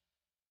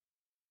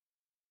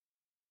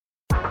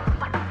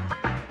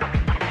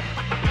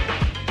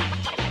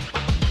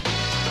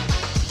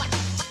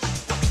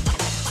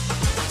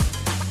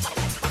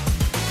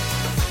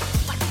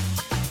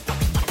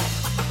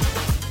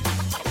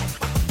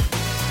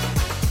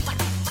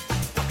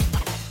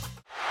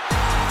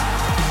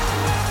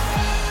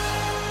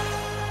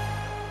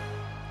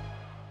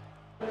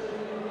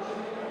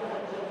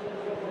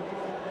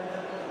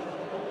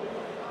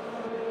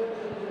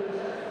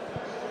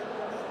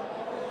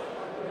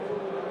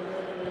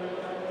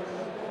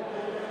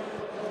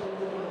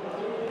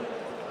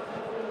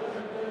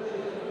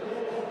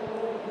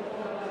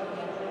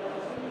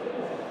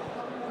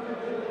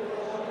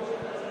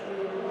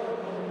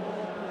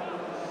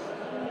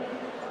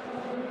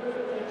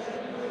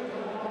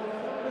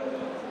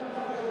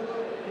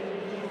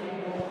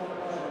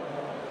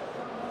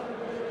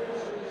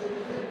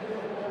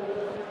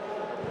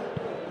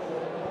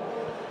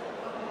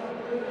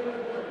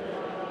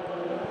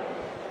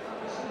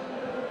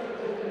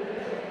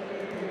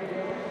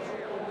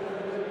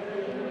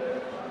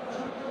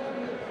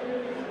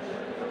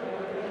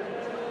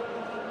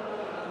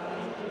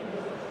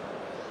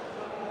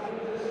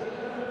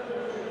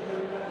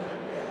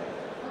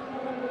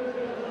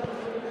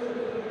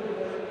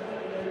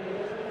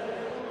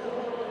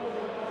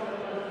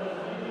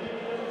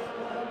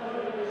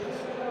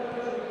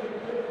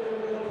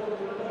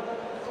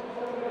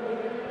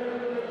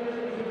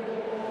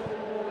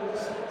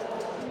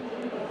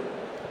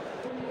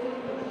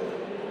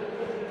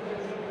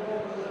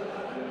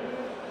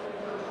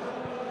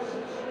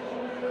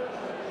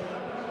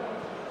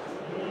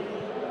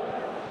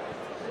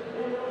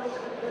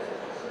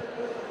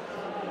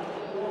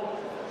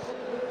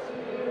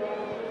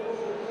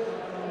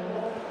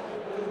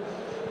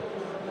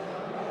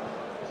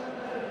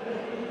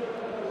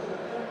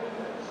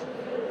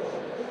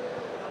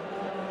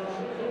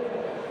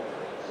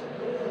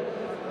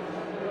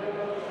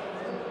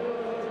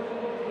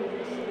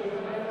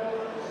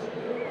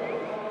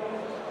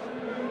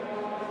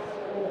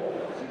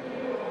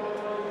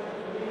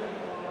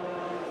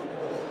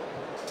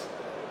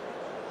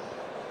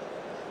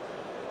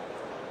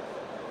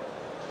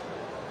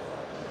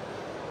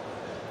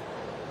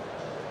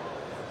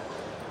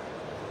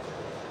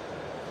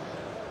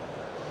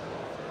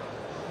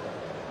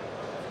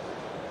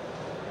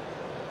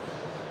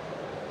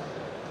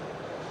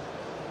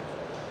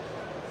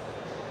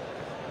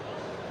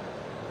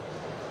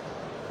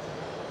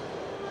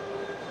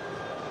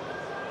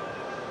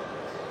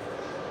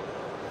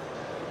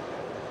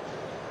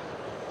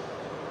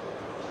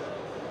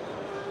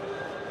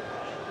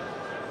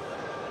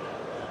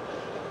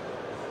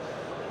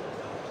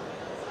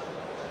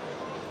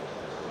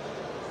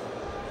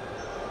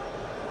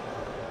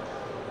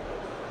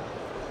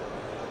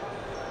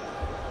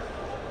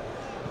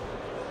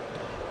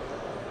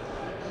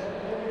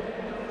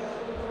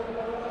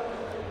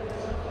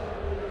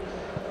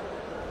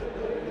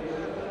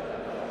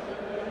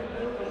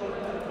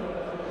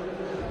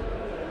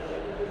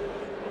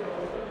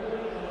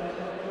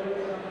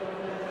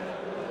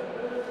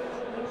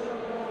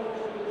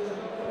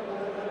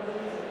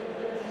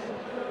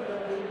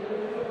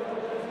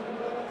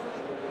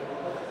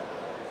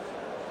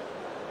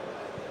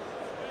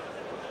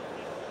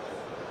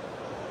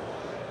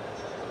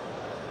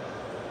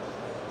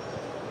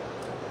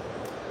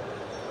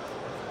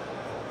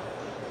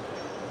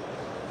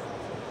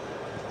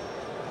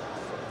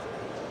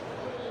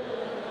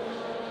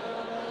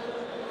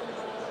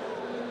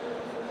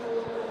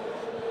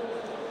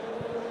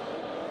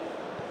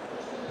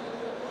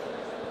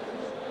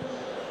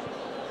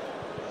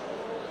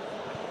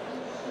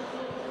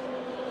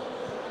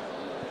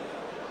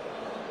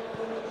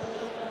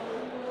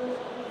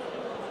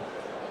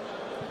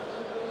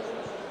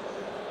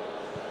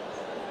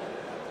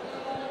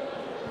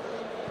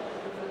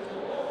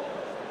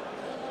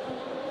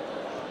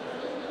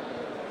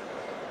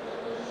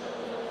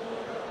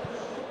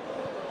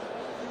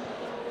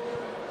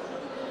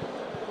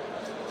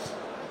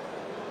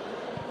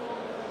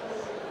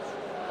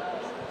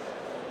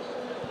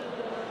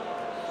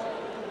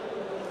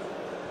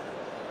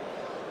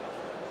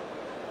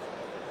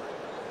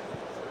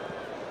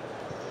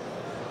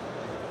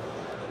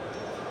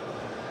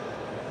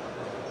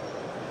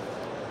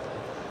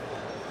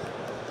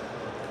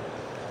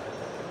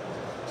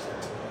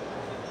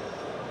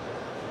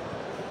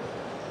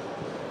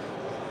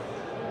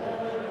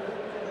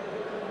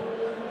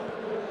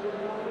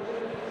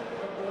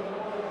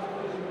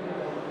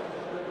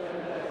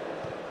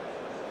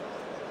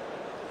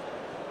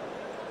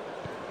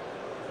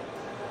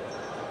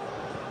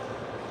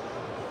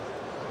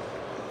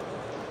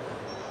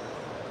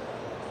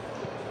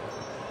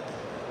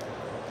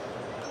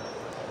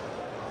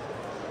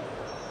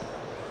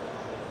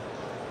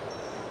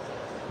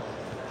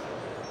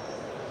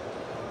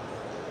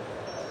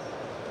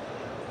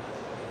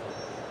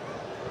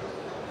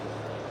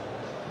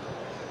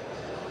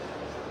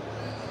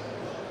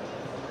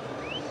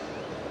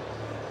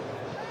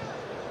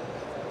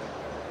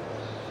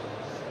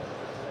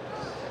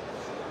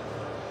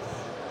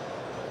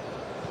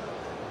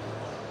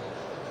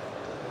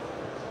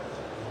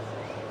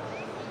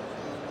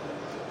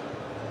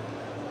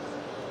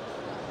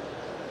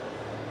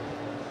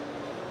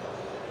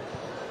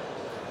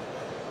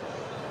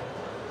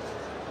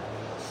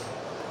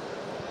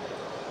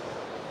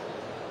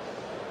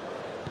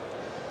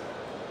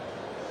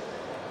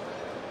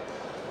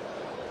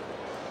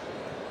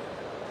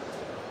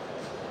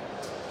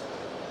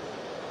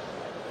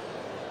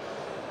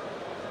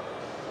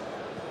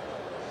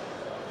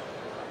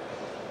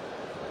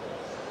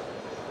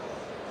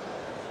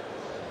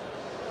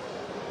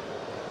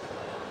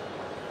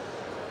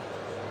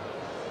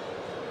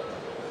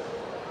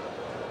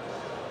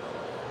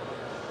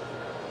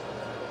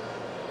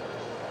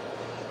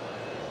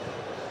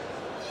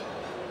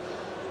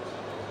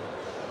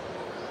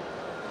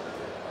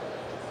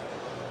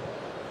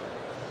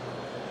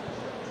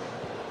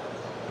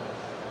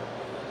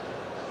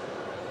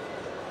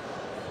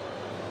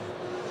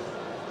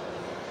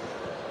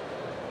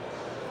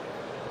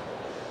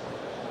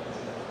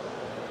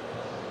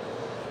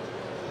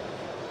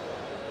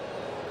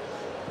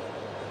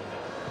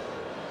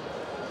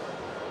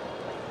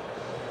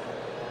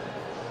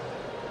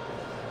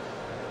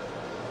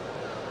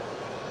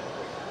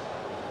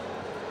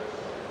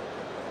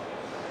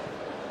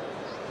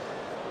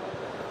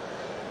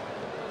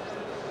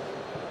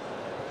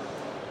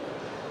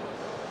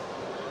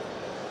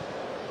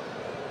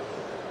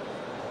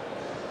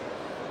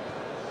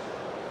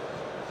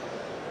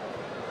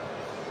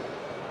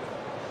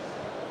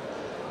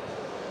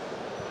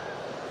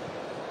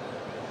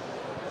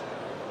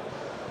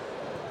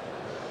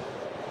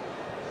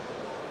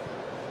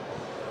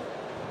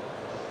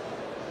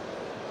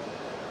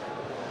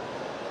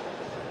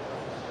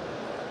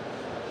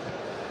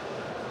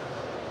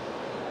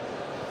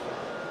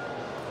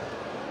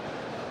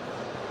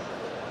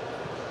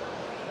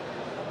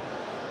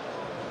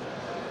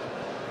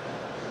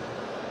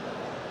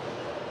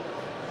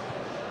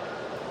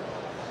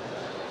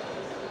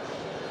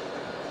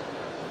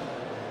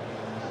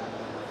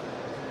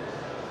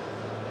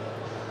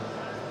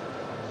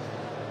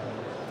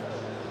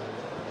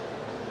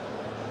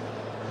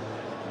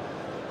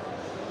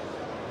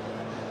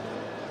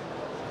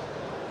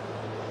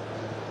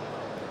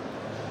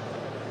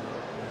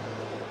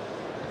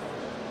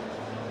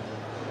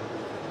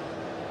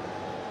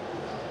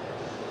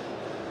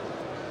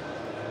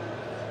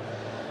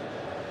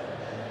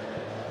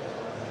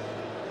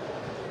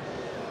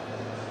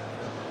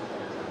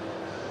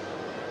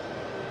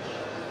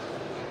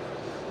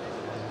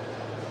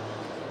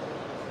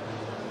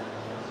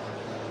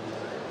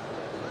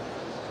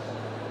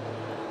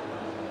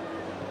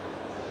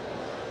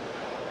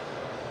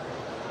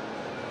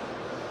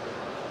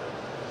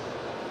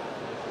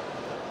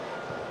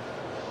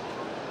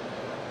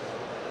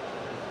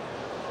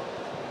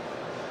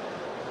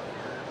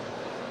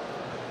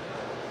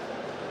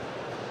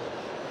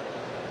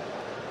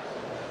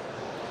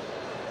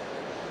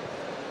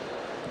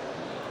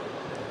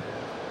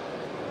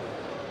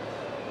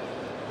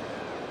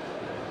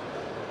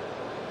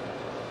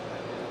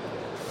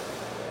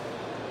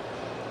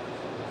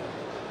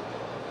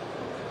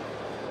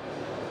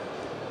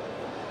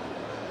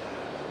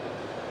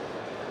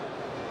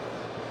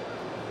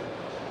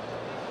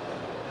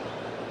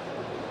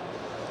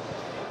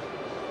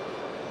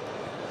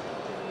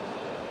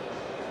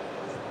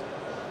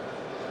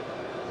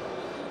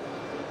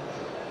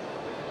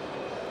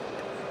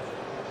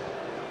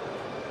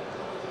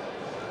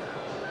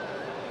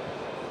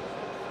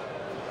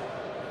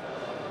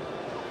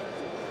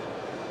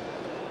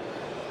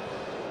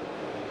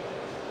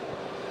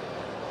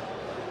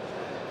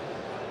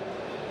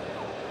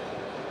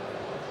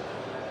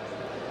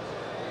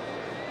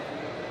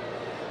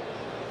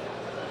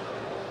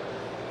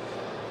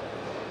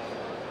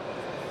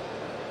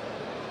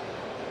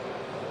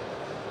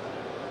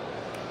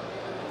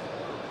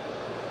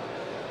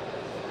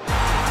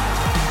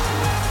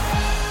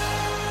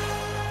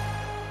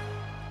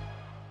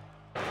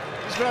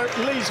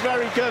 Lee's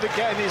very good at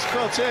getting his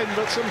foot in,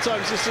 but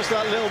sometimes it's just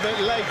that little bit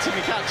late and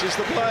he catches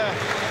the player.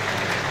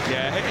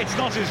 Yeah, it's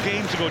not his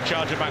game to go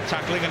charge back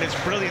tackling, and it's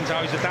brilliant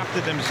how he's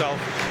adapted himself.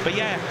 But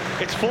yeah,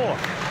 it's 4.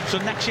 So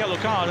next yellow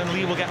card and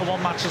Lee will get a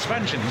 1-match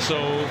suspension.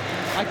 So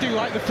I do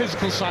like the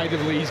physical side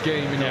of Lee's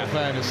game, in all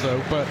fairness,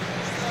 though. But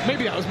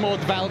maybe that was more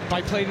developed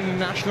by playing in the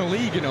National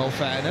League, in all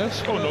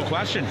fairness. Oh, no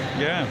question.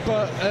 Yeah.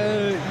 But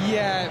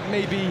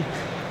maybe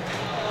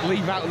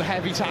leave out the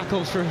heavy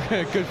tackles for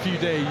a good few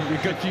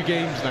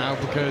games now,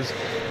 because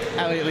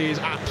Elliot Lee is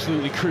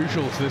absolutely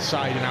crucial to this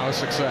side and our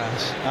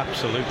success.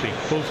 Absolutely.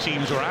 Both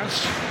teams are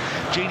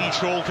out. Janie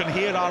Troll can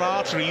hear our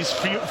arteries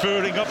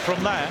furring up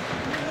from there.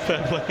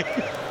 Fair play.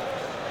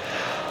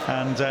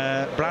 And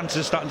Brandt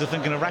is starting to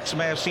think in a Wrexham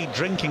AFC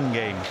drinking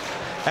game.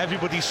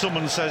 Everybody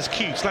someone says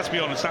cute. Let's be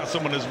honest, that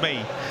someone is me.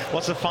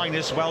 What's the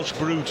finest Welsh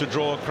brew to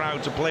draw a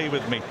crowd to play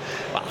with me?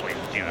 Well,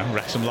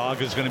 Wrexham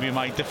Lager is going to be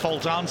my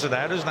default answer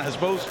there, isn't it, I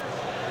suppose?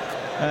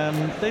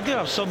 They do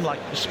have some, like,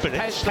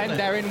 spirits.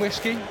 Penderyn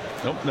whiskey.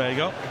 Oh, there you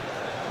go.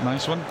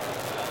 Nice one.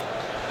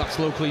 That's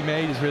locally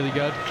made, is really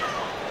good.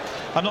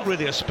 I'm not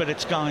really a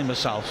spirits guy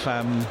myself.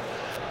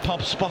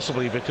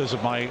 Possibly because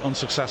of my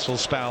unsuccessful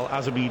spell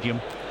as a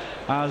medium,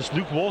 as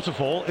Luke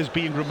Waterfall is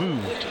being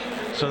removed.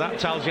 So that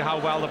tells you how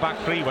well the back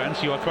three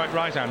went. You are quite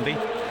right, Andy.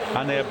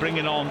 And they're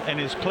bringing on in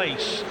his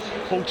place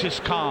Otis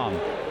Khan.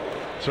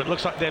 So it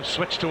looks like they've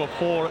switched to a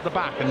 4 at the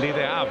back. Indeed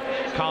they have.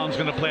 Khan's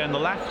going to play on the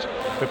left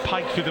with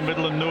Pike through the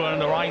middle and Noah on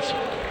the right.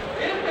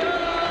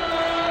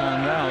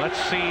 And now let's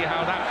see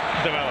how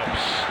that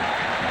develops.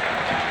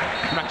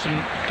 Wrexham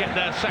get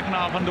their second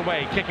half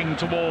underway, kicking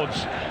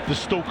towards the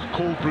Stoke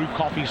cold brew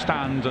coffee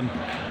stand, and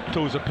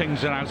Tozer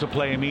pings it out of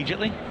play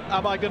immediately.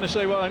 Am I going to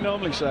say what I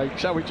normally say?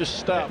 Shall we just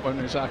start when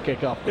it's our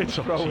kick-off? It's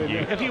up to you.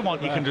 If you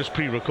want, you can just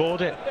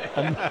pre-record it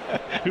and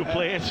you'll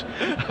play it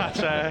at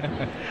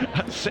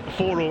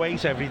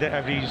 4:08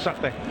 every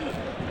Saturday.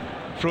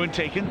 Throw-in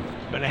taken,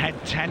 but ahead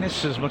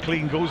tennis as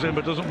McLean goes in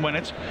but doesn't win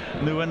it.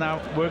 Nuwa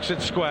now works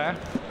it square,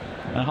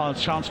 and hard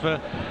chance for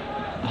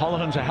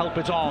Holohan to help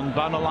it on.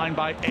 Down the line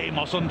by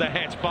Amos, under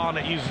hit.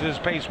 Barnett uses his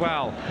pace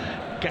well.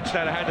 Gets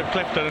there ahead of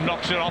Clifton and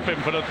knocks it off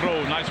him for the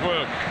throw. Nice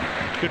work.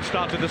 Good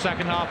start to the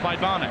second half by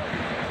Barnett.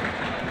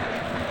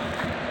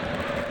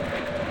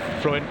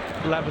 Throw in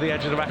level the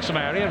edge of the Wrexham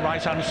area.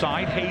 Right hand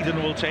side.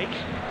 Hayden will take.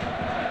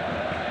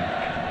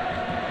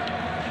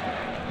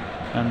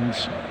 And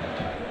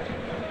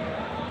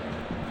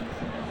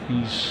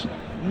he's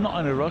not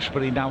in a rush,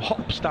 but he now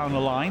hops down the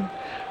line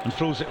and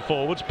throws it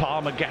forwards.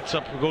 Palmer gets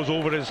up, goes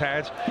over his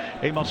head.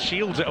 Amos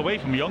shields it away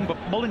from Young, but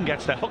Mullen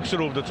gets there, hooks it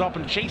over the top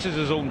and chases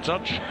his own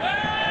touch.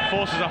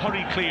 Forces a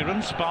hurried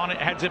clearance. Barnett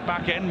heads it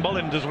back in.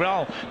 Mullen does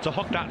well to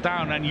hook that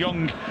down, and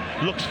Young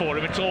looks for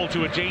him. It's all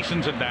too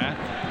adjacent in there,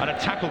 and a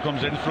tackle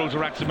comes in, throws a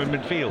Wrexham in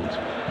midfield.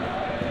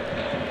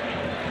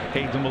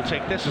 Hayden will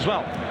take this as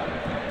well.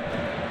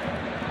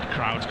 The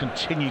crowds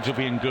continue to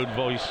be in good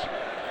voice.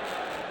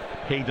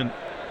 Hayden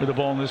with the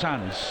ball in his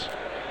hands,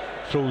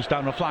 throws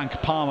down the flank.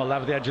 Palmer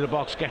level the edge of the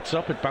box, gets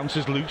up, it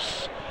bounces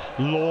loose,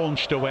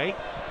 launched away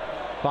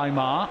by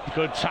Marr.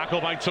 Good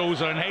tackle by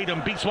Tozer, and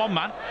Hayden beats one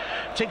man,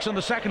 takes on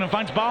the second and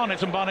finds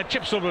Barnett, and Barnett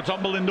chips over the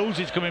top. Mullen knows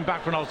he's coming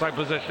back from an outside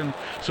position,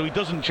 so he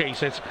doesn't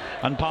chase it,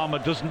 and Palmer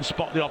doesn't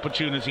spot the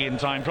opportunity in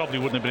time. Probably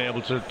wouldn't have been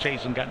able to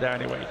chase and get there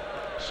anyway,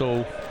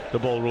 so the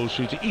ball rolls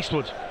through to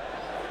Eastwood.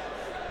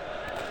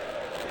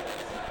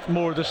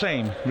 More of the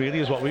same, really,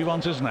 is what we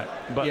want, isn't it?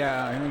 But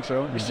yeah, I think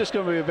so. It's just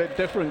going to be a bit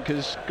different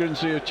because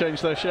Grimsby have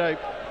changed their shape.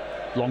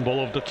 Long ball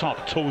over the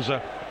top. Tozer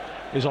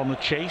is on the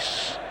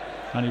chase,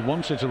 and he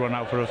wants it to run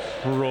out for a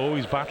throw.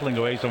 He's battling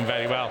away. He's done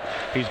very well.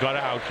 He's got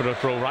it out for a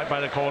throw right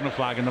by the corner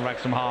flag in the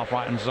Wrexham half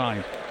right hand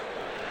side.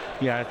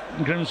 Yeah,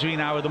 Grimsby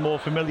now with a more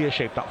familiar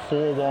shape, that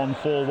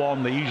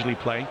 4-1-4-1 they usually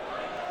play.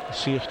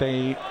 See if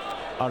they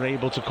are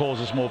able to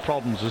cause us more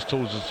problems as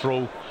Tozer's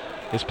throw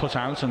is put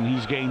out, and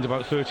he's gained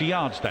about 30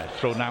 yards there.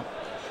 Thrown out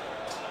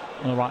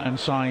on the right hand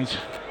side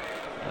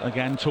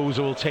again.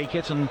 Tozer will take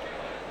it and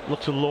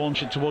look to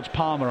launch it towards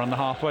Palmer on the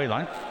halfway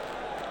line.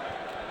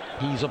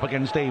 He's up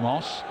against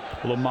Amos.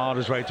 Well, Marr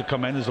is ready to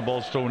come in as the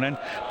ball's thrown in.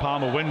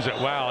 Palmer wins it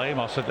well.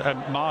 Amos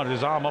Marr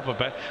his arm up a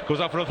bit,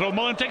 goes out for a throw.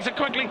 Mullen takes it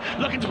quickly,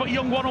 looking to put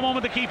Young one-on-one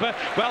with the keeper.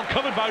 Well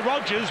covered by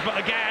Rogers, but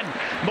again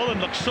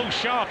Mullen looks so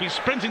sharp. He's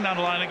sprinting down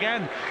the line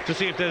again to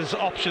see if there's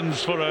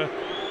options for a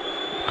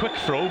quick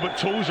throw, but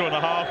Tozer on the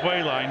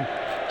halfway line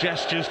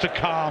gestures to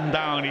calm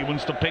down. He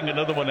wants to ping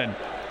another one in.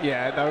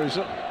 Yeah, that was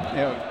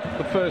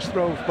the first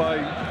throw by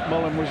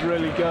Mullen was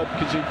really good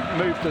because he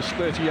moved us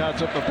 30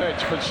 yards up the pitch,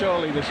 but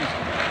surely this is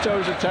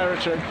Tozer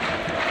territory.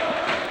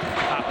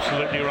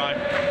 Absolutely right.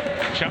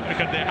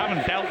 They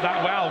haven't dealt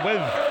that well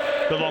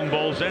with the long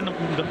balls in.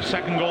 The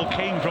second goal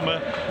came from a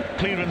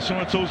clearance from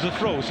a Tozer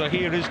throw. So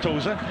here is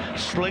Tozer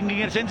slinging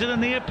it into the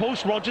near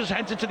post. Rogers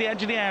heads it to the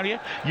edge of the area.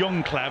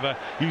 Young, clever,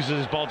 uses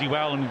his body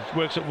well and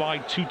works it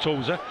wide to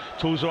Tozer.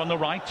 Tozer on the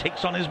right,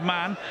 takes on his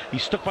man.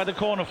 He's stuck by the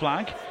corner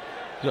flag.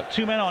 He's got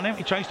 2 men on him.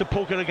 He tries to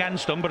poke it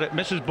against them, but it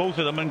misses both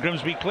of them, and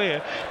Grimsby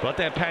clear. But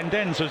they're penned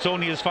in, so it's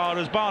only as far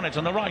as Barnett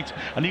on the right.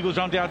 And he goes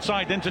round the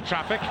outside into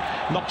traffic,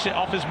 knocks it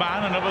off his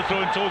man, another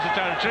throw in towards the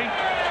territory.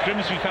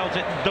 Grimsby felt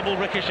it double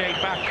ricochet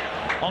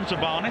back onto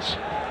Barnett.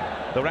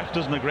 The ref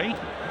doesn't agree,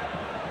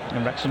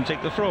 and Wrexham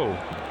take the throw.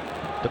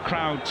 The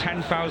crowd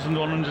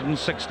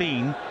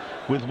 10,116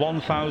 with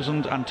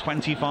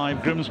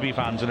 1,025 Grimsby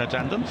fans in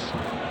attendance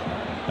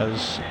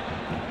as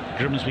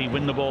Grimsby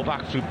win the ball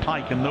back through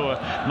Pike, and Noah,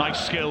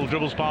 nice skill,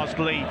 dribbles past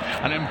Lee,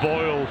 and then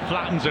Boyle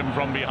flattens him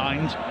from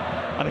behind.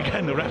 And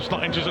again, the ref's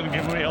not interested in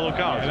giving him a yellow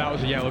card. Yeah, that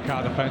was a yellow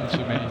card offence for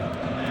me.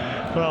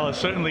 Well,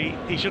 certainly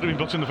he should have been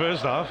booked in the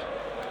first half.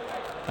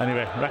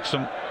 Anyway,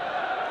 Wrexham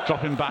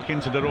dropping back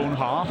into their own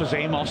half as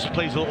Amos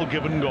plays a little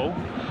give and go.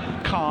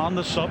 Khan,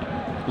 the sub,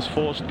 is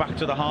forced back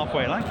to the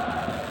halfway line.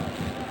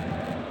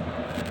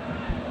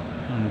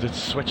 And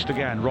it's switched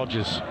again.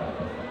 Rogers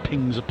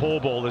pings a poor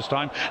ball this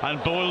time,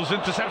 and Boyle's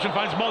interception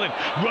finds Mullin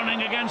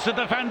running against the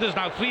defenders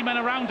now. 3 men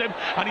around him,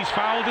 and he's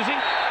fouled, is he?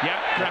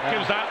 Yeah, ref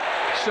gives that.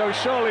 So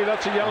surely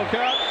that's a yellow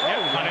card.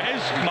 Yeah, and it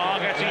is. Marr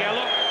gets a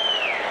yellow.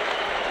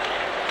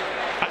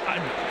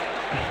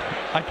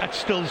 I'd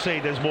still say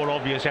there's more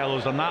obvious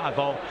yellows than that.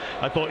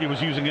 I thought he was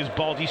using his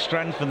body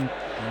strength, and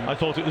I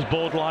thought it was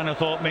borderline. I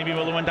thought maybe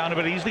Mullin went down a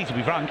bit easily, to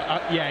be frank.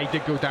 Yeah, he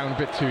did go down a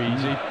bit too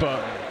easy,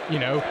 but you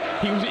know,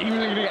 he wasn't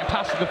going to get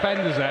past the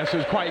defenders there, so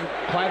it was quite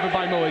clever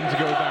by Mullin to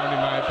go down, in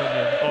my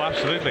opinion. Oh,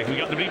 absolutely. We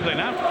got the replay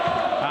now,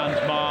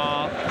 and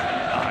Marr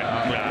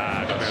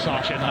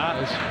in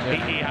that.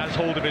 Yeah. He has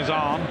hold of his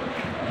arm.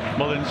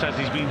 Mullin says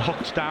he's been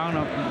hooked down.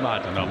 I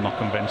don't know, I'm not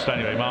convinced.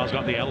 Anyway, Marr's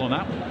got the yellow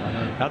now.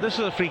 Now this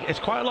is a free. It's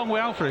quite a long way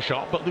out for a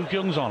shot, but Luke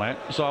Young's on it,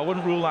 so I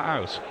wouldn't rule that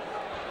out.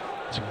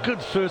 It's a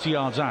good 30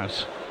 yards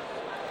out.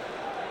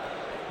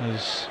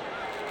 As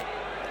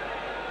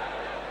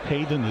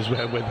Hayden is with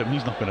him,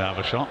 he's not going to have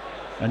a shot.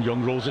 And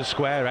Young rolls it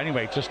square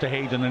anyway, just to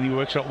Hayden, and he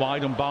works it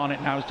wide, and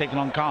Barnett now is taking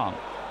on Khan.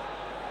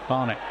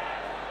 Barnett,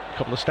 a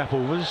couple of step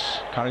overs,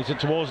 carries it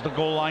towards the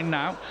goal line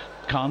now.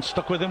 Khan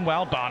stuck with him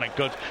well. Barnett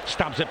good,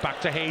 stabs it back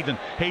to Hayden.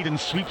 Hayden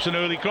sweeps an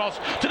early cross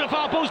to the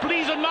far post.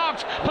 Lee's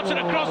unmarked, puts it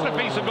across the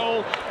face of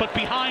goal, but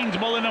behind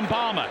Mullin and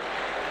Palmer.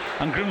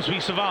 And Grimsby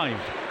survive.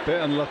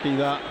 Bit unlucky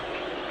that.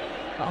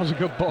 That was a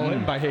good ball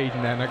in by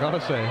Hayden then, I gotta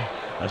say.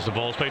 As the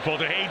ball's played forward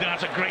to Hayden,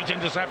 that's a great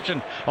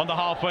interception on the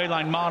halfway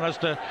line. Marr has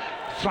to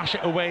thrash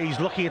it away. He's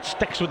lucky it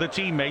sticks with a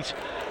teammate.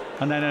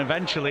 And then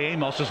eventually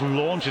Amos just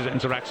launches it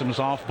into Wrexham's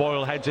half.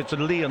 Boyle heads it to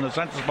Lee on the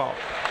centre spot.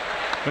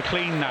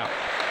 McLean now.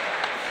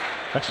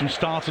 Wrexham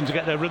starting to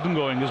get their rhythm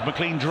going as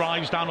McLean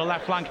drives down the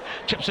left flank,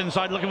 chips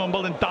inside, looking for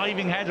Mullin,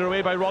 diving header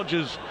away by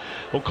Rogers.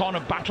 O'Connor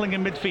battling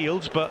in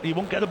midfield, but he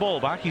won't get the ball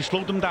back. He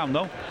slowed them down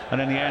though,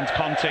 and in the end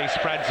Conte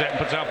spreads it and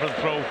puts it out for the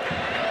throw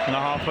on the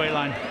halfway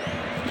line.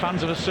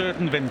 Fans of a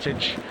certain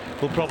vintage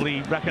will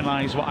probably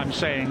recognise what I'm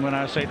saying when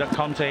I say that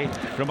Conte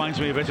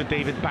reminds me a bit of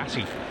David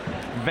Batty.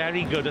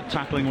 Very good at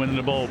tackling, winning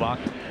the ball back,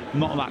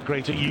 not that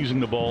great at using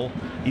the ball.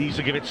 He needs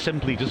to give it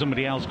simply to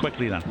somebody else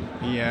quickly then.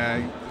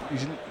 Yeah,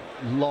 he's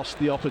lost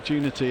the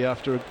opportunity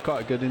after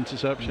quite a good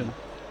interception.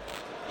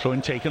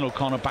 Throw-in taken,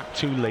 O'Connor back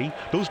to Lee.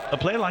 A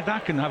player like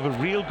that can have a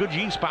real good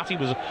use. Batty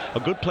was a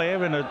good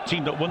player in a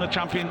team that won the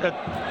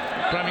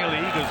Premier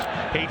League, as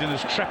Hayden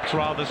is tripped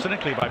rather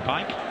cynically by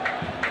Pike.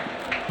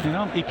 You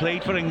know, he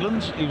played for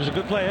England. He was a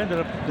good player.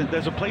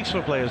 There's a place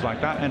for players like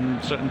that in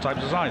certain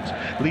types of sides.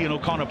 Lee and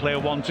O'Connor play a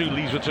 1-2.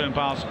 Lee's return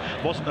pass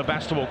wasn't the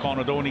best to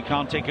O'Connor, though, and he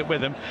can't take it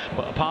with him.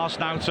 But a pass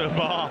now to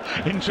Marr.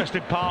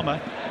 Interested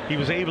Palmer. He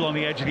was able on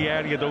the edge of the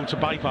area, though, to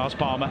bypass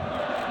Palmer.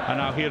 And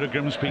now here at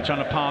Grimsby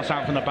trying to pass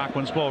out from the back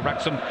once more.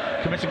 Wrexham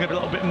committing a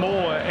little bit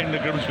more in the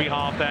Grimsby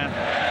half there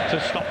to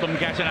stop them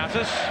getting at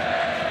us.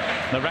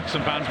 The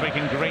Wrexham fans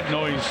making great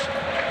noise.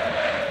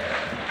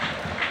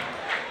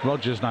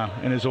 Rogers now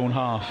in his own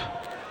half.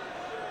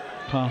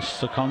 Pass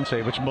to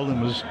Conte, which Mullin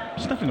was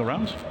sniffing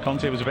around.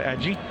 Conte was a bit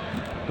edgy,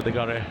 but they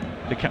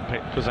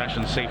kept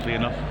possession safely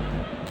enough.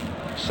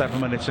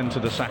 7 minutes into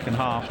the second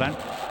half then.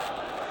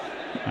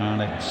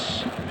 And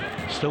it's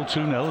still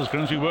 2-0 as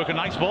Grimsby work a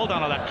nice ball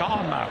down on that.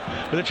 Khan now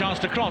with a chance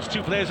to cross.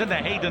 2 players in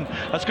there. Hayden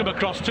has come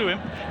across to him.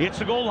 He hits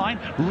the goal line,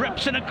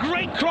 rips in a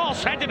great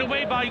cross, headed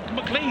away by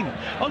McLean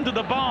under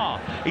the bar.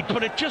 He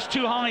put it just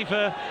too high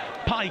for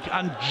Pike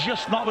and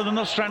just not with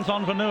enough strength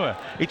on for Noah.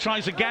 He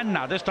tries again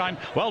now. This time,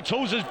 well,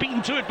 Tozer's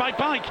beaten to it by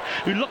Pike,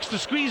 who looks to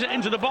squeeze it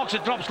into the box.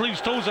 It drops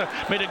loose. Tozer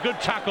made a good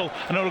tackle,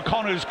 and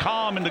O'Connor's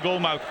calm in the goal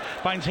mouth.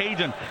 Finds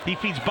Hayden. He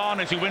feeds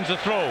Barnett, who wins the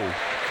throw.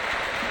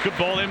 Good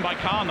ball in by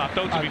Khan, that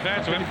though, to be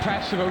fair to him.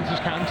 Impressed with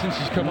Otis Khan since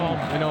he's come on,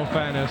 in all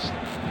fairness.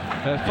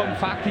 Fun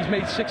fact, he's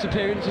made 6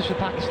 appearances for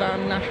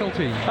Pakistan national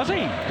team. Has he?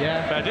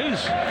 Yeah. Fair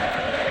dues.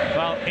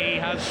 Well, he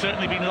has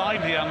certainly been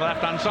lively on the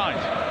left-hand side.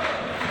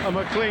 And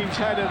McLean's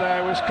header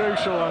there was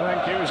crucial. I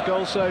think it was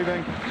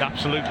goal-saving.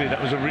 Absolutely, that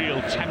was a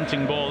real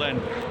tempting ball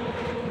then.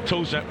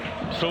 Tozer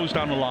throws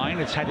down the line,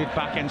 it's headed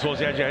back in towards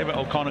the edge area, but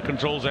O'Connor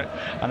controls it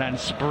and then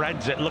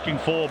spreads it, looking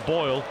for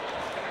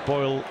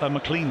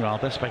McLean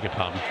rather, beg your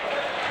pardon.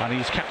 And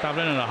he's kept that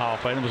in the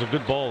halfway. It was a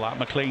good ball, that.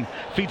 McLean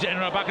feeds it in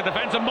the back of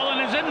defence, and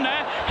Mullen is in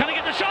there. Can he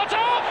get the shot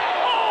off?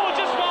 Oh,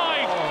 just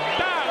wide.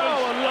 That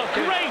was a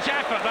great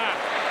effort, that.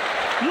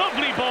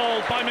 Lovely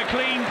ball by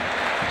McLean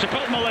to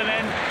put Mullen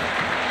in.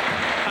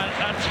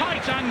 A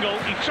tight angle.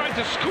 He tried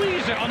to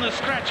squeeze it on the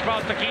stretch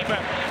past the keeper,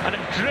 and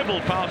it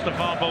dribbled past the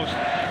far post.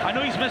 I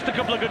know he's missed a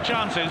couple of good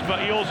chances,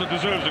 but he also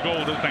deserves a goal,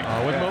 doesn't he?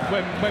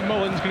 When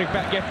Mullen's going to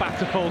get back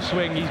to full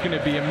swing, he's going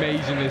to be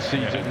amazing this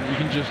season. You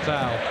can just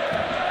tell.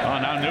 Oh,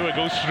 now Nua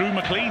goes through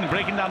McLean,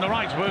 breaking down the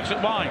right, works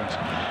it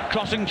wide.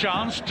 Crossing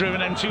chance,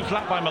 driven in too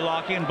flat by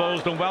Malarkey, and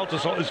Boyle's done well to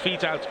sort his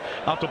feet out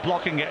after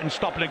blocking it and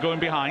stopping it going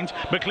behind.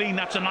 McLean,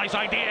 that's a nice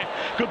idea.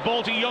 Good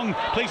ball to Young,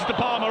 plays it to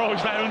Palmer, oh,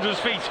 he's there under his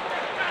feet.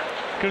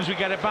 Grimsby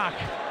get it back.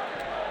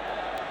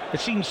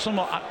 It seems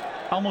somewhat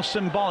almost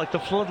symbolic. The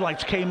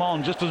floodlights came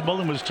on just as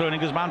Mullen was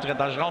turning his man to get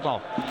that shot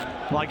off.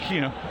 Like,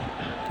 you know,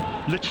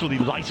 literally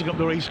lighting up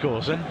the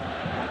racecourse, eh?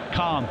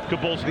 Khan,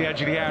 good ball to the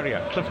edge of the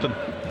area. Clifton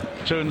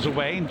turns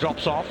away and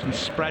drops off and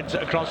spreads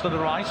it across to the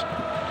right.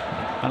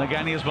 And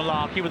again, here's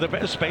Malarkey with a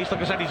bit of space.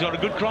 Like I said, he's got a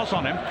good cross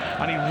on him,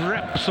 and he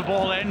rips the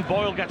ball in.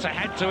 Boyle gets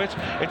ahead to it.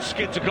 It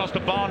skids across to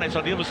Barnett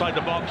on the other side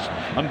of the box,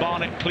 and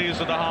Barnett clears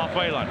to the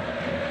halfway line.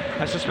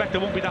 I suspect there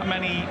won't be that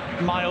many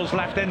miles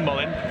left in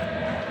Mullen,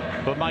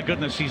 but my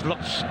goodness, he's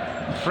looked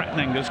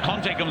threatening as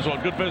Conte comes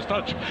on. Good first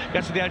touch,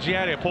 gets to the edge of the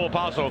area, poor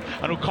pass though,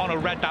 and O'Connor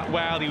read that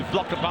well. He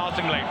blocked the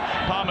passing lane.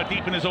 Palmer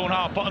deep in his own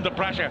half, put under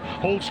pressure,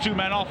 holds two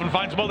men off and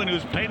finds Mullen,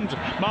 who's pinned.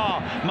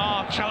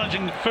 Marr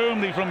challenging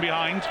firmly from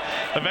behind,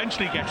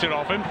 eventually gets it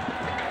off him,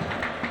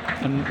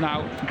 and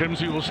now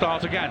Grimsby will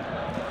start again.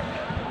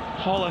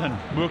 Holohan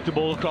worked the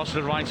ball across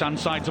the right hand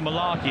side to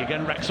Malarkey.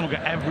 Again, Wrexham will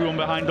get everyone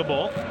behind the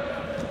ball,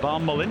 bar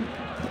Mullen.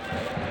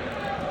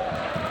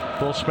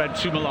 Ball spread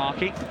to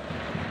Malarkey.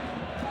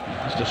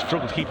 He's just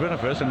struggled to keep it in at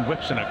first and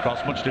whips it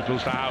across, much too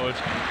close to Howard,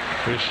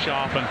 who is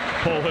sharp. And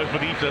Paul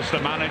Hurst-Benitez,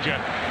 the manager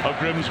of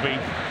Grimsby,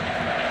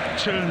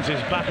 turns his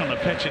back on the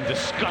pitch in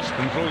disgust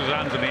and throws his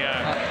hands in the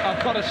air.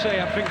 I've got to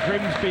say, I think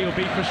Grimsby will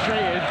be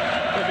frustrated.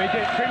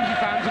 Grimsby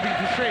fans will be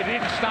frustrated.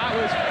 They didn't start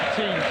with his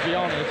team, to be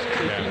honest.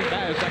 They've been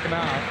better second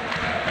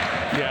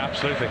half. Yeah,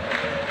 absolutely.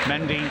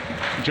 Mendy,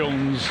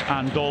 Jones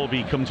and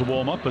Dalby come to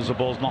warm up as the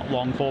ball's not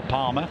long for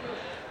Palmer.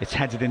 It's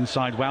headed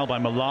inside well by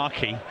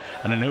Malarkey,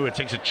 and Anua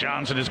takes a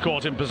chance and is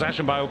caught in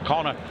possession by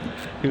O'Connor,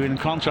 who in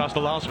contrast to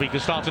last week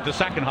has started the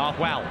second half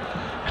well.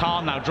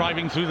 Khan now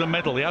driving through the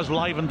middle. He has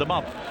livened them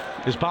up.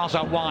 His pass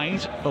out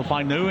wide, he'll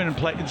find Nua and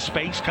play in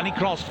space. Can he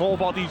cross? Four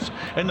bodies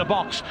in the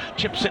box.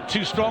 Chips it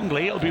too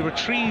strongly. It'll be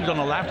retrieved on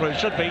the left where it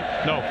should be.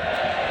 No,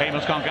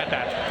 Amos can't get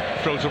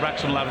that. Throws to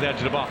Wrexham at the edge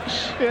of the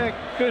box. Yeah,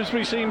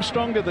 Grimsby seems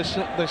stronger this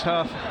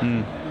half.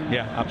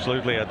 Yeah,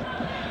 absolutely.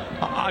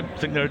 I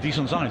think they're a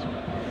decent side.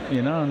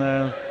 You know, and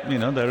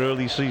their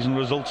early season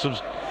results have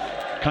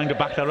kind of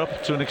backed that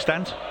up to an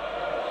extent.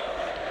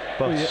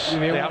 But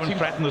they haven't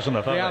threatened us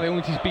enough, have they? They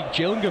only to beat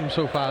Gillingham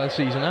so far this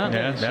season, haven't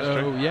they? That's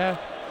true. Yeah,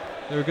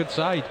 they're a good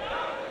side.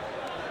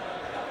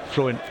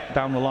 Throwing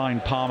down the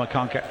line, Palmer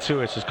can't get to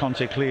it as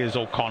Conte clears.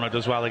 O'Connor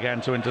does well again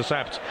to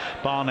intercept.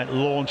 Barnett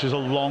launches a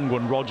long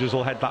one. Rodgers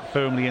will head that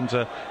firmly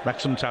into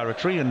Wrexham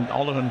territory, and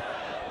Holohan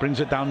brings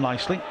it down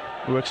nicely.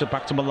 Works it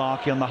back to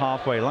Malarkey on the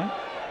halfway line.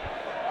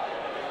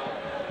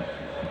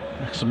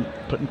 Wrexham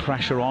putting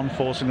pressure on,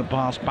 forcing a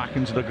pass back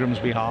into the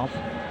Grimsby half.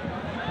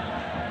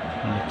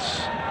 And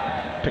it's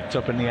picked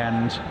up in the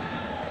end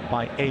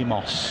by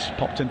Amos.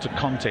 Popped into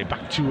Conte,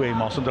 back to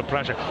Amos under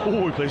pressure.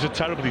 Oh, he plays a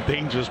terribly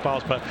dangerous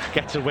pass, but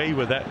gets away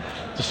with it.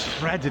 Just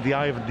threaded the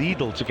eye of a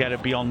needle to get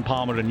it beyond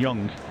Palmer and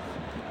Young.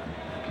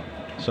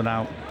 So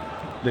now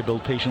they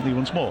build patiently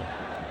once more.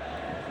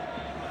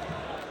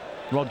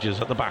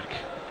 Rodgers at the back.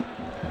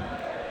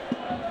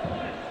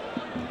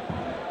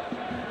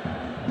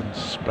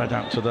 Spread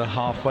out to the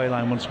halfway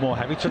line once more.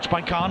 Heavy touch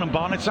by Khan, and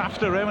Barnett's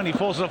after him, and he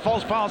forces a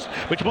false pass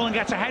which Mullen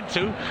gets ahead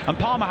to, and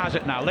Palmer has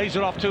it now. Lays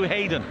it off to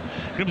Hayden.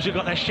 Grimsby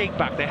got their shake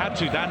back. They had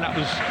to, Dan. That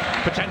was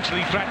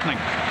potentially threatening.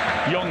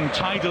 Young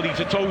tidily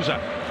to Tozer.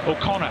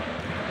 O'Connor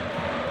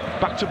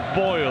back to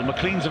Boyle.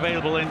 McLean's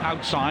available in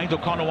outside.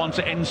 O'Connor wants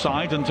it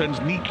inside and turns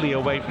neatly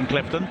away from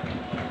Clifton.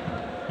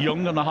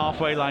 Young on the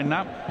halfway line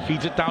now,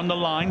 feeds it down the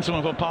line.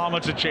 Someone for Palmer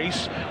to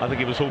chase. I think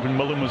he was hoping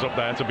Mullen was up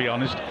there, to be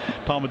honest.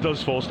 Palmer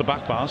does force the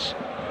back pass,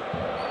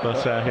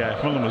 but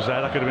if Mullen was there,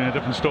 that could have been a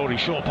different story.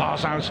 Short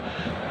pass out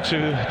to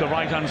the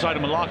right hand side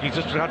of Malarkey,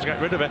 just had to get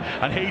rid of it,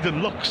 and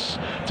Hayden looks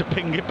to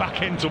ping it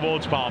back in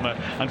towards Palmer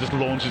and just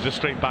launches it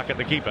straight back at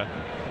the keeper.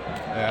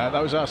 Yeah,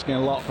 that was asking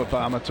a lot for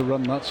Palmer to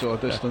run that sort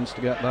of distance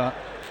to get that.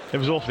 It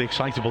was awfully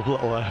excitable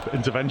little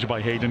intervention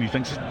by Hayden. He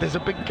thinks there's a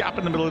big gap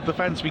in the middle of the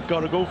defence, we've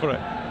got to go for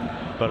it.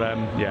 But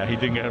he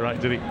didn't get it right,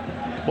 did he?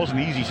 Wasn't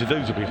easy to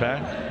do, to be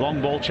fair.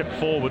 Long ball chipped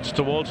forwards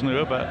towards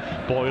Nua,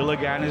 but Boyle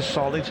again is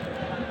solid.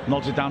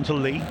 Nods it down to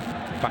Lee.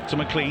 Back to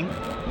McLean.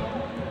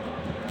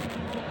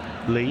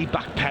 Lee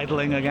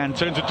backpedaling again,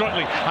 turns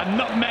adroitly and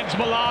nutmegs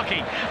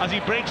Malarkey as he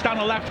breaks down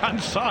the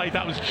left-hand side.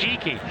 That was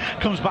cheeky.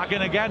 Comes back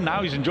in again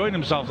now. He's enjoying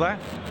himself there.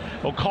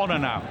 O'Connor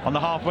now on the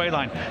halfway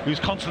line, who's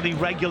constantly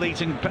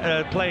regulating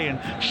play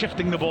and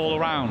shifting the ball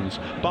around.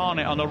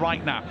 Barnett on the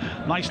right now.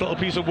 Nice little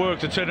piece of work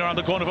to turn around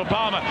the corner for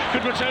Palmer.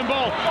 Good return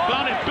ball.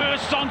 Barnett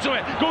bursts onto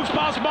it. Goes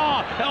past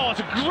Marr. Oh, it's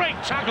a great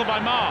tackle by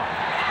Marr.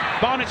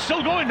 Barnett's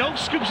still going though.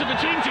 Scoops it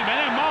between two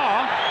men and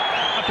Marr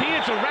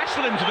appeared to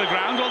wrestle him to the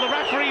ground, while the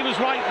referee was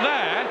right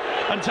there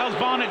and tells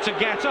Barnett to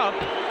get up.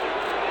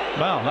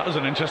 Well, that was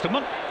an interesting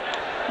one.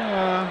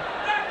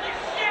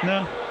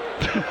 No.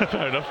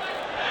 Fair enough.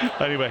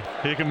 Anyway,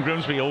 here come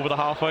Grimsby over the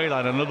halfway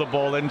line. Another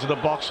ball into the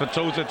box for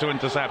Tozer to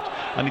intercept,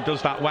 and he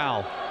does that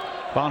well.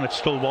 Barnett's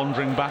still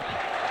wandering back.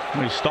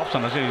 He stops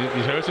on it.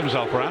 He's hurt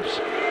himself perhaps.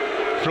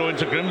 Throw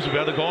into Grimsby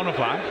at the corner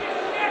flag.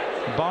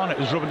 Barnett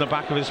was rubbing the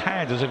back of his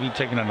head as if he'd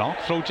taken a knock.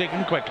 Throw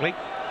taken quickly,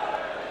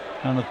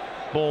 and the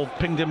ball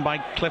pinged in by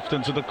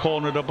Clifton to the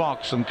corner of the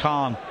box, and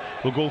Khan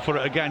will go for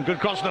it again. Good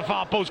cross to the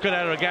far post. Good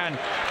error again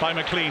by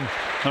McLean.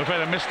 I'm afraid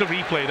I missed the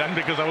replay then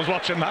because I was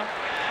watching that.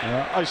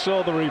 I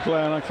saw the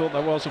replay and I thought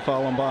there was a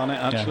foul on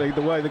Barnett actually.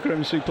 The way the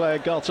Grimsby player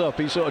got up,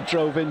 he sort of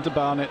drove into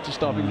Barnett to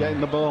stop him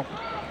getting the ball.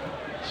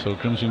 So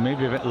Grimsby may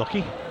be a bit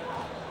lucky.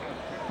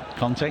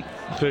 Conte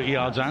 30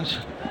 yards out,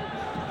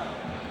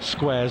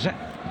 squares it.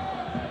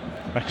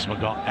 Wrexham have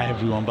got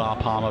everyone bar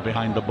Palmer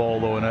behind the ball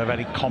though, in a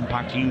very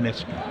compact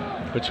unit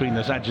between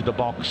this edge of the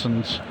box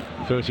and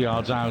 30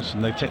 yards out,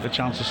 and they take the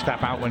chance to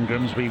step out when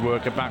Grimsby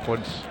work it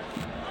backwards.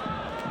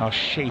 Our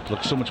shape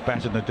looks so much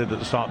better than it did at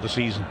the start of the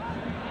season.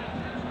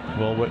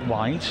 Ball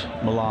wide,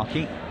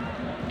 Malarkey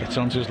gets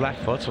onto his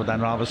left foot, but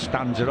then rather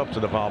stands it up to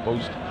the far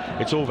post.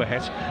 It's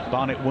overhit.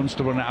 Barnett wants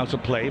to run it out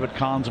of play, but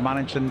Khan's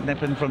managed to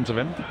nip in front of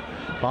him.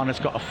 Barnett's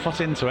got a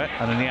foot into it,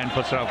 and in the end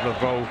puts it out for the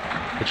throw,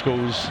 which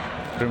goes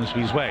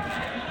Grimsby's way,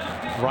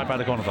 right by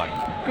the corner flag.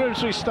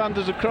 Grimsby's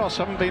standards across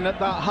haven't been at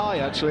that high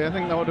actually. I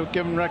think that would have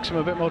given Wrexham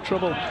a bit more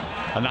trouble.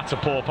 And that's a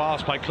poor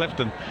pass by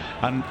Clifton,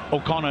 and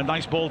O'Connor,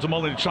 nice ball to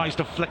Mullen, who tries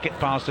to flick it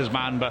past his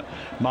man, but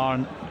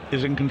Marn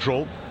is in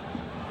control.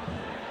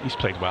 He's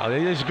played well.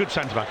 He's a good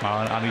centre-back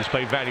now, and he's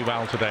played very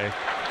well today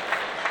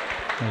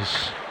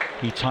as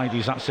he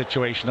tidies that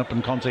situation up,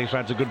 and Conte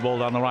threads a good ball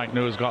down the right.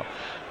 Noah's got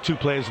two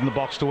players in the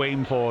box to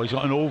aim for. He's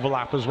got an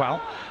overlap as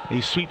well. He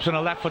sweeps in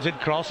a left-footed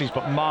cross. He's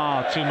put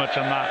Marr too much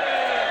on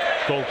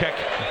that goal kick.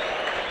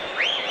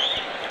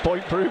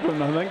 Point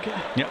proven, I think.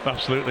 Yep,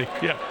 absolutely.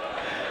 Yeah.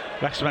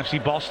 Wrexham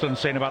FC Boston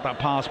saying about that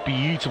pass,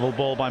 beautiful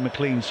ball by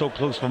McLean, so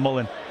close for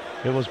Mullen.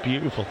 It was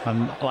beautiful,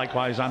 and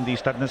likewise Andy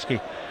Stedniski.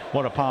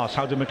 What a pass.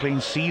 How did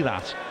McLean see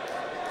that?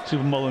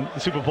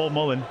 Super Paul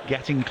Mullen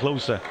getting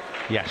closer.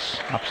 Yes,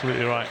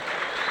 absolutely right.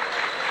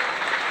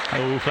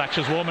 Oh,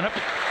 Fletcher's warming up.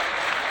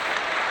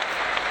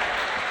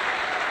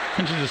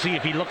 Interesting to see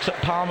if he looks at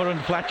Palmer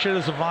and Fletcher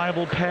as a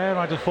viable pair.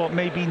 I'd have thought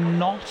maybe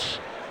not.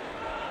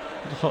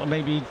 I'd have thought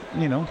maybe,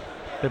 you know,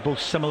 they're both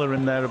similar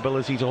in their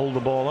ability to hold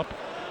the ball up.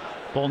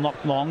 Ball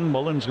knocked long.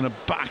 Mullen's going to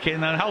back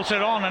in and helps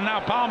it on, and now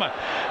Palmer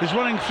is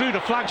running through.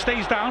 The flag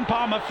stays down.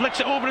 Palmer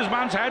flicks it over his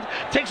man's head,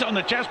 takes it on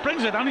the chest,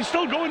 brings it down. He's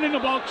still going in the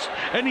box.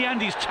 In the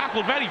end, he's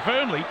tackled very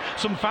firmly.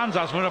 Some fans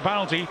ask for a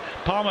penalty.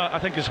 Palmer, I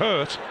think, is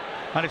hurt,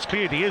 and it's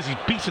clear he is. He's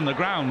beaten the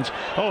ground.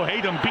 Oh,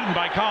 Hayden beaten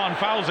by Khan,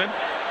 fouls him.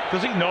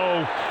 Does he?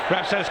 No.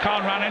 Ref says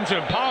Khan ran into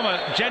him. Palmer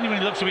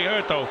genuinely looks to be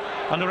hurt though,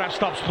 and the ref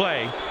stops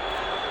play.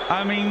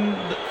 I mean,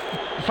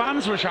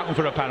 fans were shouting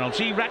for a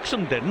penalty.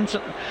 Wrexham didn't.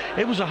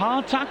 It was a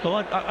hard tackle.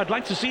 I'd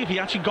like to see if he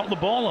actually got the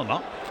ball or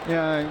not.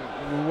 Yeah,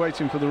 we're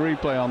waiting for the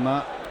replay on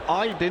that.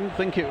 I didn't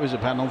think it was a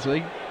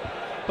penalty,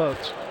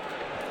 but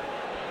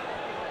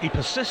he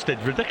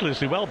persisted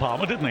ridiculously well,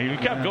 Palmer, didn't he? He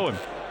kept going.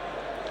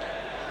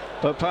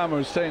 But Palmer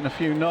has taken a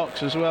few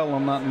knocks as well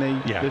on that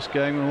knee this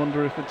game. I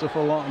wonder if it's a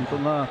full on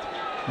from that.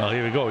 Well,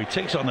 here we go. He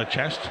takes it on the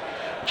chest.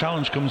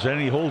 Challenge comes in.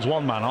 He holds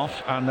one man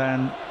off, and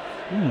then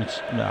I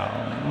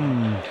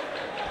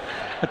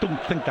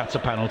don't think that's a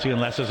penalty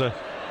unless there's a...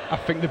 I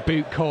think the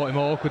boot caught him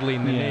awkwardly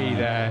in the knee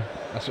there.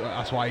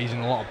 That's why he's in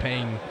a lot of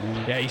pain.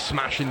 Yeah, he's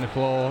smashing the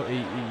floor.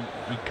 He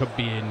could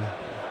be in...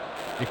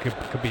 It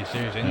could be a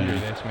serious injury,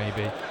 this,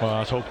 maybe. Well,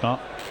 let's hope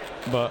not.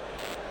 But,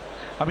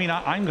 I mean,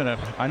 I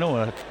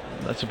know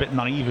that's a bit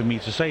naive of me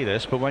to say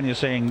this, but when you're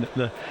saying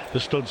that the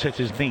studs hit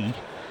his knee,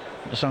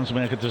 it sounds to me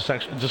like a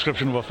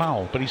description of a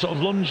foul, but he sort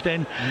of lunged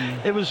in.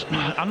 It was,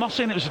 I'm not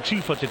saying it was a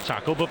two-footed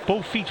tackle, but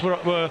both feet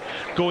were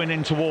going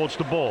in towards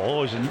the ball.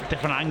 Oh, he's in a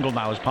different angle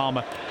now as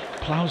Palmer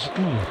plows.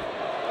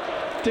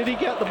 Did he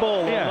get the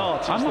ball or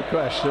not? That's the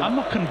question. I'm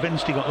not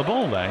convinced he got the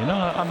ball there. You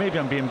know, maybe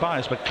I'm being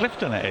biased, but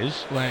Clifton it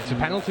is. Well, it's a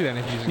penalty then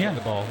if he doesn't get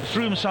the ball.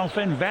 Threw himself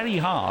in very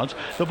hard.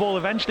 The ball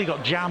eventually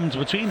got jammed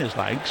between his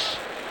legs.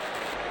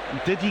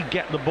 Did he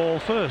get the ball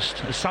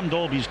first? Sam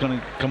Dolby's going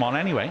to come on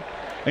anyway.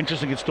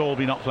 Interesting, it's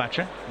Dolby, not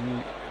Fletcher.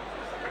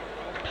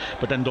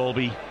 But then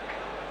Dolby,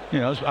 you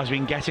know, has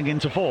been getting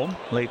into form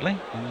lately.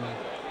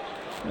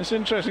 It's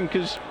interesting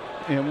because,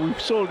 you know, we've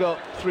sort of got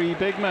three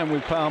big men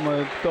with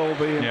Palmer,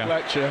 Dolby and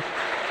Fletcher,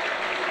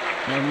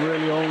 and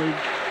really only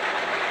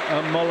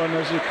and Mullen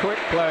is a quick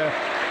player.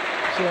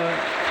 So,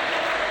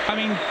 I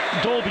mean,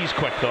 Dalby's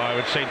quick though, I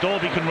would say.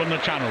 Dalby can run the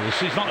channels.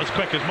 He's not as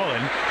quick as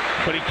Mullen,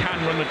 but he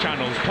can run the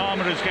channels.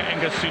 Palmer is getting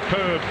a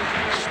superb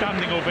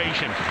standing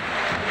ovation.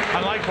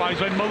 And likewise,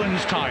 when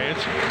Mullen's tired,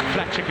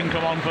 Fletcher can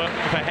come on for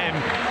him,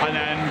 and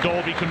then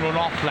Dalby can run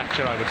off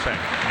Fletcher, I would say.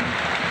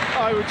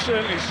 I would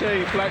certainly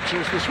say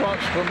Fletcher's the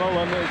swaps for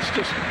Mullen. It's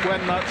just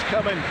when that's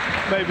coming,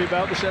 maybe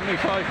about the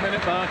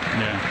 75-minute mark.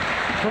 Yeah.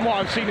 From what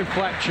I've seen of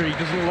Fletcher, he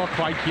doesn't look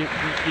like your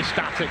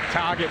static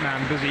target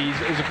man, does he?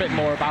 He's a bit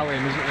more about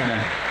him, isn't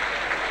there?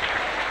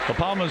 Well,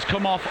 Palmer's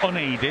come off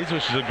unaided,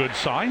 which is a good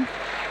sign.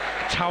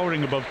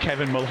 Towering above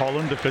Kevin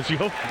Mulholland, the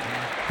physio.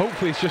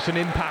 Hopefully it's just an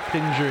impact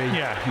injury.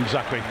 Yeah,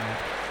 exactly.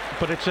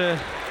 But it's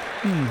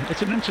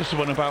an interesting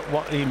one about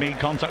what he made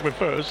contact with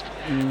first,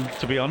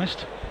 to be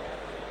honest.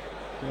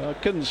 Yeah, I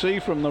couldn't see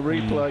from the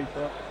replay.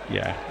 But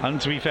yeah, and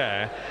to be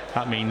fair,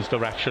 that means the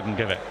ref shouldn't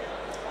give it.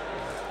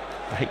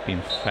 I hate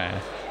being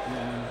fair.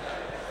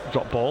 Yeah.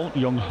 Drop ball,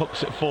 Young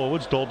hooks it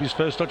forwards. Dalby's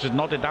first touch is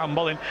nodded down.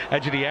 Mullen,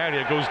 edge of the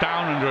area, goes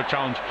down under a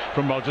challenge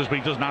from Rodgers, but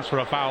he doesn't ask for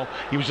a foul.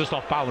 He was just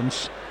off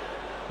balance.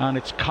 And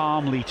it's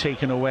calmly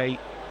taken away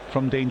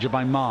from danger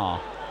by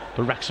Marr.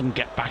 But Wrexham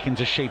get back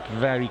into shape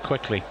very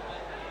quickly.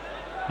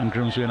 And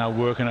Grimsby are now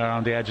working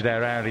around the edge of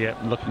their area,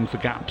 looking for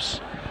gaps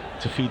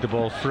to feed the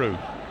ball through.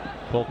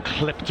 Ball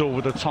clipped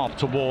over the top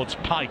towards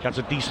Pike. That's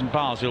a decent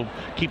pass. He'll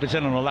keep it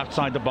in on the left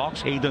side of the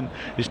box. Hayden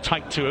is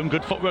tight to him.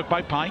 Good footwork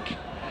by Pike.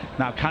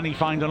 Now, can he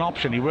find an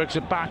option? He works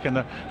it back, and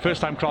the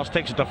first time cross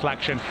takes a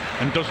deflection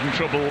and doesn't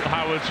trouble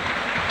Howard,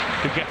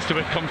 who gets to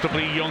it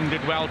comfortably. Young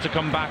did well to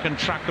come back and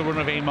track the run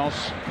of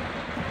Amos,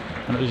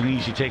 and it was an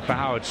easy take for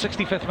Howard.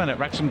 65th minute,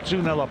 Wrexham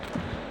 2-0 up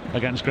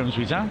against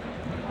Grimsby Town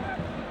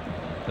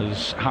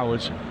as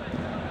Howard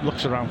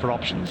looks around for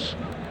options.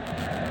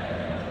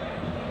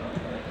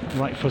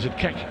 Right-footed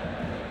kick.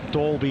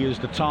 Dalby is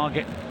the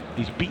target.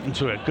 He's beaten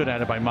to it. Good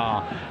header by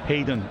Marr.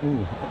 Hayden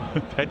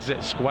heads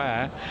it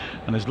square,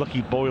 and his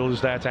lucky Boyle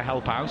is there to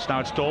help out. Now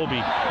it's Dalby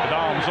with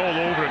arms all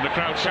over him. The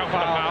crowd shout for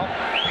the foul.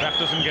 Ref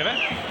doesn't give it.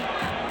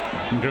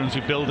 And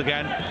Grimsby build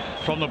again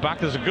from the back.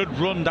 There's a good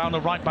run down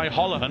the right by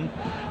Holohan,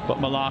 but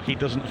Malarkey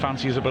doesn't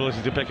fancy his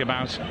ability to pick him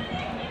out,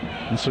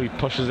 and so he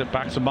pushes it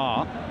back to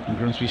Marr, and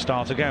Grimsby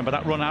starts again. But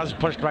that run has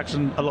pushed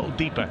Wrexham a little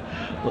deeper.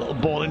 A little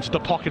ball into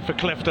the pocket for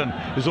Clifton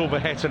is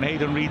overhit, and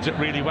Hayden reads it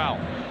really well.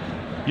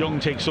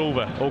 Young takes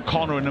over.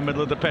 O'Connor in the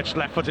middle of the pitch,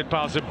 left-footed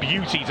pass, a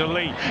beauty to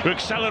Lee, who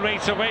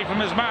accelerates away from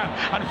his man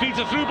and feeds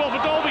a through ball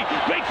for Dalby.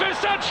 Great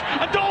first touch,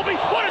 and Dalby,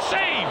 what a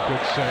save!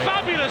 Good save.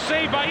 Fabulous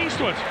save by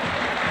Eastwood.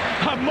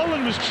 And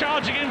Mullen was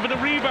charging in for the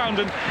rebound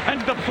and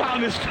ended up flat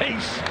on his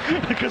face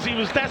because he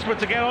was desperate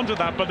to get onto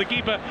that, but the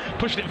keeper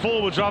pushed it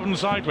forwards rather than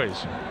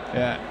sideways.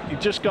 yeah, he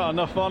just got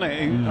enough on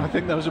it. I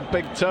think there was a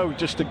big toe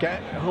just to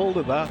get hold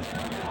of that.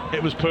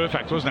 It was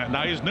perfect, wasn't it?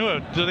 Now here's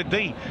Noah to the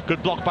D.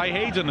 Good block by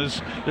Hayden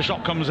as the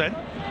shot comes in.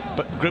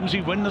 But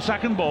Grimsby win the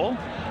second ball.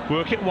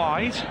 Work it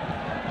wide.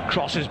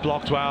 Cross is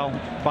blocked well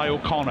by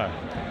O'Connor.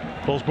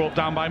 Ball's brought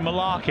down by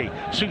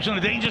Malarkey. Sweeps on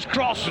a dangerous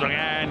cross.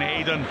 Again,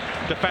 Hayden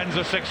defends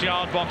the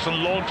 6-yard box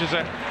and launches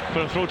it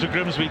for a throw to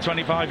Grimsby,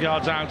 25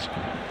 yards out.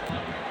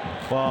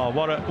 Wow,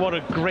 what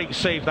a great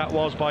save that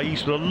was by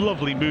Eastwood. A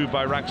lovely move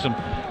by Wrexham.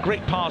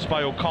 Great pass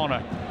by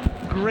O'Connor.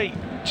 Great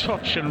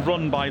touch and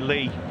run by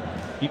Lee.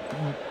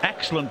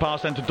 Excellent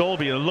pass then to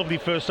Dalby, and a lovely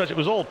first touch. It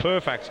was all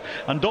perfect,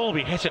 and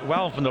Dalby hit it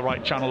well from the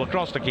right channel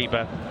across the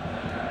keeper.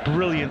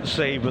 Brilliant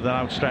save with an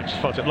outstretched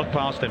foot. It looked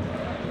past him.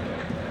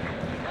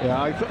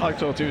 Yeah, I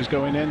thought he was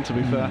going in, to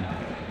be fair.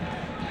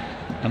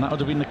 And that would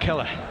have been the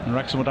killer, and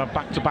Wrexham would have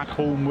back-to-back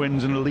home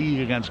wins in the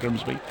league against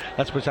Grimsby.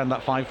 Let's pretend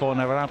that 5-4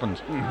 never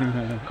happened.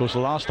 Of course, the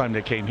last time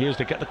they came here is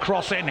to get the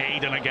cross in.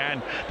 Hayden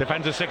again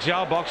defends a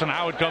 6-yard box, and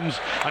Howard comes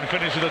and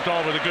finishes the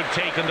door with a good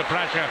take under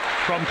pressure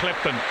from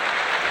Clifton.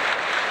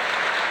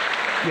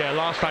 Yeah,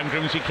 last time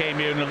Grimsby came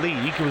here in the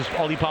league, it was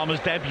Ollie Palmer's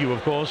debut,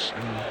 of course.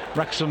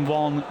 Wrexham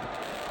 1,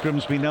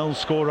 Grimsby 0,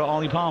 scorer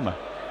Ollie Palmer.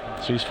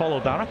 So he's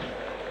followed that up.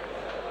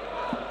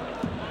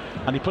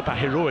 And he put that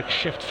heroic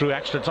shift through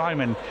extra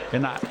time in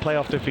that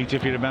playoff defeat,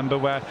 if you remember,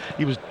 where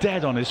he was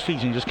dead on his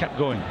feet and he just kept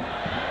going.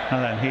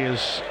 And then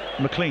here's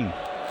McLean.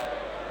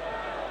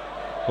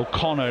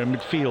 O'Connor in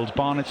midfield.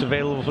 Barnett's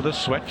available for the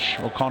switch.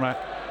 O'Connor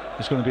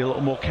is going to be a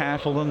little more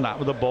careful than that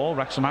with the ball.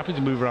 Wrexham happy to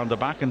move around the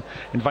back and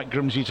invite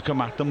Grimsby to come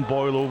at them.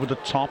 Boyle over the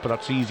top, but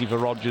that's easy for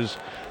Rodgers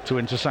to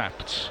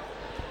intercept.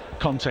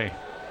 Conte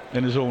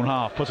in his own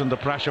half, put under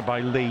pressure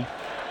by Lee,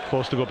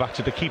 forced to go back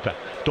to the keeper.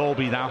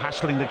 Dalby now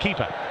hassling the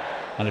keeper,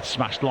 and it's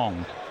smashed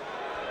long.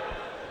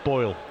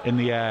 Boyle in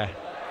the air,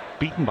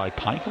 beaten by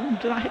Pike. Oh,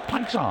 did I hit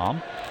Pike's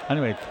arm?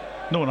 Anyway,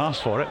 no one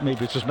asked for it.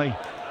 Maybe it's just me.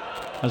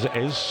 As it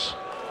is,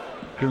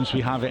 Grimsby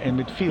have it in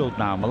midfield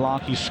now.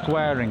 Malarkey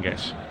squaring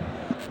it.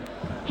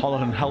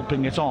 Holohan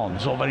helping it on.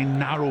 It's all very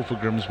narrow for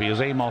Grimsby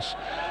as Amos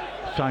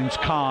finds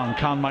Khan.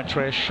 Khan might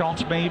try a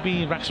shot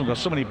maybe. Wrexham got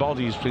so many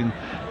bodies between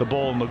the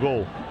ball and the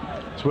goal.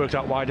 It's worked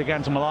out wide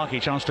again to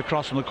Malarkey. Chance to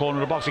cross from the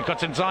corner of the box. He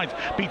cuts inside,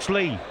 beats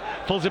Lee,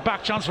 pulls it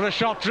back. Chance for a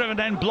shot, driven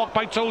in, blocked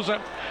by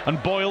Tozer.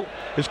 And Boyle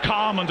is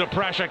calm under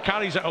pressure,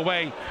 carries it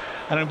away,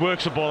 and then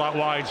works the ball out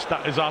wide.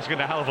 That is asking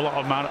a hell of a lot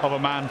of a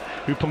man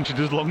who punctured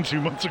his lung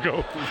 2 months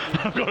ago,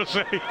 I've got to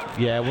say.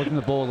 Yeah, it wasn't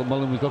the ball that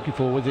Mullen was looking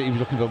for, was it? He was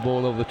looking for a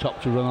ball over the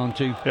top to run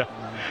onto. Yeah.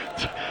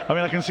 I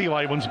mean, I can see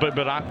why he wants a bit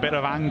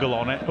of angle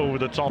on it over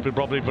the top. He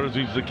probably put it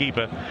to the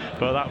keeper,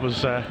 but that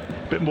was a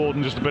bit more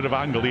than just a bit of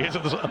angle. He is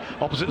at the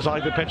opposite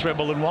side of the pitch where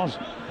Mullen was.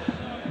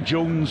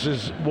 Jones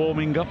is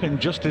warming up in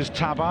just his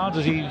tabard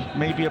as he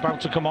may be about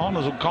to come on.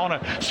 As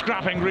O'Connor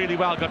scrapping really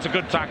well, gets a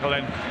good tackle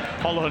in.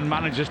 Holohan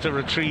manages to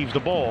retrieve the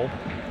ball.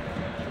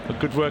 But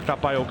good work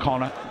that by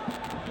O'Connor.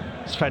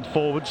 It's fed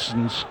forwards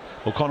and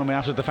O'Connor may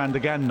have to defend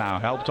again now.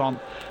 Helped on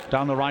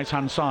down the right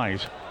hand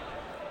side.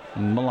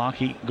 And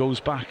Malarkey goes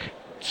back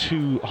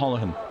to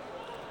Holohan.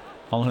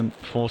 Holohan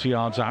 40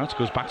 yards out,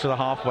 goes back to the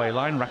halfway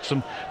line.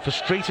 Wrexham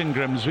frustrating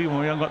Grimsby when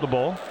we haven't got the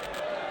ball.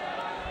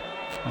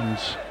 And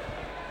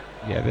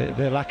yeah,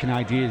 they're lacking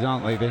ideas,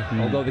 aren't they?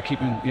 Although they're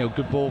keeping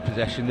good ball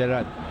possession,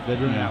 they're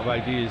running out of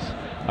ideas.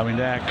 I mean,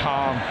 they're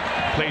calm,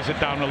 plays it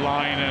down the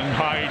line, and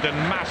Hyde, and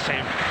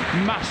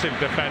massive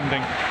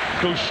defending,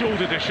 goes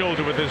shoulder to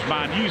shoulder with his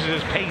man, uses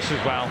his pace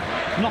as well,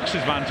 knocks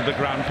his man to the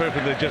ground,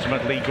 perfectly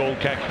legitimate Lee goal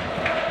kick.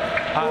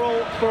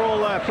 For all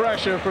their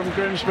pressure from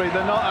Grimsby,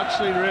 they're not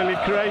actually really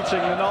creating,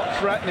 they're not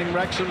threatening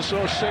Wrexham's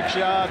sort of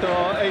 6-yard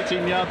or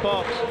 18-yard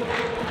box.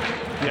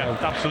 Yeah,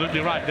 absolutely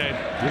right, Dave.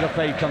 We look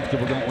very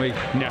comfortable, don't we?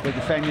 Yeah. We're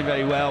defending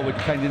very well, we're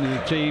defending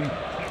as a team.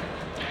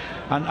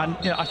 And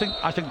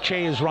I think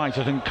Che is right.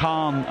 I think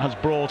Khan has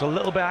brought a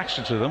little bit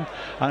extra to them,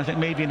 and I think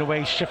maybe in a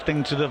way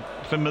shifting to the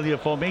familiar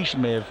formation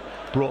may have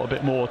brought a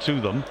bit more to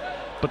them,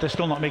 but they're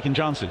still not making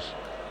chances.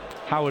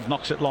 Howard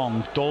knocks it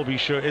long. Dalby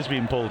sure is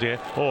being pulled here.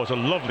 Oh, it's a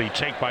lovely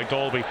take by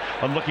Dalby.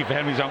 Unlucky for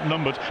him, he's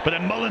outnumbered, but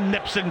then Mullen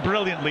nips in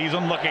brilliantly. He's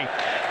unlucky.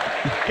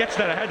 Gets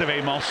there ahead of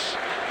Amos.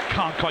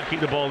 Can't quite keep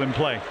the ball in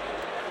play.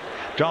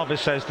 Jarvis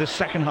says this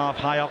second half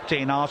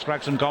high-octane Ask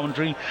Wrexham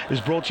commentary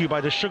is brought to you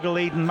by the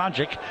sugar-laden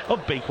magic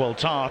of Bakewell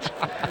Tart.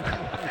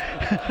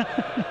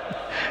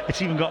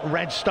 It's even got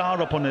Red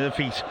Star up on her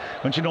feet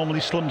when she normally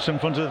slumps in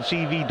front of the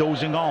TV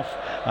dozing off.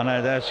 And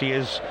there she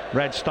is,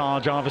 Red Star,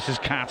 Jarvis's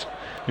cat,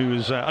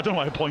 who's, I don't know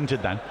why I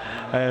pointed then,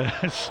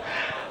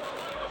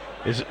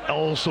 is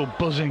also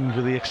buzzing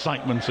for the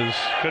excitement.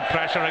 Good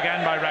pressure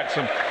again by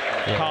Wrexham.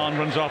 Yeah. Khan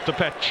runs off the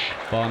pitch.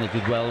 Barnett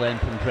did well then,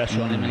 putting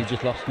pressure on him, and he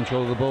just lost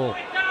control of the ball.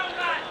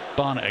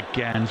 Barnett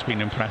again's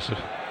been impressive.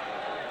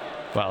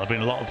 Well, there have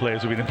been a lot of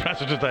players who've been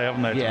impressive today,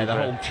 haven't they? Yeah, the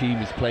whole team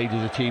has played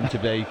as a team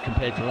today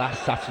compared to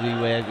last Saturday,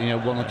 where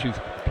one or two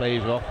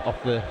players were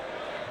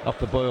off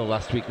the boil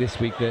last week. This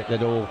week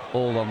they're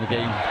all on the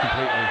game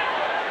completely.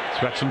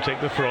 So Wrexham take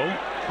the throw.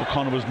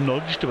 O'Connor was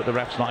nudged, but the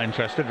ref's not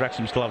interested.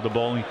 Wrexham still have the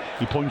ball.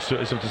 He points to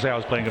it as if to say I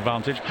was playing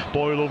advantage.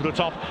 Boyle over the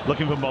top,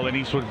 looking for Mullen.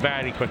 Eastwood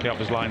very quickly off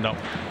his line now.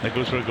 And it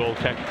goes for a goal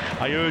kick.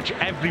 I urge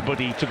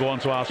everybody to go on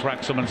to Ask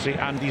Wrexham and see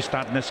Andy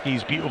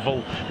Stadniski's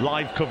beautiful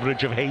live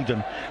coverage of Hayden,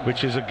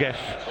 which is a gif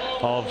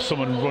of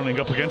someone running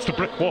up against a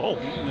brick wall.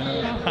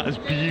 That is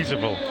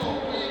beautiful.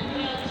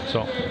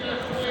 So,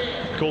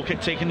 goal kick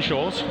taken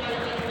short.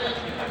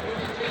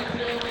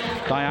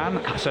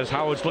 Diane says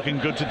Howard's looking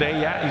good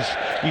today. Yeah,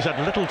 he's had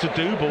little to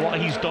do, but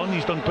what he's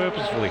done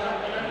purposefully.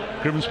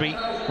 Grimsby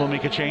will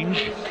make a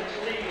change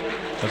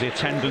as the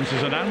attendance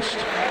is announced.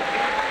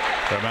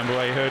 So remember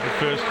where you heard it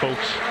first,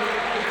 folks.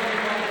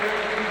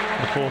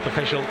 The fourth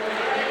official.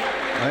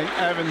 I think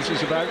Evans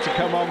is about to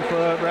come on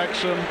for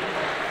Wrexham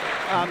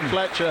and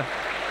Fletcher.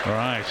 All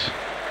right.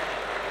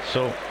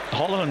 So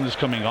Holohan is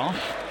coming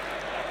off,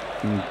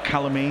 and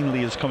Callum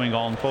Ainley is coming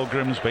on for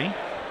Grimsby.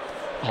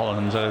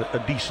 Holohan's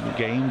a decent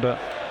game, but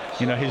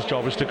his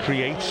job is to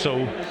create,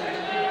 so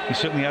he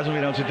certainly hasn't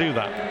been able to do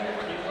that.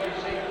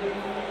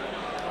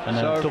 And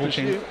then so double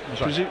change.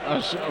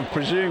 I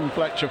presume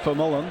Fletcher for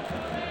Mullen.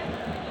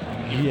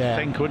 Yeah,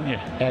 think, wouldn't you?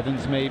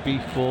 Evans maybe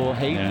for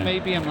Hayden,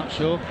 maybe, I'm not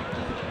sure.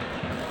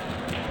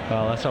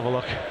 Well, let's have a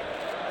look.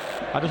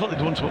 I just thought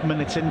they'd want to put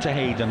minutes into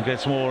Hayden, because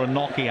it's more a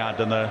knock he had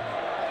than a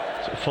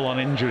sort of full-on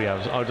injury.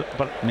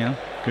 But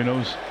who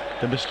knows?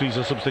 The mysteries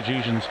of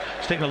substitutions.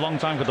 It's taken a long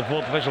time for the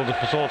fourth official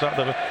to sort out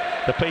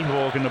the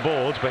paperwork and the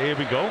board, but here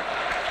we go.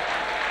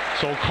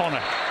 So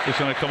O'Connor is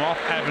going to come off.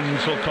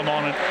 Evans will come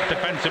on at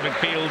defensive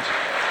midfield.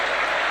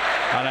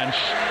 And then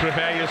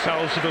prepare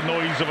yourselves for the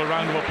noise of a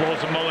round of applause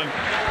for Mullen,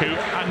 who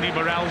Andy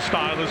Morel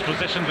style has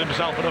positioned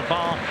himself at the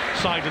far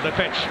side of the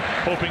pitch,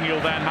 hoping he'll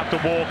then have to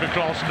walk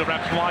across, and the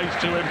ref flies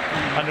to him,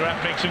 and the ref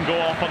makes him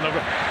go off on the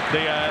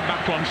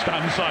Macron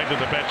stand side of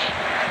the pitch.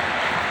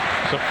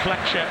 So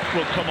Fletcher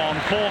will come on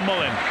for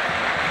Mullen.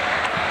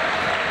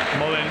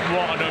 Mullen,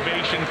 what an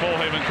ovation for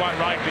him, and quite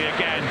rightly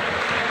again.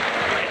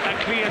 A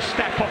clear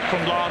step up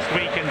from last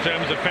week in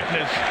terms of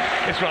fitness.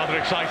 It's rather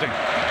exciting.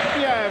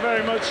 Yeah,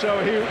 very much so.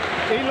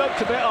 He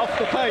looked a bit off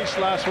the pace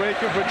last week,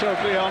 if we're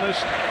totally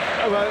honest.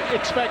 Well,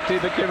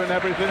 expected that given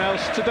everything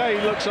else. Today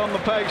he looks on the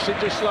pace. It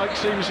just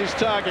seems his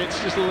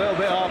target's just a little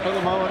bit off at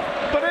the moment.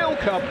 But it'll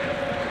come.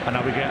 And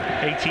now we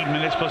get 18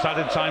 minutes plus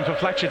added time for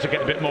Fletcher to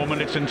get a bit more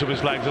minutes into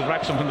his legs as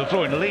Wrexham from the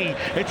throw in. Lee,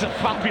 it's a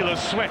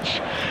fabulous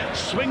switch,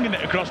 swinging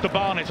it across to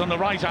Barnett on the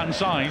right hand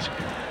side.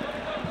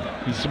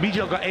 He's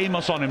immediately got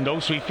Amos on him though,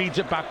 so he feeds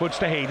it backwards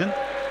to Hayden,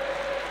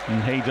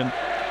 and Hayden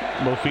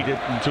will feed it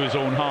into his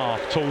own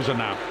half. Tozer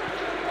now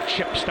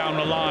chips down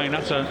the line.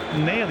 That's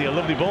nearly a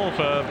lovely ball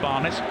for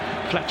Barnett.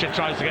 Fletcher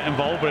tries to get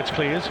involved, but it's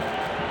cleared.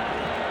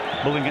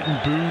 Bullen getting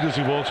booed as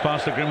he walks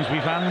past the Grimsby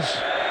fans.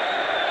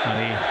 And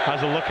he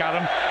has a look at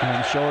him. And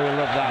I'm sure he'll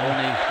love that,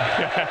 won't he?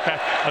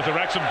 As the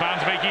Wrexham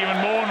fans make even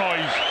more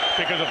noise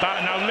because of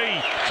that. And now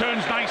Lee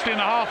turns nicely in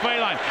the halfway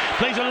line.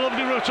 Plays a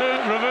lovely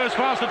reverse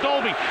pass to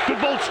Dolby. Good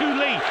ball to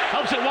Lee.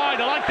 Helps it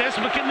wide. I like this.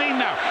 McKinley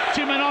now.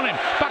 2 men on him.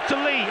 Back to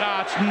Lee.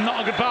 It's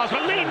not a good pass.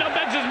 But Lee now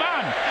begs his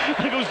man.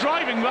 And he goes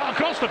driving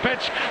across the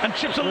pitch and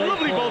chips a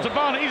lovely ball to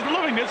Barnett. He's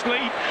loving this,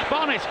 Lee.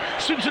 Barnett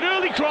sweeps an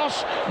early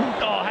cross.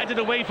 Headed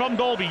away from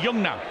Dolby.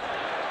 Young now.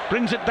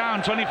 Brings it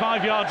down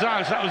 25 yards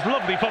out. That was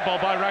lovely football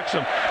by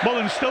Wrexham.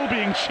 Mullen still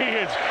being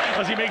cheered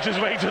as he makes his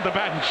way to the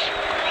bench.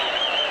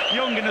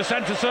 Young in the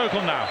centre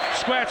circle now.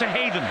 Square to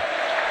Hayden.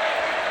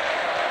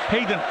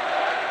 Hayden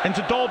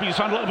into Dolby. He's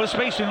found a little bit of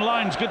space in the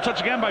lines. Good touch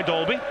again by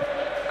Dolby.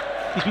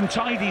 He's been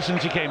tidy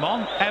since he came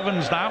on.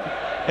 Evans now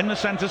in the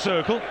centre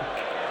circle.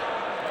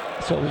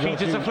 So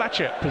feeds it to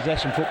Fletcher.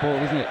 Possession football,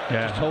 isn't it?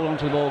 Yeah. Just hold on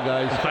to the ball,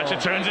 guys.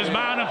 Fletcher turns his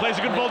man and plays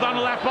a good ball down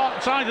the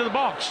left side of the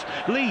box.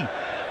 Lee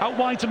out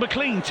wide to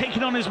McLean,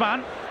 taking on his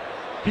man.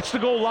 Hits the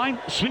goal line,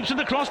 sweeps it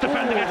across.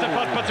 Defender gets a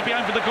foot, puts it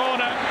behind for the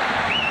corner.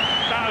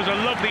 That was a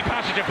lovely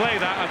passage of play,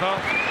 that, I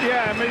thought.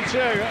 Yeah, me too.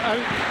 And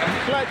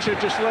Fletcher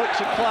just looks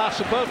a class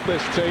above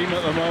this team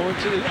at the moment.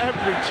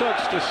 Every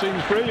touch just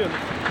seems brilliant.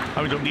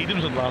 We don't need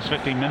him for the last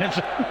 15 minutes.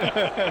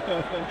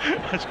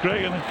 That's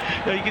great, isn't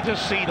it? You can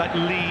just see like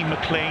Lee,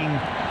 McLean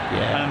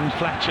and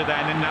Fletcher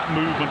then in that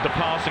movement. The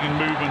passing and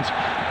movement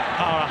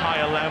are a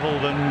higher level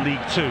than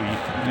League Two,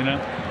 you know,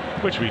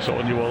 which we sort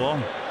of knew all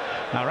along.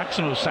 Now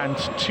Wrexham have sent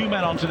 2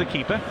 men onto the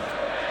keeper.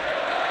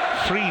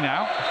 3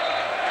 now.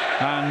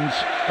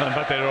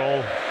 But they're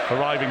all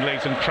arriving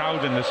late and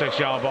crowding the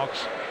 6-yard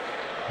box.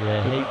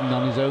 Yeah, Hayden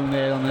on his own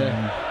there on the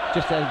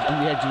just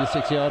on the edge of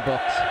the 6-yard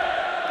box.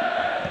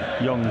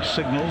 Young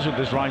signals with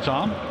his right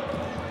arm.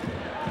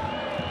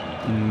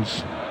 And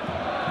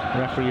the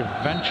referee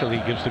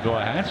eventually gives the go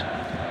ahead.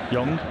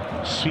 Young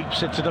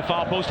sweeps it to the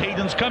far post.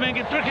 Hayden's coming,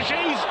 it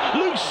ricochets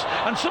loose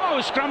and somehow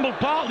is scrambled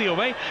partly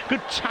away.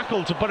 Good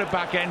tackle to put it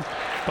back in,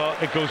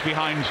 but it goes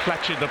behind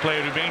Fletcher, the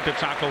player who made the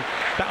tackle.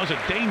 That was a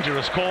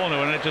dangerous corner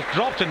and it just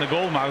dropped in the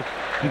goal mouth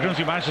and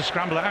Grimsby managed to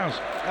scramble it out.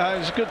 It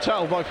was a good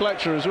tackle by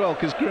Fletcher as well,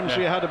 because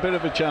Grimsby had a bit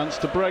of a chance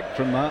to break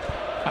from that.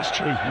 That's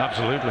true,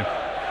 absolutely.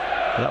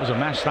 But that was a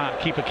mess, that.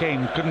 Keeper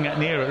Kane couldn't get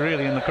near it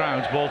really in the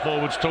crowds. Ball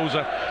forwards,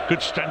 Tozer.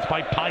 Good strength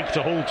by Pike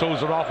to hold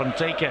Tozer off and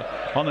take it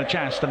on the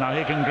chest. And now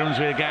here can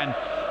Grimsby again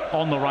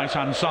on the right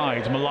hand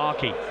side.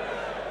 Malarkey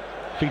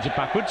feeds it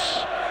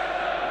backwards.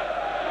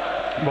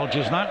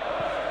 Rogers now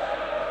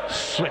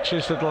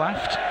switches to the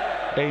left.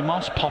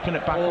 Amos popping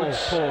it backwards.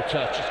 Poor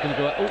touch. It's going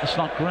to go out. It's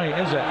not great,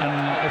 is it?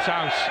 And it's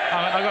out.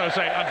 I got to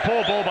say, a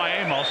poor ball by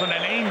Amos, and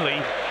then Ainley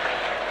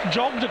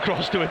jogged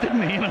across to it,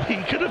 didn't he? You know, he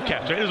could have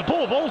kept her. It was a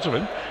poor ball to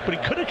him, but he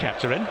could have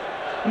kept her in,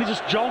 and he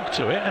just jogged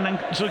to it, and then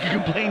so he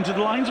could complain to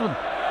the linesman.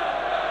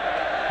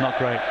 Not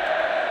great.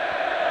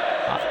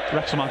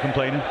 Wrexham are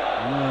complaining.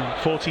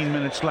 14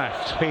 minutes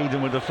left.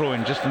 Hayden with the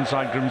throw-in just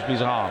inside Grimsby's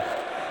half,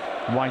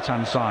 right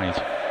hand side.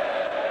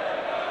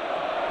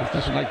 There's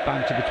nothing like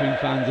banter between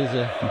fans, is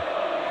there?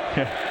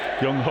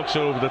 Young hooks it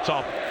over the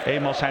top.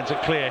 Amos heads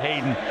it clear.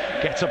 Hayden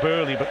gets up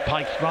early, but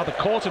Pike rather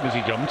caught him as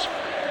he jumped.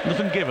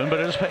 Nothing given, but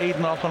it just put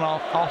Hayden off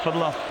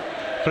enough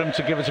for him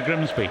to give it to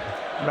Grimsby.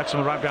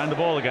 Wrexham are right behind the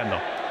ball again, though.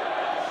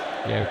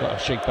 Yeah, we've got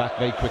to shake back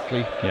very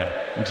quickly. Yeah,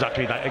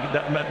 exactly.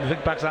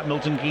 Think back to that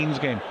Milton Keynes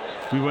game.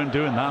 We weren't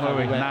doing that, were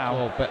we?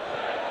 Now,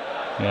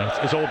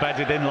 it's all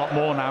bedded in a lot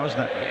more now, isn't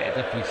it? Yeah,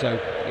 definitely so.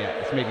 Yeah,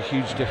 it's made a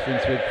huge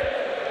difference with.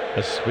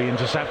 As we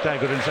intercept there,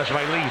 good interception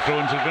by Lee, throw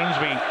into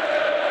Grimsby.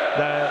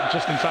 They're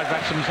just inside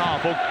Wrexham's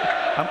half.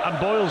 And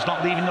Boyle's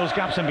not leaving those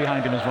gaps in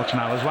behind him as much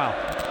now as well.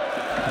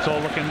 It's all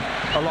looking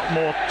a lot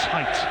more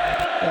tight.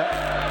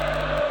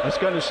 Yeah. I was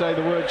going to say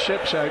the word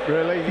ship's out,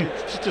 really.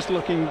 It's just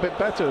looking a bit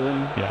better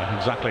than. Yeah,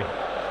 exactly.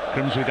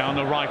 Grimsby down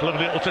the right.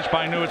 Lovely little touch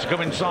by Newer to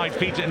come inside,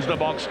 feeds it into the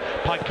box.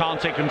 Pike can't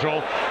take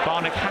control.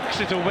 Barnett hacks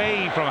it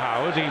away from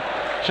Howard. He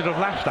should have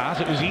left that.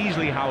 It was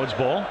easily Howard's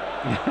ball.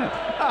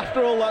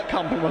 After all that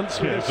compliments,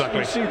 exactly.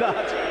 We see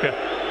that.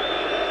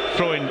 Yeah.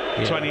 Throwing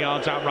 20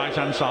 yards out right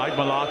hand side.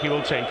 Malarkey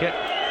will take it.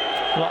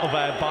 A lot of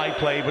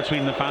byplay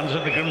between the fans. The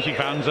Grimsby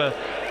fans are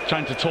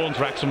trying to taunt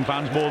Wrexham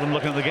fans more than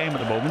looking at the game at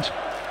the moment.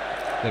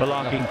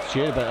 Malarkey to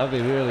cheer about, have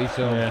they really?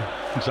 So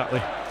yeah,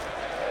 exactly.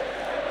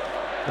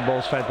 The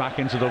ball's fed back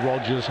into the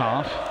Rogers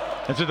half.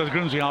 Into the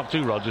Grimsby half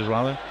too, Rogers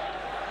rather.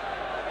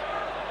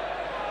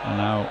 And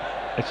now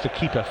it's the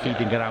keeper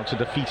feeding it out to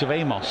the feet of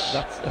Amos.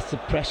 That's the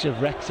pressure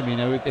of Wrexham, you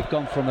know. They've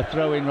gone from a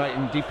throw-in right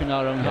in deep in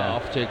our own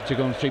half to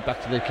going straight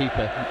back to the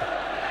keeper.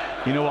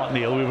 You know what,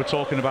 Neil? We were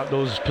talking about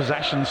those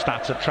possession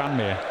stats at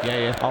Tranmere.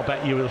 Yeah. I'll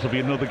bet you it'll be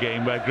another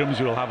game where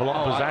Grimsby will have a lot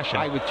of possession.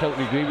 I would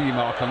totally agree with you,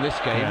 Mark, on this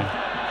game.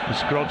 Yeah. And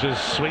Scrodgers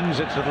swings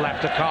it to the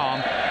left of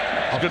Khan.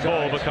 It's a good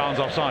ball, but Khan's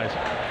offside.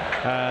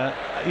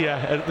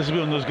 This will be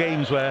one of those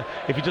games where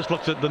if you just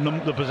looked at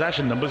the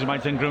possession numbers, you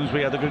might think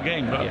Grimsby had a good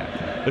game.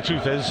 But the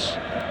truth is,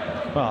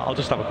 well, I'll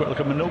just have a quick look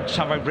at my notes.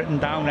 Have I written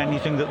down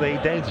anything that they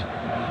did?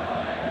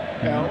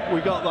 Yeah,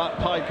 we got that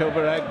pike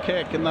overhead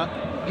kick and that.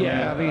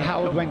 Yeah, I mean,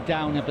 Howard went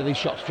down, but they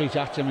shot straight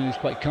at him and he's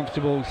quite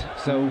comfortable.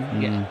 So,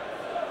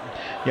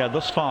 Yeah,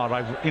 thus far,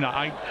 I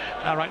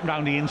write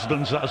down the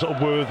incidents that are sort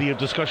of worthy of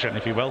discussion,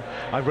 if you will.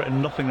 I've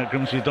written nothing that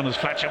Grimsby's done as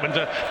Fletcher went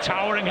a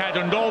towering header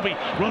and Dalby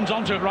runs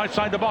onto it right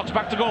side the box,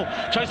 back to goal,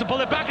 tries to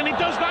pull it back and he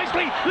does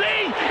nicely.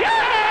 Lee!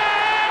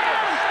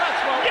 Yes!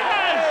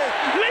 Yes!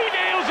 Lee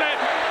nails it!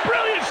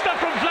 Brilliant stuff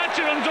from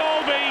Fletcher and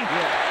Dalby.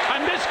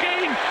 And this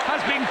game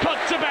has been put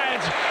to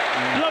bed.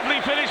 Lovely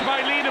finish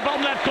by Lee in the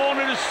bottom left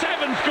corner, his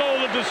 7th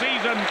goal of the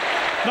season.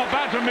 Not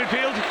bad from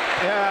midfield.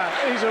 Yeah,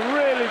 he's a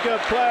really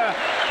good player.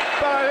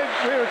 But I think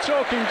we were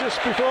talking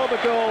just before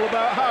the goal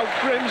about how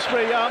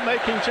Grimsby aren't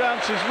making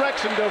chances.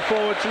 Wrexham go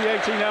forward to the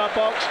 18-yard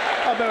box,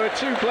 and there were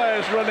 2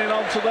 players running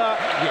onto that,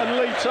 and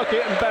Lee took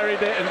it and buried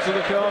it into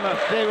the corner.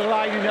 They were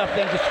lining up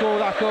then to score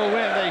that goal,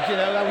 weren't they? You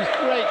know, that was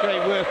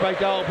great work by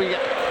Dalby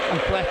and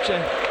Fletcher.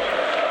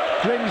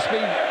 Grimsby,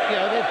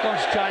 they've gone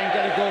to try and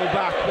get a goal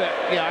back, but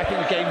I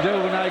think the game's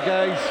over now,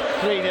 guys.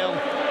 3-0.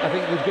 I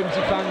think the Grimsby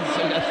fans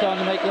are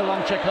starting to make the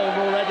long trek home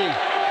already.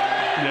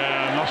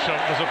 Yeah, I'm not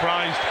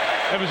surprised.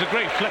 It was a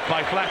great flick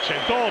by Fletcher.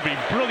 Dalby,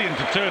 brilliant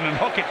to turn and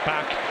hook it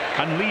back,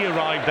 and Lee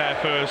arrived there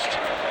first.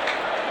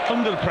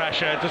 Under the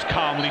pressure, just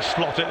calmly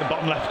slot it in the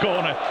bottom left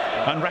corner,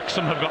 and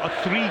Wrexham have got a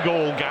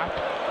 3-goal gap.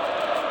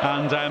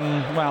 And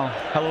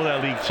hello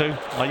there, League Two.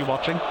 Are you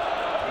watching?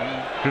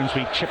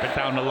 Grimsby chip it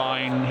down the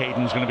line.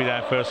 Hayden's going to be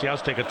there first. He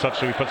has to take a touch,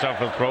 so he puts out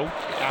for the throw.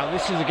 Now,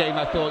 this is a game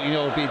I thought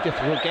would be a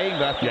difficult game,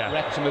 but I think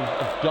Wrexham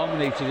have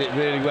dominated it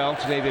really well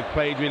today. They've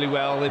played really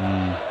well.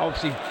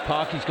 Obviously,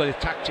 Parky's got his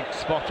tactics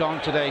spot on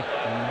today.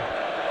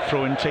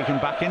 Throw-in taken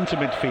back into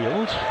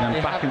midfield.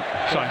 They haven't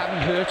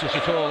hurt us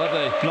at all, have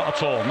they? Not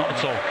at all.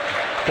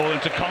 Ball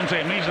into Conte.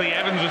 Immediately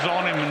Evans is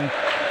on him and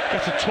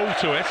gets a toe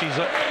to it. He's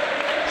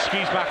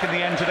squeezed back in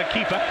the end to the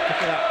keeper.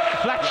 Look at that.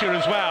 Fletcher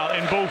as well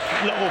in both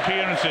little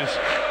appearances.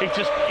 He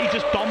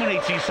just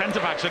dominates these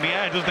centre-backs in the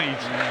air, doesn't he?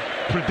 He's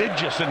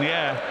prodigious in the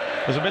air.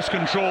 There's a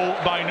miscontrol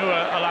by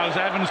Noah, allows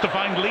Evans to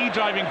find Lee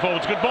driving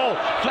forwards. Good ball.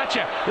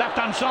 Fletcher,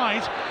 left-hand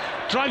side,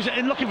 drives it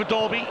in looking for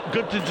Dalby.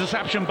 Good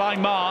interception by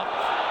Marr.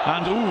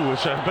 And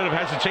it's a bit of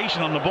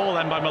hesitation on the ball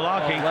then by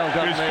Malarkey,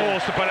 who's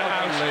forced to put it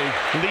out.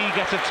 Lee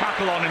gets a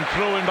tackle on him,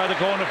 throw in by the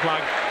corner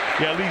flag.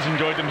 Yeah, Lee's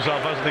enjoyed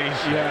himself, hasn't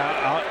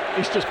he?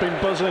 He's just been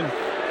buzzing.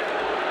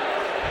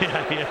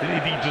 Yeah,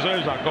 he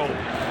deserves that goal.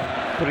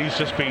 But he's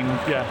just been,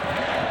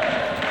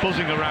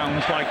 buzzing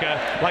around like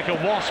a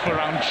wasp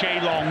around Che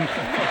Long.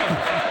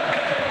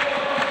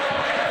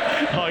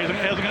 He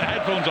hasn't got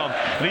headphones on,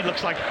 and he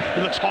looks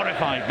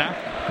horrified now.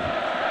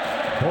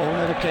 Ball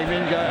never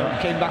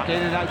came back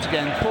in and out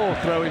again. Poor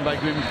throwing by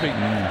Grimsby.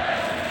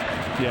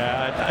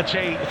 Yeah,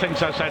 Che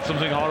thinks I said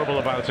something horrible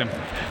about him,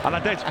 and I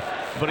did.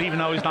 But even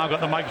though he's now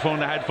got the microphone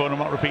and the headphone, I'm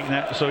not repeating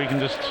it, so he can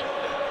just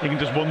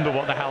wonder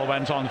what the hell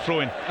went on.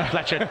 Throwing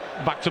Fletcher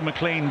back to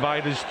McLean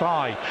via his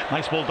thigh.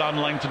 Nice ball down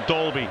the line to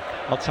Dalby.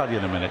 I'll tell you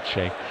in a minute,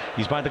 Che.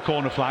 He's by the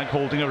corner flag,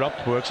 holding her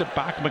up, works it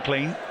back.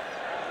 McLean.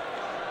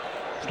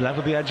 It's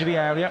level the edge of the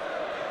area.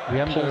 We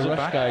haven't got a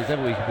rush, guys, have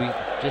we? We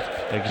just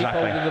keep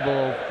holding the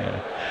ball. Yeah.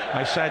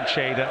 I said,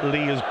 Che, that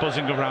Lee is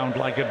buzzing around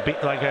like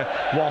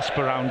a wasp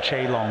around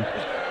Che Long.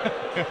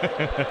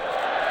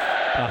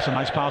 That's a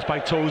nice pass by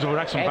Toes of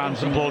Wrexham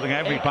fans applauding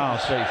every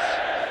pass.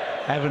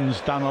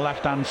 Evans down the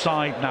left-hand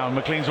side now.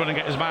 McLean's running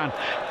at his man.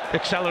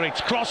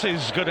 Accelerates,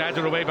 crosses. Good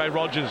header away by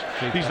Rogers.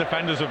 These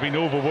defenders have been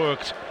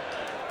overworked.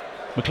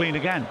 McLean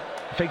again.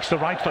 Fakes the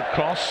right foot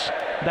cross,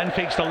 then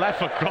fakes the left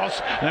foot cross,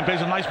 and then plays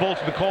a nice ball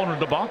to the corner of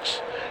the box.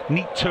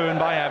 Neat turn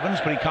by Evans,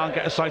 but he can't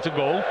get a sight of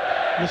goal.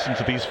 Listen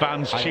to these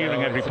fans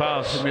cheering every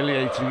pass.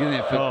 Humiliating, isn't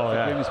it? For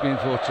Grimsby,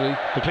 unfortunately.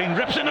 McLean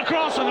rips in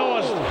across, and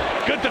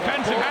good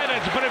defensive header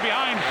to put it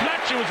behind.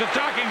 Fletcher was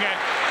attacking it,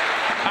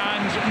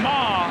 and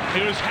Marr,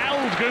 who has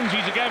held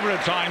Grimsby together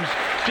at times,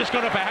 just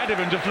got up ahead of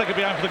him to flick it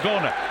behind for the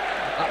corner.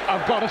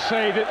 I've got to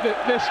say that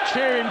this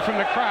cheering from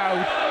the crowd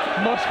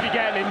must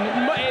get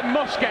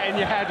in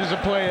your head as a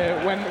player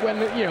when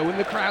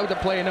the crowd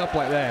are playing up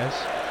like this.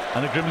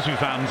 And the Grimsby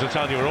fans, I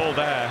tell you, are all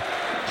there,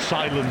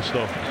 silenced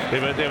though. They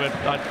were.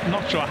 I'm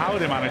not sure how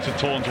they managed to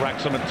taunt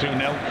Wrexham at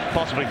 2-0.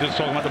 Possibly just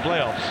talking about the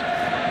playoffs.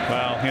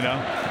 Well,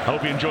 I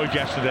hope you enjoyed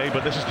yesterday,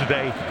 but this is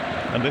today,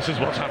 and this is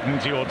what's happening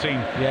to your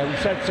team. Yeah, we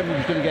said somebody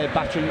was going to get a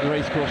battering at the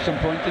racecourse at some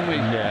point, didn't we?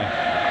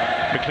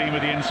 Yeah. McLean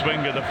with the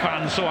in-swinger, the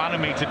fans so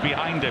animated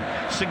behind him,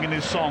 singing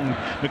his song.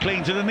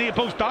 McLean to the near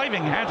post,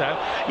 diving header.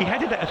 He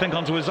headed it, I think,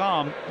 onto his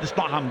arm. It's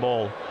not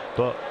handball,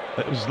 but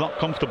it was not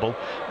comfortable.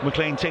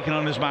 McLean taking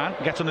on his man,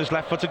 gets on his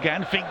left foot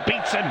again. Fink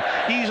beats him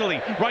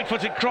easily.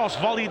 Right-footed cross,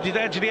 volleyed to the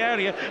edge of the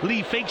area.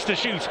 Lee fakes to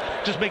shoot,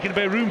 just making a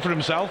bit of room for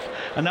himself.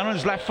 And then on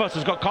his left foot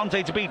has got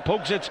Conte to beat.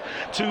 Pokes it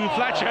to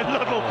Fletcher.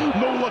 Little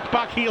no-look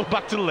back heel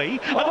back to Lee.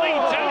 And Lee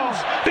turns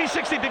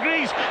 360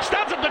 degrees,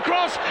 stands up the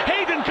cross.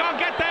 Hayden can't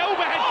get there.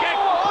 Overhead kick.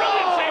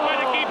 Brilliant save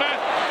by the keeper.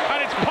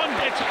 And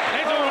it's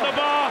hit over the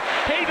bar.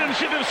 Hayden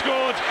should have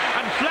scored.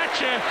 And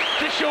Fletcher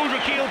just showed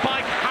Rakeel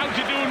Pike how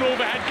to do an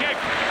overhead kick.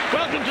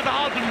 Welcome to the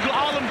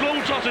Harlem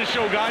Globetrotters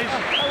show, guys.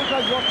 That was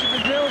like watching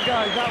the drill,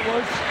 guys. That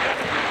was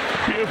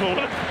beautiful.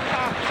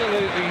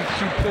 Absolutely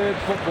superb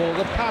football.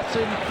 The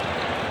passing.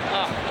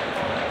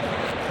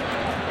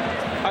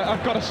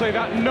 I've got to say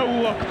that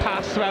no-look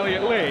pass to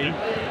Elliot Lee,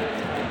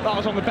 that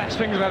was one of the best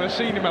things I've ever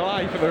seen in my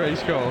life at the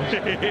racecourse.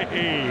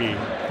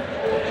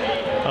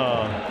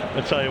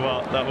 I tell you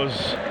what, that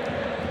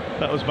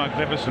was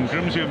magnificent.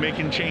 Grimsby are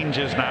making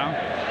changes now.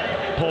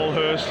 Paul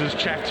Hurst has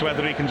checked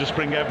whether he can just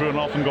bring everyone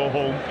off and go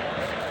home,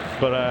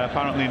 but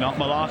apparently not.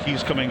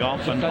 Malarkey's coming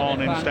off, and like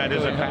on instead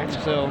is a pet.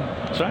 So.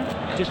 Sorry?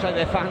 Just like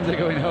their fans are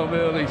going home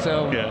early,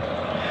 so. Yeah.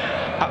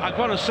 I've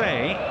got to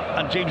say,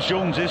 and James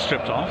Jones is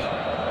stripped off.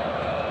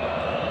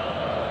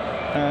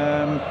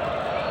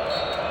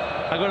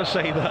 I've got to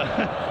say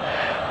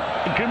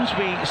that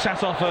Grimsby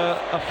set off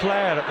a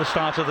flare at the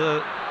start of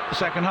the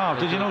second half.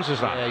 Did you notice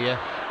that? Yeah.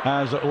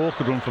 As an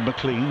awkward run from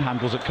McLean,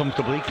 handles it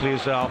comfortably,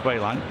 clears the halfway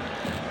line.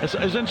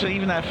 Essentially,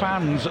 even their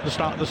fans at the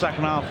start of the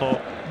second half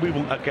thought, we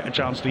won't get a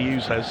chance to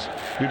use this.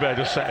 We better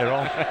just set it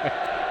off.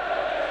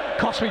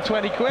 Cost me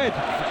 20 quid.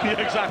 Yeah,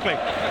 exactly.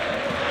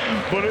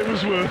 But it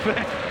was worth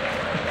it.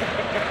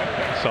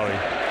 Sorry.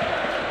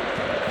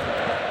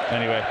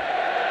 Anyway,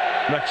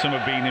 Wrexham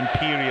have been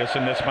imperious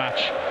in this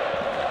match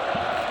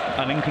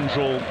and in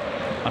control.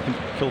 I think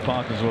Phil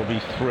Parkins will be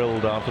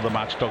thrilled after the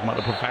match, talking about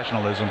the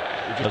professionalism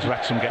as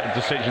Wrexham get a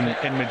decision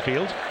in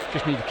midfield.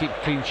 Just need to keep a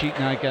clean sheet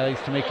now, guys,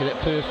 to make it a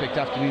perfect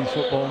afternoon's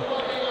football.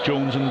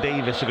 Jones and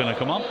Davis are going to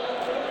come on.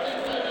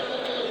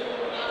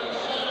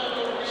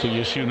 So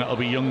you assume that'll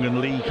be Young and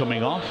Lee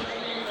coming off.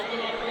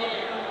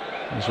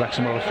 As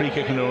Wrexham have a free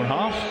kick in their own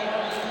half.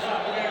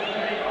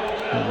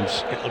 And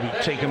it'll be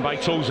taken by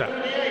Tozer.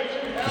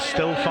 There's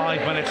still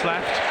 5 minutes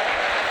left.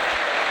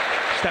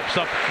 Steps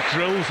up,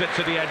 drills it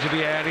to the edge of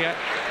the area.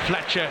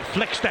 Fletcher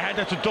flicks the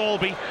header to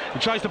Dalby. He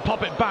tries to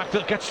pop it back.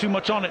 That gets too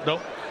much on it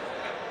though.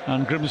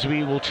 And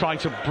Grimsby will try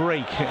to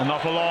break.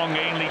 Not for long.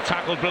 Ainley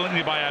tackled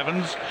brilliantly by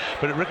Evans,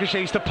 but it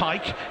ricochets to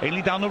Pike.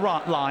 Ainley down the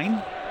right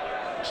line.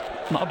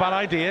 Not a bad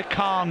idea.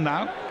 Khan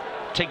now.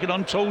 Take it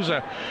on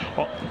Tozer.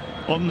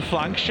 On the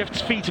flank,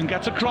 shifts feet and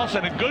gets a cross,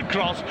 and a good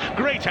cross.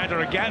 Great header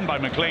again by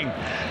McLean.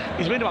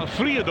 He's made about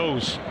 3 of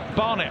those.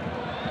 Barnett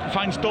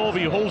finds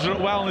Dalby, holds it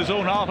well in his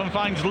own half and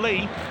finds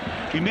Lee.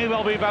 He may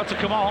well be about to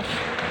come off.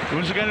 He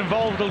wants to get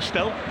involved though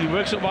still. He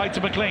works it wide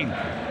to McLean.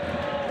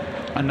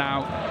 And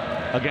now,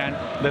 again,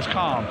 there's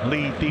Khan.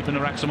 Lee deep in the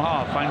Wrexham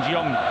half. Finds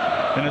Young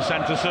in the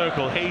centre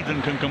circle.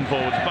 Hayden can come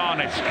forward.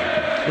 Barnett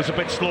was a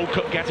bit slow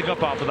getting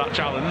up after that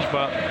challenge,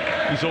 but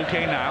he's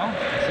okay now.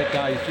 So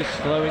guys, just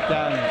slow it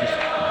down.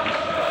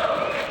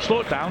 Just slow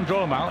it down,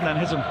 draw him out and then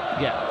hit him.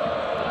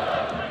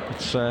 Yeah.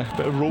 It's a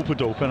bit of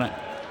rope-a-dope, isn't it?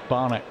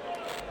 Barnett.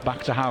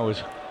 Back to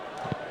Howard,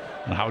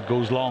 and Howard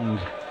goes long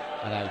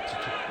and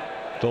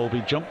out.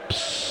 Dalby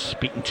jumps,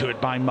 beaten to it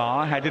by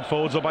Marr, headed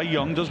forwards by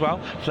Young as well.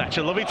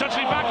 Fletcher, lovely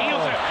touching back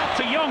heels it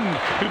to Young,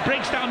 who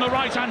breaks down the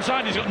right hand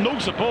side. He's got no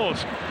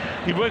support.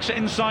 He works it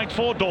inside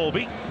for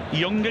Dalby.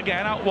 Young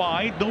again out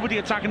wide, nobody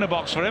attacking the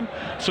box for him,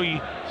 so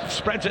he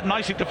spreads it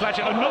nicely to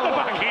Fletcher. Another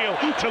back heel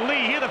to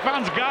Lee. Here the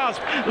fans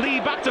gasp. Lee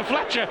back to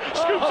Fletcher,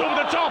 scoops over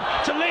the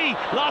top to Lee.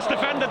 Last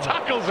defender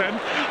tackles him.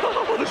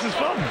 Oh, this is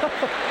fun.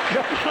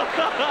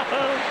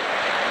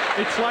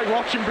 It's like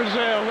watching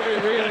Brazil.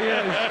 It really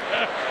is.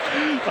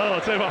 Oh,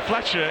 I'll tell you what,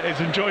 Fletcher is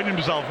enjoying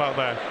himself out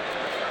there.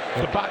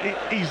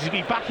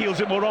 He back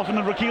heels it more often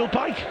than Rakeel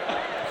Pike.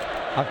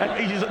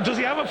 Does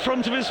he have a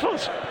front of his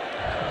foot?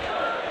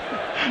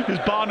 There's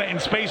Barnett in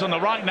space on the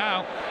right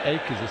now.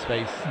 Acres of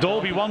space.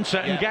 Dalby wants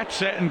it and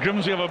gets it, and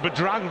Grimsby have a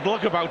bedraggled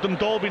look about them.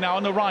 Dalby now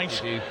on the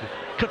right.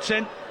 Cuts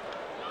in.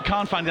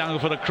 Can't find the angle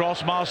for the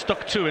cross. Marr's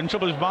stuck to him.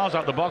 Trouble is Marr's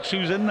out the box.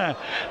 Who's in there?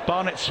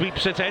 Barnett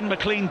sweeps it in.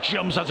 McLean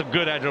jumps. That's a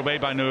good header away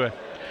by Noor.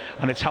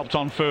 And it's helped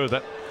on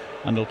further.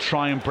 And they'll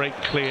try and break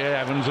clear.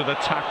 Evans with a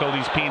tackle.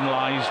 He's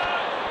penalised,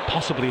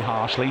 possibly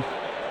harshly.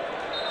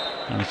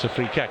 And it's a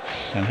free kick.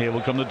 And here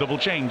will come the double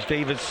change.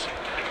 Davis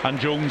and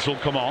Jones will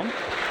come on.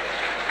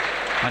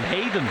 And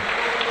Hayden,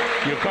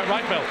 you're quite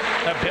right, Bill.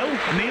 Bill,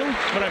 Neil,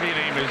 whatever your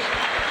name is.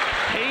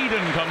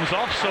 Hayden comes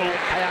off, so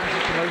I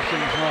answer to most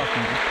things,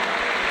 Martin.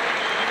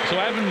 So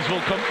Evans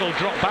will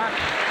drop back.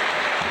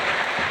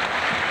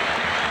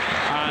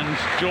 And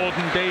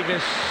Jordan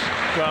Davis,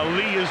 well,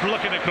 Lee is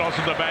looking across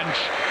at the bench.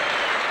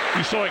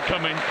 He saw it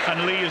coming,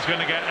 and Lee is going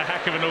to get a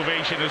heck of an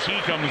ovation as he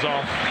comes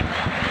off.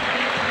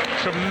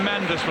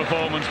 tremendous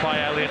performance by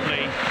Elliot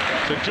Lee.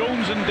 So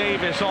Jones and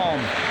Davis on,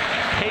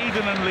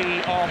 Hayden and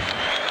Lee off.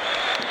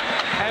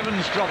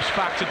 Evans drops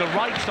back to the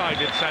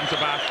right-sided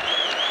centre-back.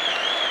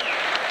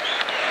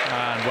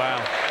 And, well,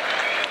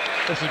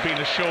 this has been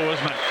a show,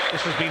 hasn't it?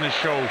 This has been a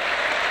show.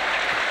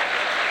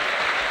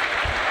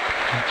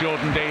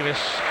 Jordan Davis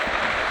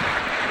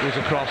goes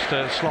across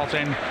to slot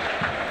in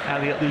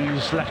Elliot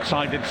Lee's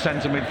left-sided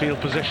centre midfield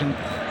position.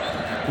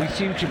 We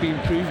seem to be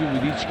improving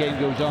with each game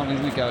goes on,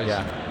 isn't it, guys?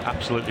 Yeah,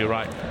 absolutely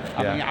right.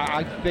 I mean,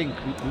 I think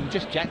we were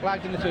just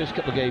jet-lagged in the first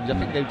couple of games. I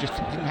think they just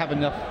didn't have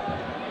enough,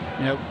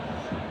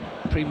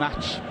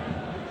 pre-match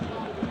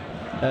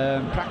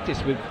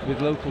practice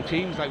with local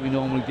teams like we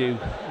normally do.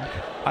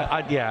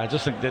 I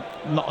just think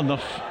that not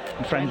enough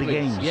friendly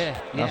games. Yeah.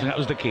 I think that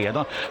was the key.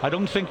 I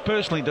don't think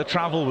personally the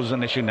travel was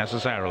an issue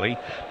necessarily,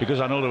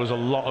 because I know there was a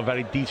lot of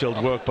very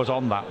detailed work put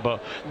on that,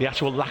 but the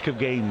actual lack of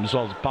games,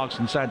 well, as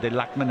Parkinson said, they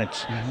lacked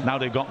minutes. Now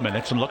they've got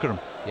minutes, and look at them.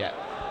 Yeah.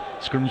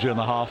 It's Grimsby on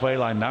the halfway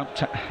line now.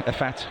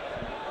 Effet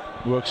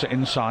works it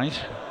inside,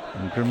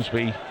 and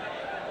Grimsby,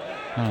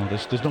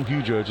 there's no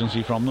huge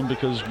urgency from them,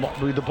 because what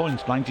would be the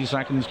point? 90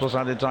 seconds plus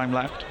added time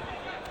left.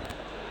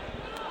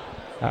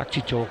 I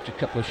actually talked to a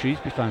couple of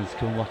Shrewsbury fans to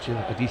come and watch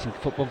a decent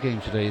football game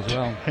today as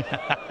well.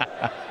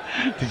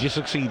 Did you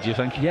succeed, do you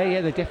think?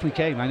 Yeah, they definitely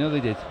came. I know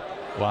they did.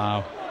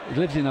 Wow. It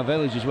lives in our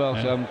village as well,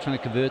 so I'm trying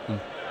to convert them.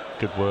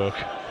 Good work.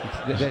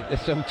 They're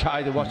so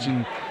tired of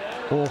watching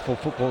awful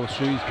football at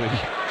Shrewsbury.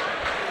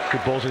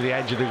 Good ball to the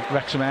edge of the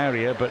Wrexham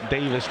area, but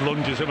Davis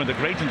lunges in with a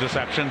great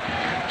interception.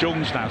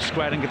 Jones now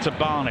squaring it to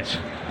Barnett.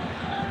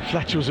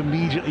 Fletcher was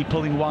immediately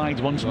pulling wide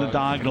once in the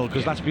diagonal,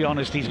 because let's be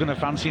honest, he's going to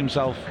fancy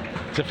himself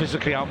to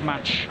physically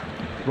outmatch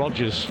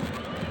Rodgers.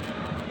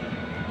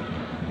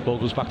 Ball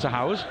goes back to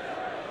Howard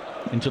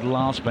into the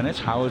last minute.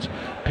 Howard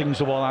pings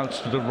the ball out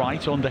to the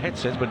right, under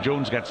hits it, but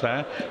Jones gets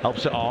there,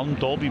 helps it on.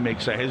 Dalby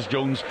makes it his.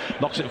 Jones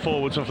knocks it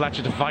forward for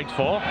Fletcher to fight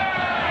for,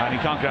 and he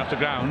can't get off the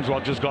ground.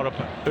 Rodgers got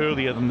up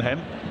earlier than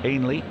him.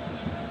 Ainley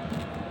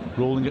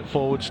rolling it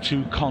forwards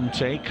to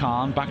Conte.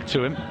 Khan back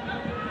to him.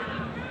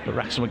 But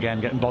Wrexham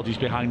again getting bodies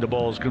behind the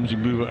balls. Grimsby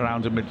move it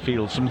around in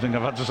midfield, something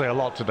I've had to say a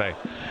lot today.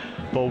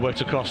 Ball worked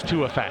across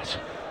to Effet.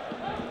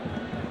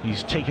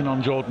 He's taken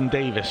on Jordan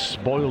Davis.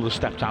 Boyle has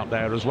stepped out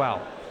there as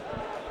well.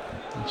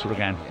 And so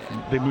again,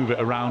 they move it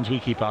around, we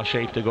keep our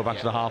shape, they go back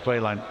to the halfway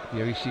line.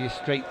 Yeah, you see a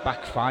straight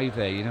back five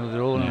there,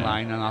 they're all in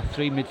line, and our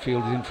three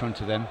midfielders in front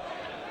of them.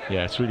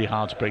 Yeah, it's really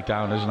hard to break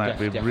down, isn't it?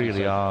 We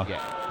really are.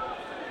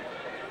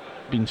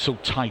 Being so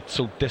tight,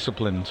 so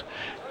disciplined.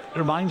 It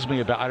reminds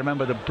me a bit, I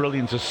remember the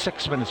brilliance of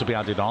 6 minutes to be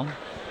added on.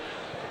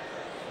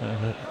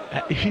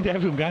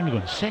 Everyone behind me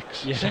going,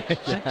 six.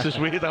 It's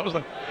weird. That was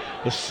like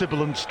the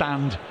sibilant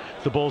stand.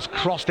 The ball's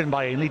crossed in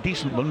by Ainley,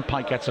 decent one.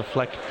 Pike gets a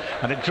flick,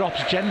 and it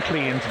drops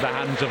gently into the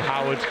hands of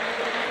Howard,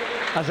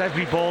 as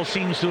every ball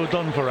seems to have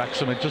done for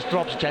Wrexham. It just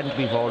drops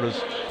gently for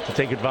us to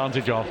take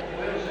advantage of.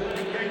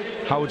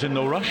 Howard's in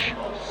no rush.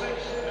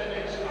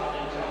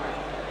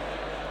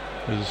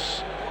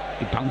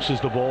 He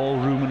bounces the ball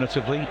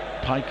ruminatively.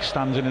 Pike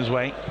stands in his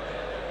way.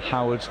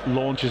 Howard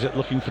launches it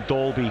looking for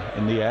Dalby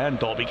in the air, and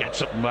Dalby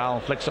gets up well,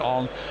 flicks it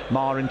on.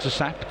 Marr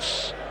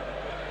intercepts.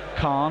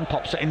 Khan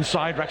pops it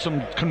inside.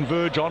 Wrexham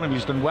converge on him.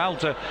 He's done well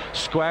to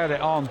square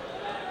it on,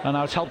 and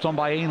now it's helped on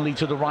by Ainley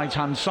to the right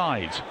hand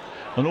side.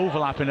 An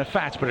overlap in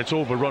Effet, but it's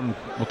overrun.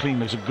 McLean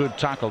makes a good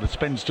tackle. It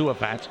spins to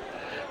Effet,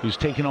 who's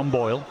taken on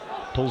Boyle,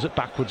 pulls it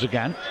backwards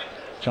again.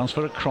 Chance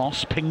for a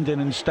cross, pinged in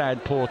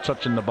instead. Poor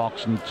touch in the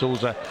box, and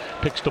Tozer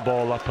picks the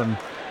ball up and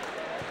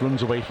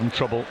runs away from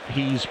trouble.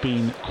 He's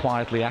been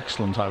quietly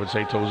excellent, I would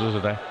say, Tozer,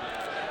 today.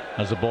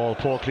 As the ball,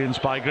 poor clearance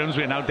by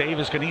Grimsby. Now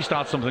Davis, can he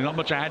start something? Not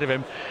much ahead of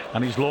him,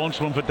 and he's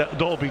launched one for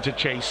Dalby to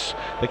chase.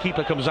 The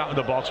keeper comes out of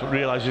the box, but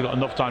realises he's got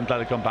enough time to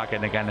let it come back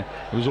in again.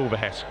 It was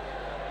overhit.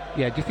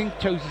 Yeah, do you think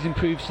Tozer's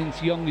improved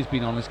since Young has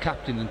been on as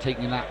captain and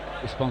taking that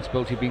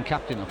responsibility of being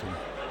captain of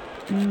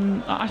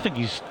him? I think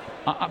he's...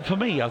 for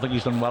me, I think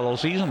he's done well all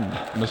season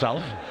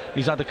myself.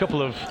 He's had a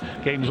couple of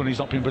games when he's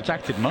not been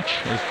protected much,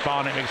 as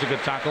Barnett makes a good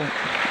tackle.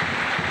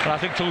 But I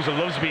think Tozer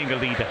loves being a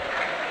leader.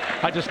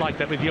 I just like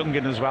that with Young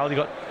in as well. You've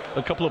got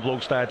a couple of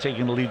blokes there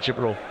taking the leadership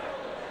role.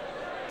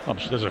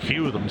 There's a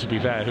few of them, to be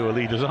fair, who are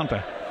leaders, aren't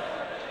there?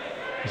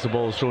 As the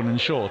ball's thrown in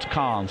short,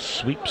 Khan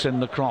sweeps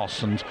in the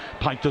cross, and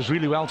Pike does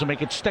really well to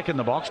make it stick in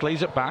the box,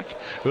 lays it back.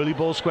 Early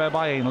ball square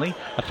by Ainley.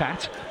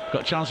 Effet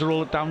got a chance to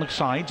roll it down the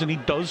sides, and he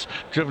does.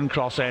 Driven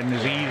cross in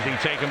is easily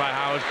taken by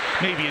Howard.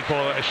 Maybe you'd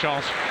call it a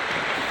shot.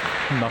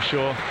 I'm not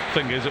sure.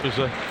 Thing is, it was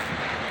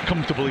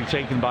comfortably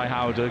taken by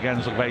Howard. Again,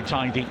 it's very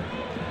tidy.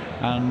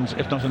 And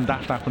if nothing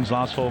daft happens,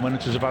 last 4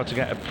 minutes is about to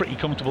get a pretty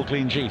comfortable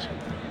clean sheet.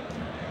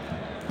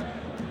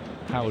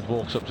 Howard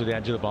walks up to the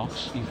edge of the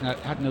box. He's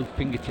had no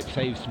fingertip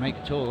saves to make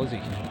at all, has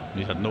he?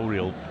 He's had no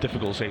real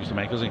difficult saves to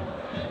make, has he?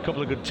 A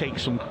couple of good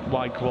takes, some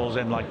wide crawls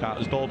in like that,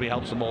 as Dalby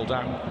helps them all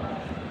down.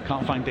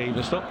 Can't find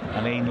Davis though,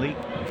 and Ainley.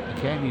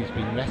 Again, he's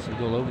been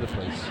wrestled all over the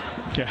place.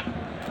 Yeah.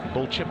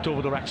 Ball chipped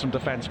over the Wrexham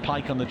defence.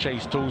 Pike on the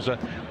chase. Tozer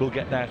will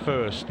get there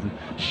first and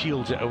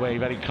shields it away.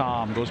 Very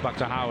calm. Goes back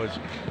to Howard.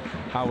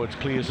 Howard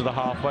clears to the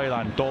halfway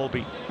line.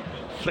 Dalby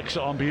flicks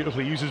it on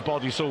beautifully, uses his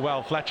body so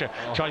well. Fletcher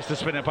tries to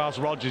spin it past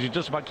Rodgers. He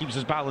just about keeps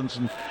his balance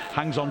and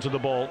hangs on to the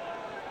ball.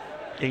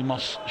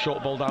 Amos,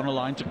 short ball down the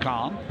line to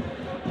Khan.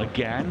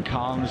 Again,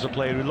 Khan is a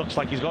player who looks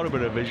like he's got a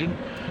bit of vision.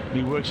 And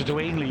he works it to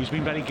Ainley. He's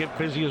been very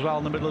busy as well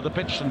in the middle of the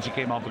pitch since he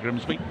came off for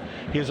Grimsby.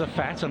 Here's a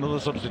Fett, another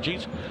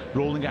substitute,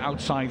 rolling it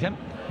outside him.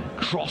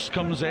 Cross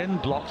comes in,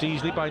 blocked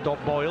easily by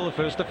Boyle, the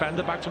first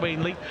defender, back to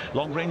Ainley.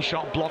 Long range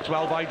shot blocked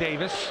well by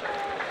Davis.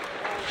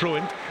 Throw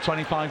in,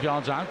 25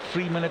 yards out,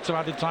 3 minutes of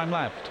added time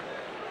left.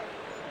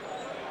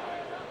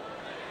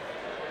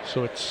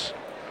 So it's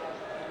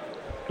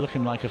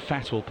looking like a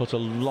Fett will put a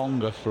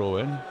longer throw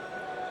in.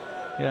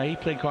 Yeah, he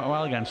played quite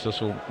well against us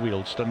for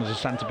Wealdstone as a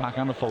centre-back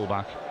and a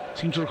full-back.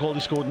 Seem to recall he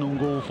scored an own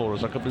goal for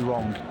us, I could be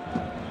wrong.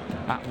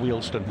 At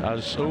Wealdstone,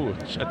 as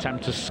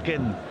attempt to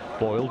skin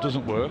Boyle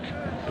doesn't work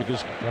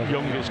because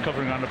Young is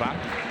covering on the back.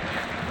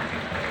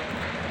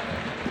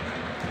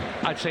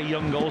 I'd say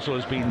Young also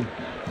has been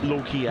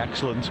low-key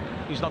excellent.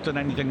 He's not done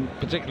anything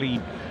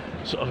particularly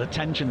sort of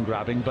attention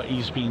grabbing, but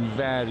he's been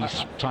very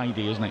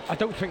tidy, isn't he? I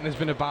don't think there's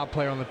been a bad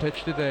player on the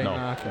pitch today,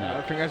 Mark. No.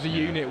 I think as a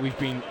unit we've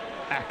been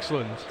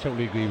excellent.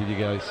 Totally agree with you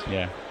guys.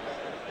 Yeah.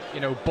 You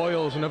know,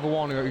 Boyle's another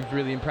one who's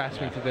really impressed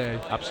me today.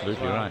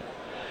 Absolutely right.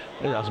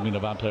 There hasn't been a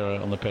bad player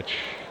on the pitch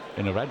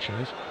in a red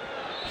shirt.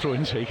 Throw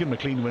in taken,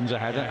 McLean wins a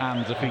header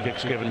and the free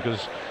kick's given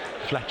because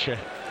Fletcher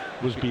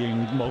was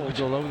being mugged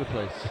all over the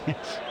place.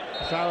 Yes.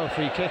 It's our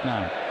free kick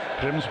now.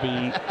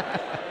 Grimsby.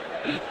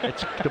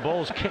 The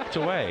ball's kicked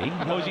away.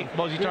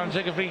 Was he trying to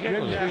take a free kick?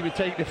 Grimsby would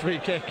take the free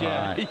kick,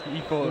 yeah. Right.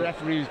 He thought the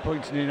referee was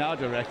pointing in our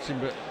direction,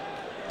 but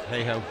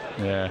hey ho.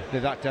 Yeah.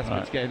 They're that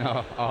desperate to get in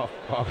our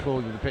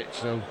forward of the pitch,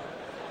 so.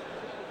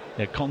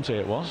 Yeah, Conte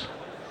it was.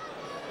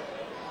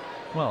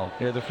 Well,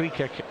 yeah, the free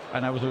kick,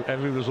 and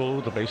every was all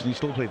over the place, and he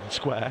still played it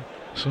square.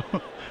 So,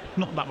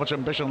 not that much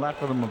ambition left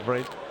for them, I'm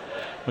afraid.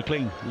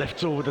 McLean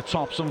lifts over the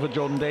top, some for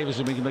Jordan Davis,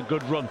 and making a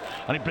good run,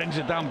 and he brings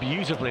it down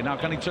beautifully. Now,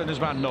 can he turn his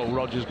man? No,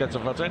 Rodgers gets a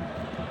foot in,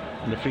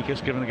 and the free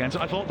kick's given again. So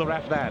I thought the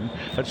ref then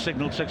had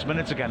signalled 6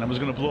 minutes again and was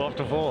going to blow off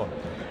to 4.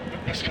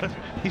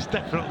 He's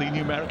definitely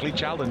numerically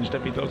challenged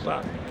if he does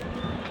that.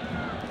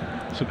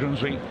 So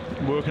Grimsby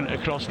working it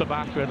across the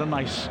back. We had a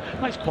nice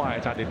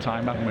quiet added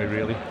time, haven't we,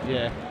 really?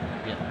 Yeah.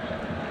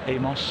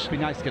 Amos. It'd be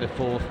nice to get a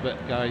fourth, but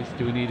guys,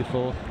 do we need a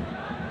fourth?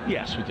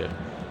 Yes, we do.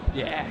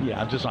 Yeah,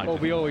 I've decided. Well,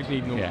 we always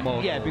need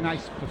more. Yeah, it'd be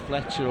nice for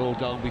Fletcher or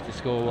Dalby to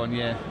score one,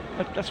 yeah.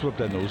 Let's rub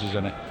their noses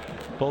in it.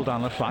 Ball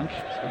down the flank.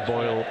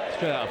 Boyle.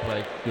 Straight out of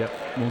play. Yep,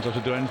 won't have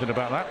to do anything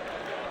about that.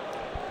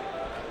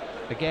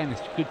 Again,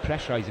 it's good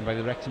pressurising by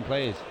the Wrexham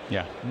players.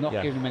 Yeah. Not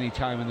giving them any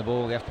time on the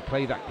ball. They have to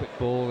play that quick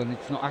ball and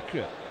it's not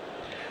accurate.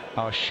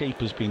 Our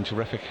shape has been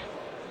terrific.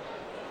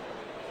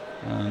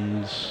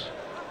 And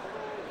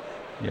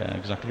yeah,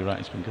 exactly right.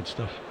 It's been good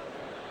stuff.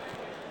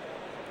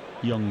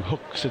 Young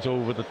hooks it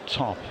over the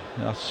top.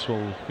 That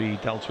will be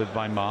dealt with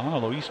by Marr,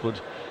 although Eastwood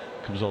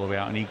comes all the way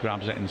out and he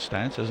grabs it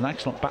instead. There's an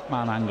excellent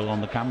Batman angle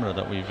on the camera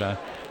that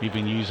we've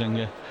been using.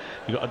 You've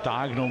got a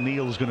diagonal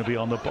Neil's going to be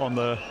on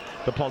the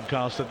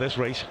podcast at this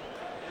rate.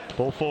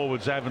 Ball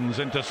forwards, Evans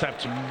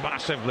intercepts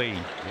massively.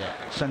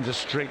 Sends it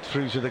straight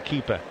through to the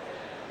keeper.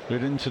 We're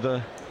into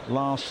the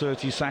last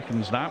 30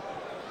 seconds now.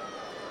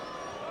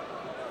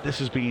 This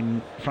has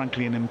been,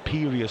 frankly, an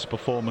imperious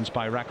performance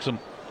by Wrexham.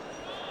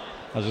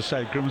 As I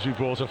said, Grimsby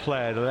brought a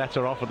flare. They let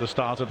her off at the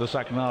start of the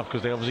second half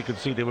because they obviously could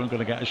see they weren't going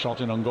to get a shot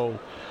in on goal.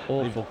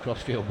 Awful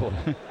crossfield ball.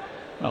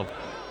 Well,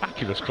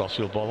 accurate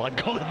crossfield ball, I'd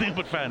call it,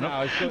 but fair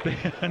enough.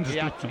 He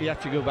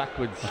had to go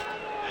backwards.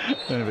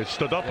 Anyway,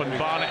 stood up and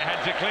Barnett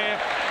heads it clear,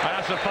 and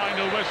that's a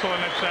final whistle, and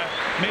it's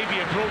maybe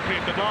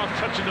appropriate. The last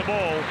touch of the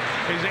ball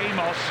is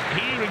Amos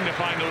hearing the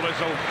final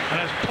whistle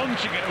and is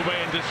punching it away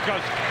in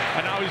disgust,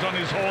 and now he's on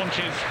his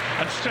haunches,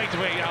 and straight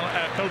away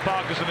Phil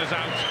Parkinson is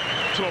out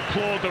to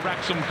applaud the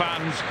Wrexham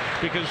fans,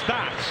 because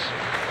that,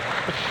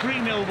 the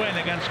 3-0 win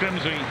against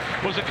Grimsby,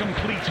 was a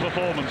complete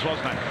performance,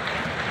 wasn't it?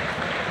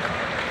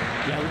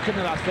 Yeah, we couldn't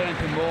have asked for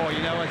anything more,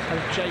 you know, as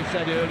Jay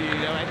said earlier,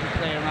 you know, every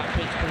player on that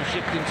pitch put a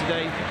shift in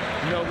today,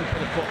 no one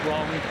put a foot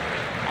wrong.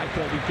 I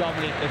thought we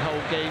dominated the whole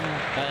game,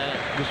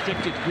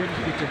 restricted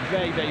Grimsby to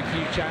very, very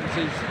few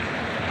chances,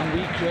 and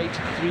we created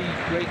 3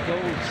 great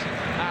goals,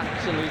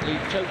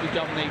 absolutely, totally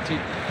dominated,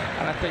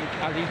 and I think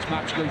as each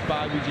match goes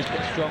by, we just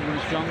get stronger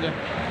and stronger.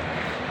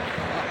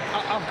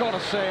 I've got to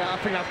say, I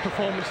think that's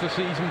performance of the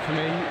season for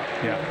me.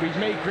 Yeah. We've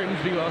made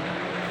Grimsby look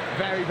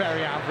very,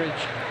 very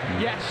average.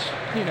 Yes,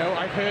 you know,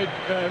 I've heard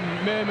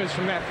murmurs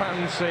from their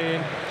fans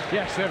saying,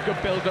 yes, they have good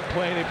build-up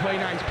play, they play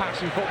nice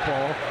passing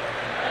football.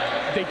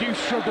 They do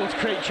struggle to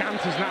create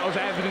chances, and that was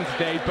evident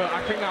today, but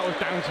I think that was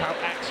down to how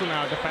excellent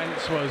our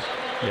defence was.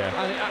 Yeah.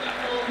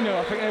 And,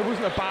 I think there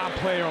wasn't a bad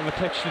player on the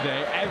pitch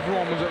today.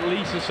 Everyone was at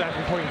least a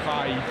 7.5.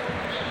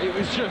 It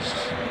was just...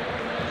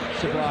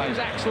 It was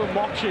excellent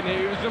watching.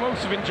 It was the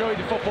most I've enjoyed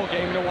a football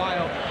game in a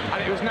while,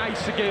 and it was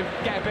nice to get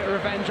a bit of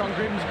revenge on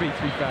Grimsby,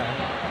 to be fair.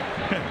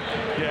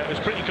 Yeah, it was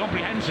pretty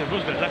comprehensive,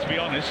 wasn't it? Let's be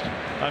honest.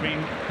 I mean,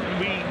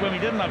 when we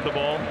didn't have the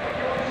ball,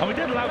 And we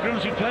did allow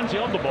Grimsby plenty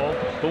on the ball,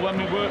 but when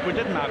we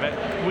didn't have it,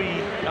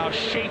 our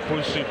shape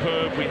was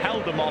superb. We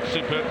held them off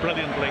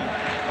brilliantly.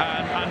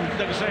 And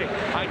like I say,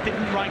 I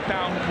didn't write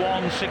down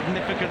one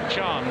significant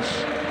chance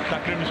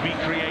that Grimsby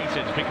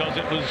created, because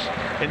it was,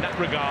 in that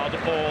regard,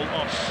 all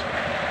us.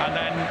 And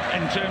then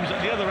in terms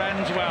of the other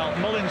end, well,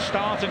 Mullin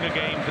starting a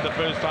game for the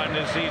first time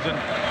this season.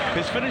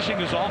 His finishing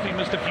was off. He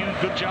missed a few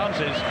good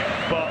chances,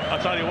 but I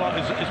tell you what,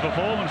 his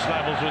performance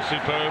levels were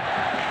superb.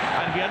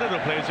 And he had other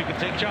players who could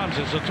take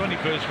chances. So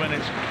 21st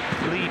minute,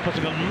 Lee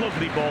putting a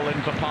lovely ball in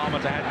for Palmer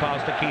to head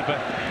past the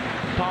keeper.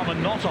 Palmer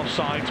not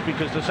offside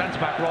because the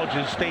centre-back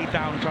Rogers stayed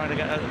down trying to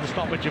get the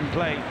stoppage in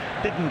play,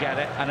 didn't get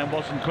it, and then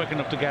wasn't quick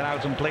enough to get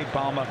out and played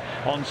Palmer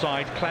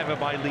onside. Clever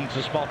by Lee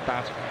to spot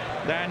that.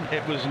 Then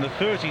it was in the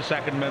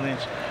 32nd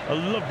minute, a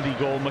lovely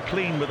goal.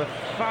 McLean with a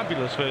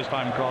fabulous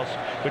first-time cross,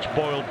 which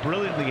Boyle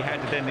brilliantly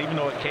headed in, even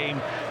though it came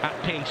at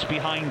pace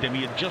behind him.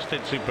 He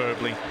adjusted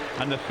superbly.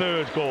 And the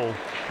third goal,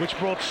 which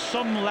brought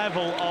some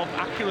level of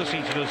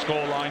accuracy to the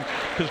scoreline,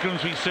 because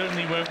Grimsby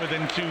certainly weren't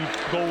within 2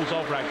 goals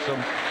of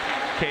Wrexham,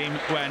 came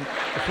when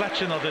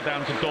Fletcher nodded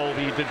down to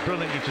Dolby. He did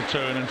brilliantly to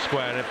turn and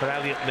square it for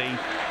Elliot Lee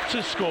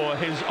to score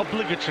his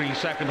obligatory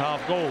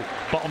second-half goal.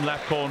 Bottom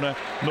left corner,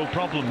 no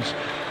problems.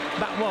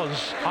 That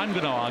was, I'm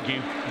going to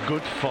argue,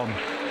 good fun.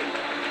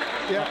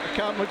 Yeah,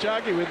 can't much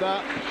argue with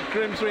that.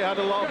 Grimsby had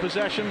a lot of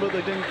possession, but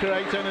they didn't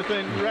create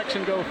anything.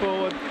 Wrexham go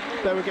forward,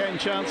 they were getting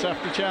chance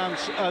after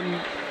chance,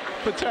 and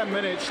for 10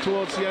 minutes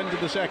towards the end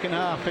of the second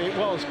half, it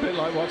was a bit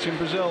like watching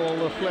Brazil, all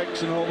the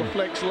flicks and all the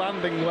flicks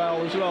landing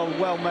well as well,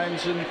 well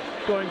meant and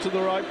going to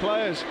the right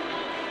players.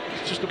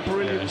 It's just a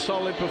brilliant,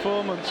 solid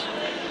performance.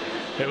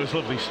 It was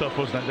lovely stuff,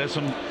 wasn't it? There's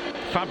some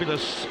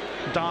fabulous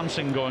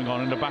dancing going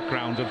on in the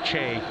background of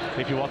Che,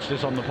 if you watch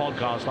this on the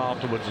podcast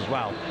afterwards as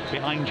well,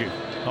 behind you.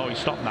 Oh, he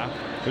stopped now.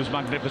 It was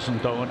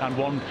magnificent though, and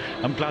one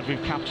I'm glad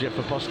we've captured it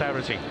for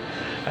posterity.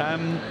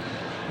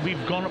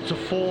 We've gone up to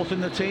 4th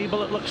in the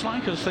table, it looks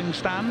like, as things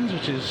stand,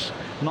 which is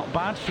not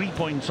bad. 3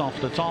 points off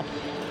the top.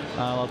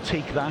 I'll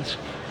take that.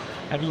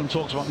 Everyone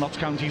talks about Notts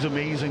County's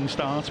amazing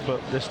start, but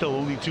they're still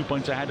only 2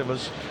 points ahead of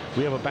us.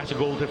 We have a better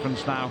goal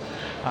difference now,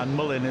 and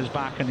Mullin is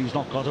back, and he's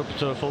not got up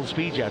to full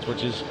speed yet,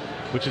 which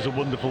is a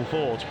wonderful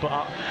thought.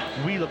 But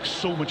we look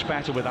so much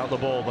better without the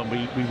ball than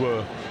we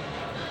were.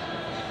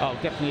 Oh,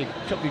 definitely,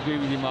 totally agree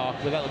with you, Mark.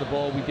 Without the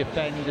ball, we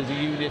defend as a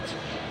unit.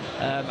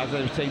 As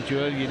I was saying to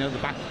you earlier, the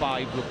back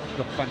 5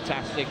 look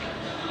fantastic,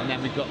 and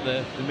then we've got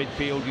the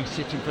midfield who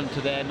sit in front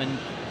of them, and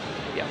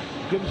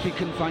Grimsby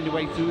couldn't find a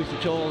way through it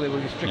at all. They were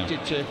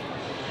restricted to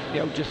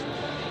just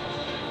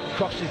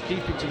crosses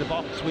deep into the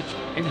box, which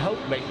in hope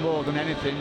rate more than anything